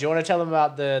want to tell them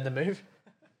about the move?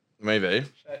 Maybe.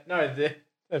 No,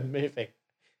 the movie.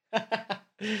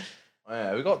 Oh,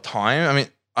 yeah, we got time. I mean,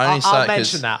 I only I'll say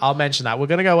mention that. I'll mention that. We're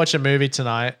gonna go watch a movie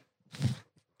tonight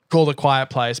called A Quiet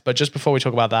Place. But just before we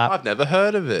talk about that, I've never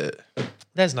heard of it.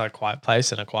 there's no quiet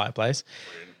place in A Quiet Place.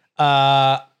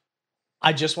 I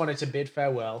just wanted to bid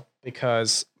farewell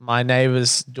because my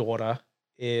neighbor's daughter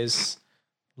is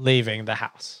leaving the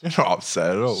house. You're not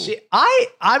upset at all.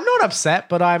 I'm not upset,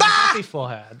 but I'm happy for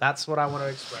her. That's what I want to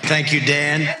express. Thank you,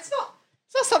 Dan. It's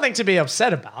not something to be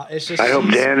upset about. It's just I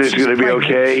hope Dan is she's gonna be pregnant.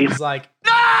 okay. She's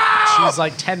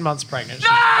like 10 months pregnant. She's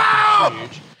fucking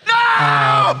huge.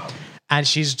 And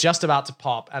she's just about to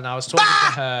pop. And I was talking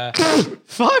to her.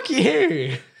 Fuck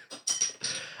you.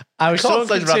 I was can't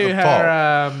say talking about to the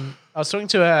her. I was talking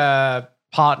to her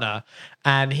partner,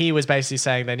 and he was basically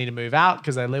saying they need to move out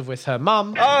because they live with her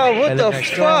mum. Oh, what the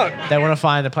fuck? They want to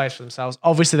find a place for themselves.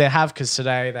 Obviously, they have because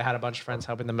today they had a bunch of friends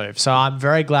helping them move. So I'm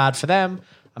very glad for them.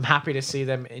 I'm happy to see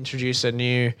them introduce a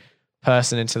new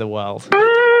person into the world.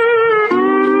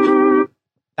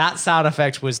 That sound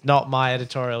effect was not my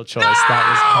editorial choice. That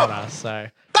was Connor. So,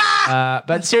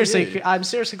 but seriously, I'm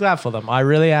seriously glad for them. I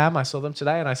really am. I saw them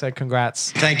today, and I said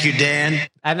congrats. Thank you, Dan.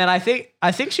 And then I think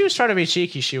she was trying to be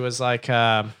cheeky. She was like,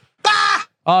 "Oh,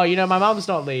 my mom's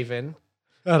not leaving,"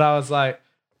 and I was like,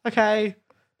 "Okay."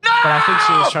 But I think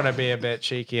she was trying to be a bit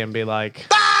cheeky and be like,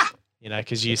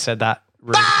 because you said that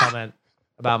rude comment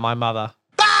about my mother.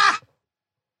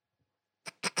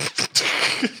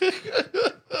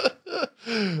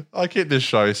 I keep this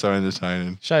show so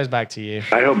entertaining. Show's back to you.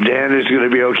 I hope Dan is going to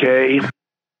be okay.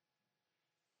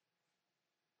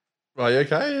 Are you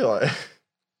okay? Like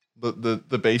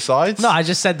the B-sides? No, I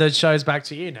just said the show's back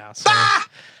to you now. So,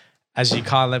 as you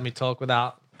can't let me talk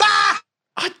without.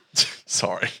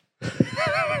 Sorry.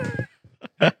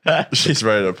 She's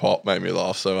ready to pop. Make me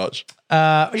laugh so much.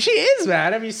 She is,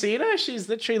 man. Have you seen her? She's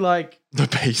literally like. The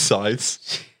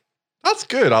B-sides. That's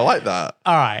good. I like that.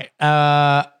 All right.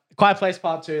 Quiet Place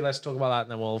Part 2. Let's talk about that,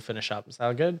 and then we'll finish up. Is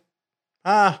that good?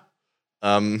 Yeah,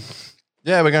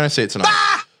 we're going to see it tonight.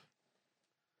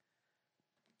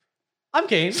 I'm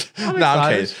keen. I'm No, I'm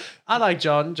excited. keen. I like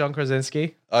John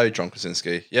Krasinski. Oh, John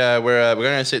Krasinski. Yeah, we're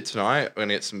going to see it tonight. We're going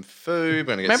to get some food.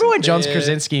 We're going to get Remember some when John beer.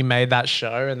 Krasinski made that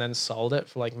show and then sold it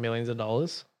for like millions of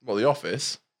dollars? Well, The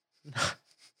Office.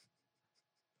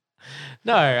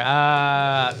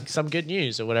 No, Some Good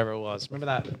News or whatever it was.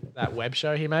 Remember that web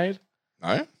show he made?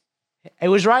 No? It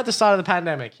was right at the start of the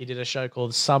pandemic. He did a show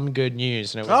called Some Good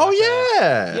News, and it was Oh, like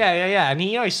yeah. yeah. And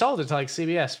he sold it to like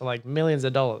CBS for like millions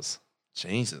of dollars.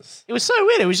 Jesus. It was so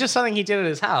weird. It was just something he did at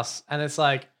his house, and it's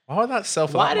like, Why would that sell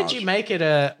for why that did much? you make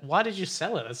it why did you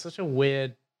sell it? It's such a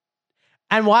weird.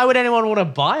 And why would anyone want to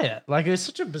buy it? Like, it's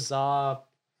such a bizarre,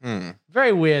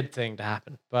 very weird thing to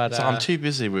happen. But So I'm too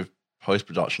busy with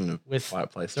post-production of with Quiet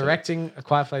Place 2. directing A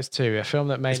Quiet Place 2, a film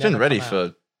that may It's been never ready come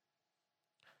out. for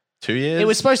 2 years. It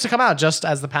was supposed to come out just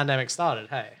as the pandemic started.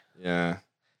 Hey, Yeah.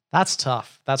 that's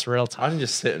tough. That's real tough. I'm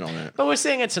just sitting on it. But we're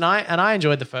seeing it tonight, and I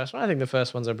enjoyed the first one. I think the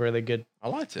first one's a really good I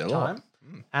liked it a lot. time.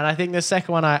 And I think the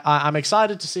second one, I'm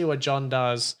excited to see what John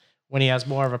does when he has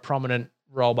more of a prominent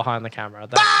role behind the camera.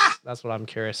 That's what I'm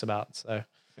curious about. So,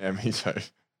 Yeah, me too.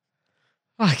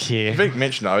 fuck you. I think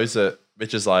Mitch knows that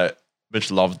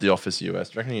Mitch loved The Office US.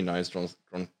 Do you reckon he knows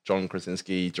John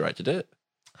Krasinski directed it?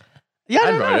 Yeah, I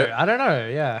And don't wrote know. it. I don't know.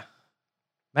 Yeah,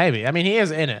 maybe. I mean, he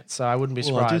is in it, so I wouldn't be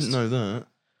surprised. Well, I didn't know that.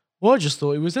 Well, I just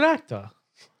thought he was an actor.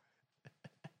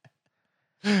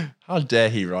 How dare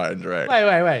he write and direct?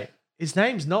 Wait. His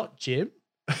name's not Jim.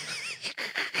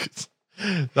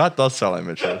 That does sound like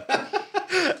Mitchell.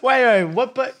 Wait.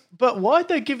 What? But why'd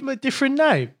they give him a different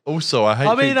name? Also, I hate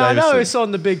I mean, Pete I know Davidson. it's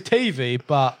on the big TV,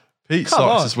 but Pete come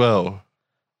sucks on. as well.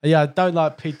 Yeah, I don't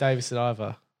like Pete Davidson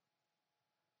either.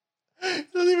 He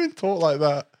doesn't even talk like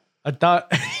that. I don't.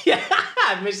 Yeah,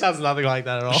 Mitch sounds nothing like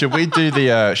that at all. Should we do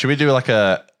the? Should we do like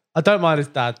a? I don't mind his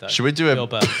dad though. Should we do a? Bill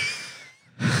Burr.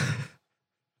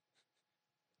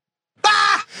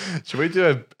 Should we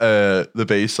do the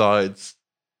B-sides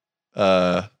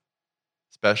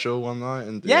special one night?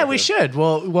 And do Yeah, like we a- should.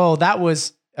 Well, that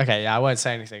was okay. Yeah, I won't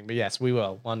say anything, but yes, we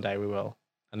will. One day we will,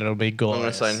 and it'll be I'm glorious.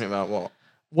 going to say anything about what?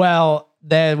 Well,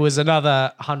 there was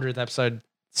another 100th episode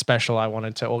special I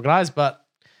wanted to organize, but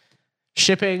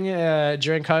shipping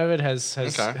during COVID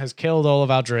has killed all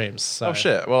of our dreams. So Oh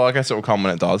shit! Well, I guess it will come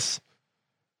when it does.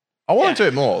 I want to do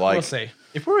it more. Like, we'll see.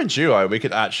 if we're in duo, we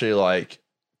could actually like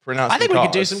print out. I think some we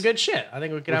could do cards. some good shit. I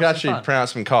think we could We have could some actually fun. print out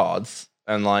some cards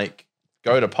and like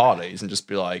go to parties and just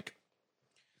be like,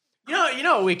 You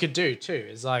know what we could do too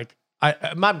is like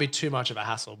it might be too much of a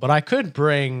hassle, but I could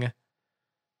bring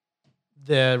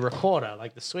the recorder,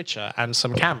 like the switcher, and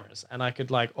some cameras, and I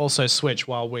could like also switch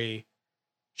while we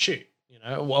shoot,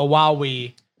 or while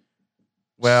we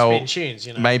well, spin tunes,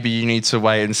 maybe you need to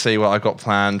wait and see what I've got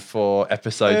planned for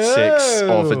episode 6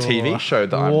 of the TV show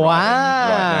that I'm writing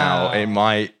right now. It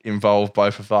might involve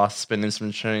both of us spinning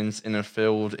some tunes in a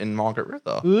field in Margaret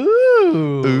River.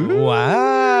 Ooh.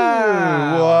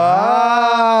 Wow.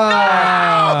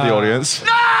 Wow. The audience. No!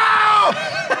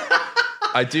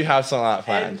 I do have something like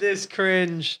that End planned. this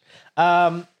cringe.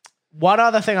 One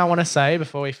other thing I want to say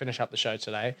before we finish up the show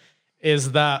today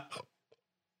is that.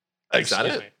 Is that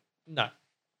Excuse it? me. No.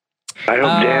 I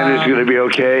hope Dan is going to be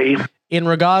okay. In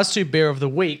regards to beer of the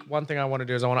week, one thing I want to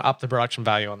do is I want to up the production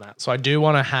value on that. So I do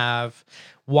want to have,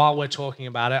 while we're talking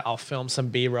about it, I'll film some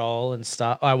B-roll and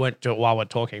stuff. I won't do it while we're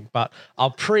talking, but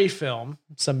I'll pre-film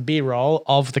some B-roll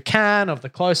of the can, of the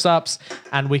close-ups,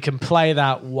 and we can play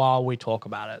that while we talk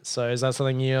about it. So is that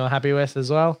something you're happy with as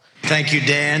well? Thank you,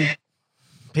 Dan.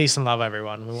 Peace and love,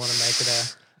 everyone. We want to make it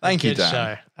a Thank you, good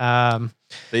Dan. show.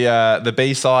 The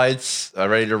B-sides are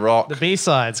ready to rock. The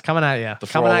B-sides coming at you. The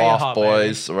coming Four at you Laugh hot,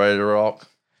 Boys are ready to rock.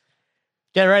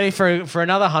 Get ready for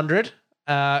another 100.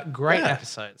 Great Yeah.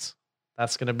 episodes.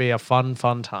 That's going to be a fun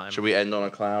time. Should we end on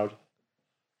a cloud?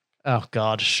 Oh,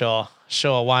 God, sure.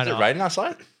 Why Is it not? raining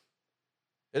outside?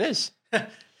 It is.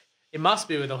 It must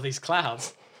be with all these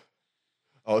clouds.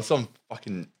 Oh, it's on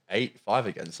fucking 8-5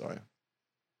 again, sorry.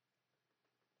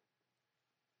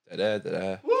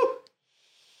 Da-da. Well,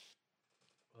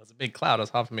 it's a big cloud. It's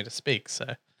hard for me to speak, so.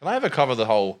 Can I ever cover the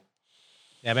whole...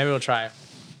 Yeah, maybe we'll try it.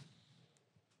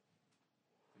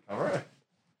 All right.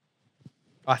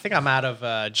 I think I'm out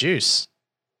of juice.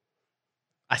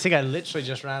 I think I literally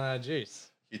just ran out of juice.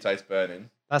 You taste burning.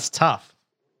 That's tough.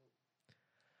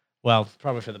 Well,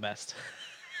 probably for the best.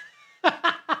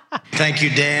 Thank you,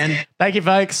 Dan. Thank you,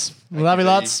 folks. We love you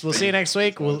you, lots. Dave. We'll see you next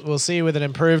week. We'll see you with an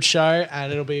improved show,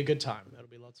 and it'll be a good time. It'll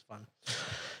be lots of fun.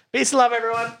 Peace and love,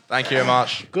 everyone. Thank you very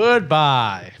much.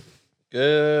 Goodbye.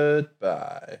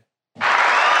 Goodbye.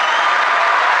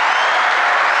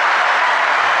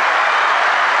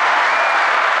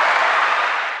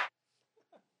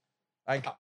 Thank you.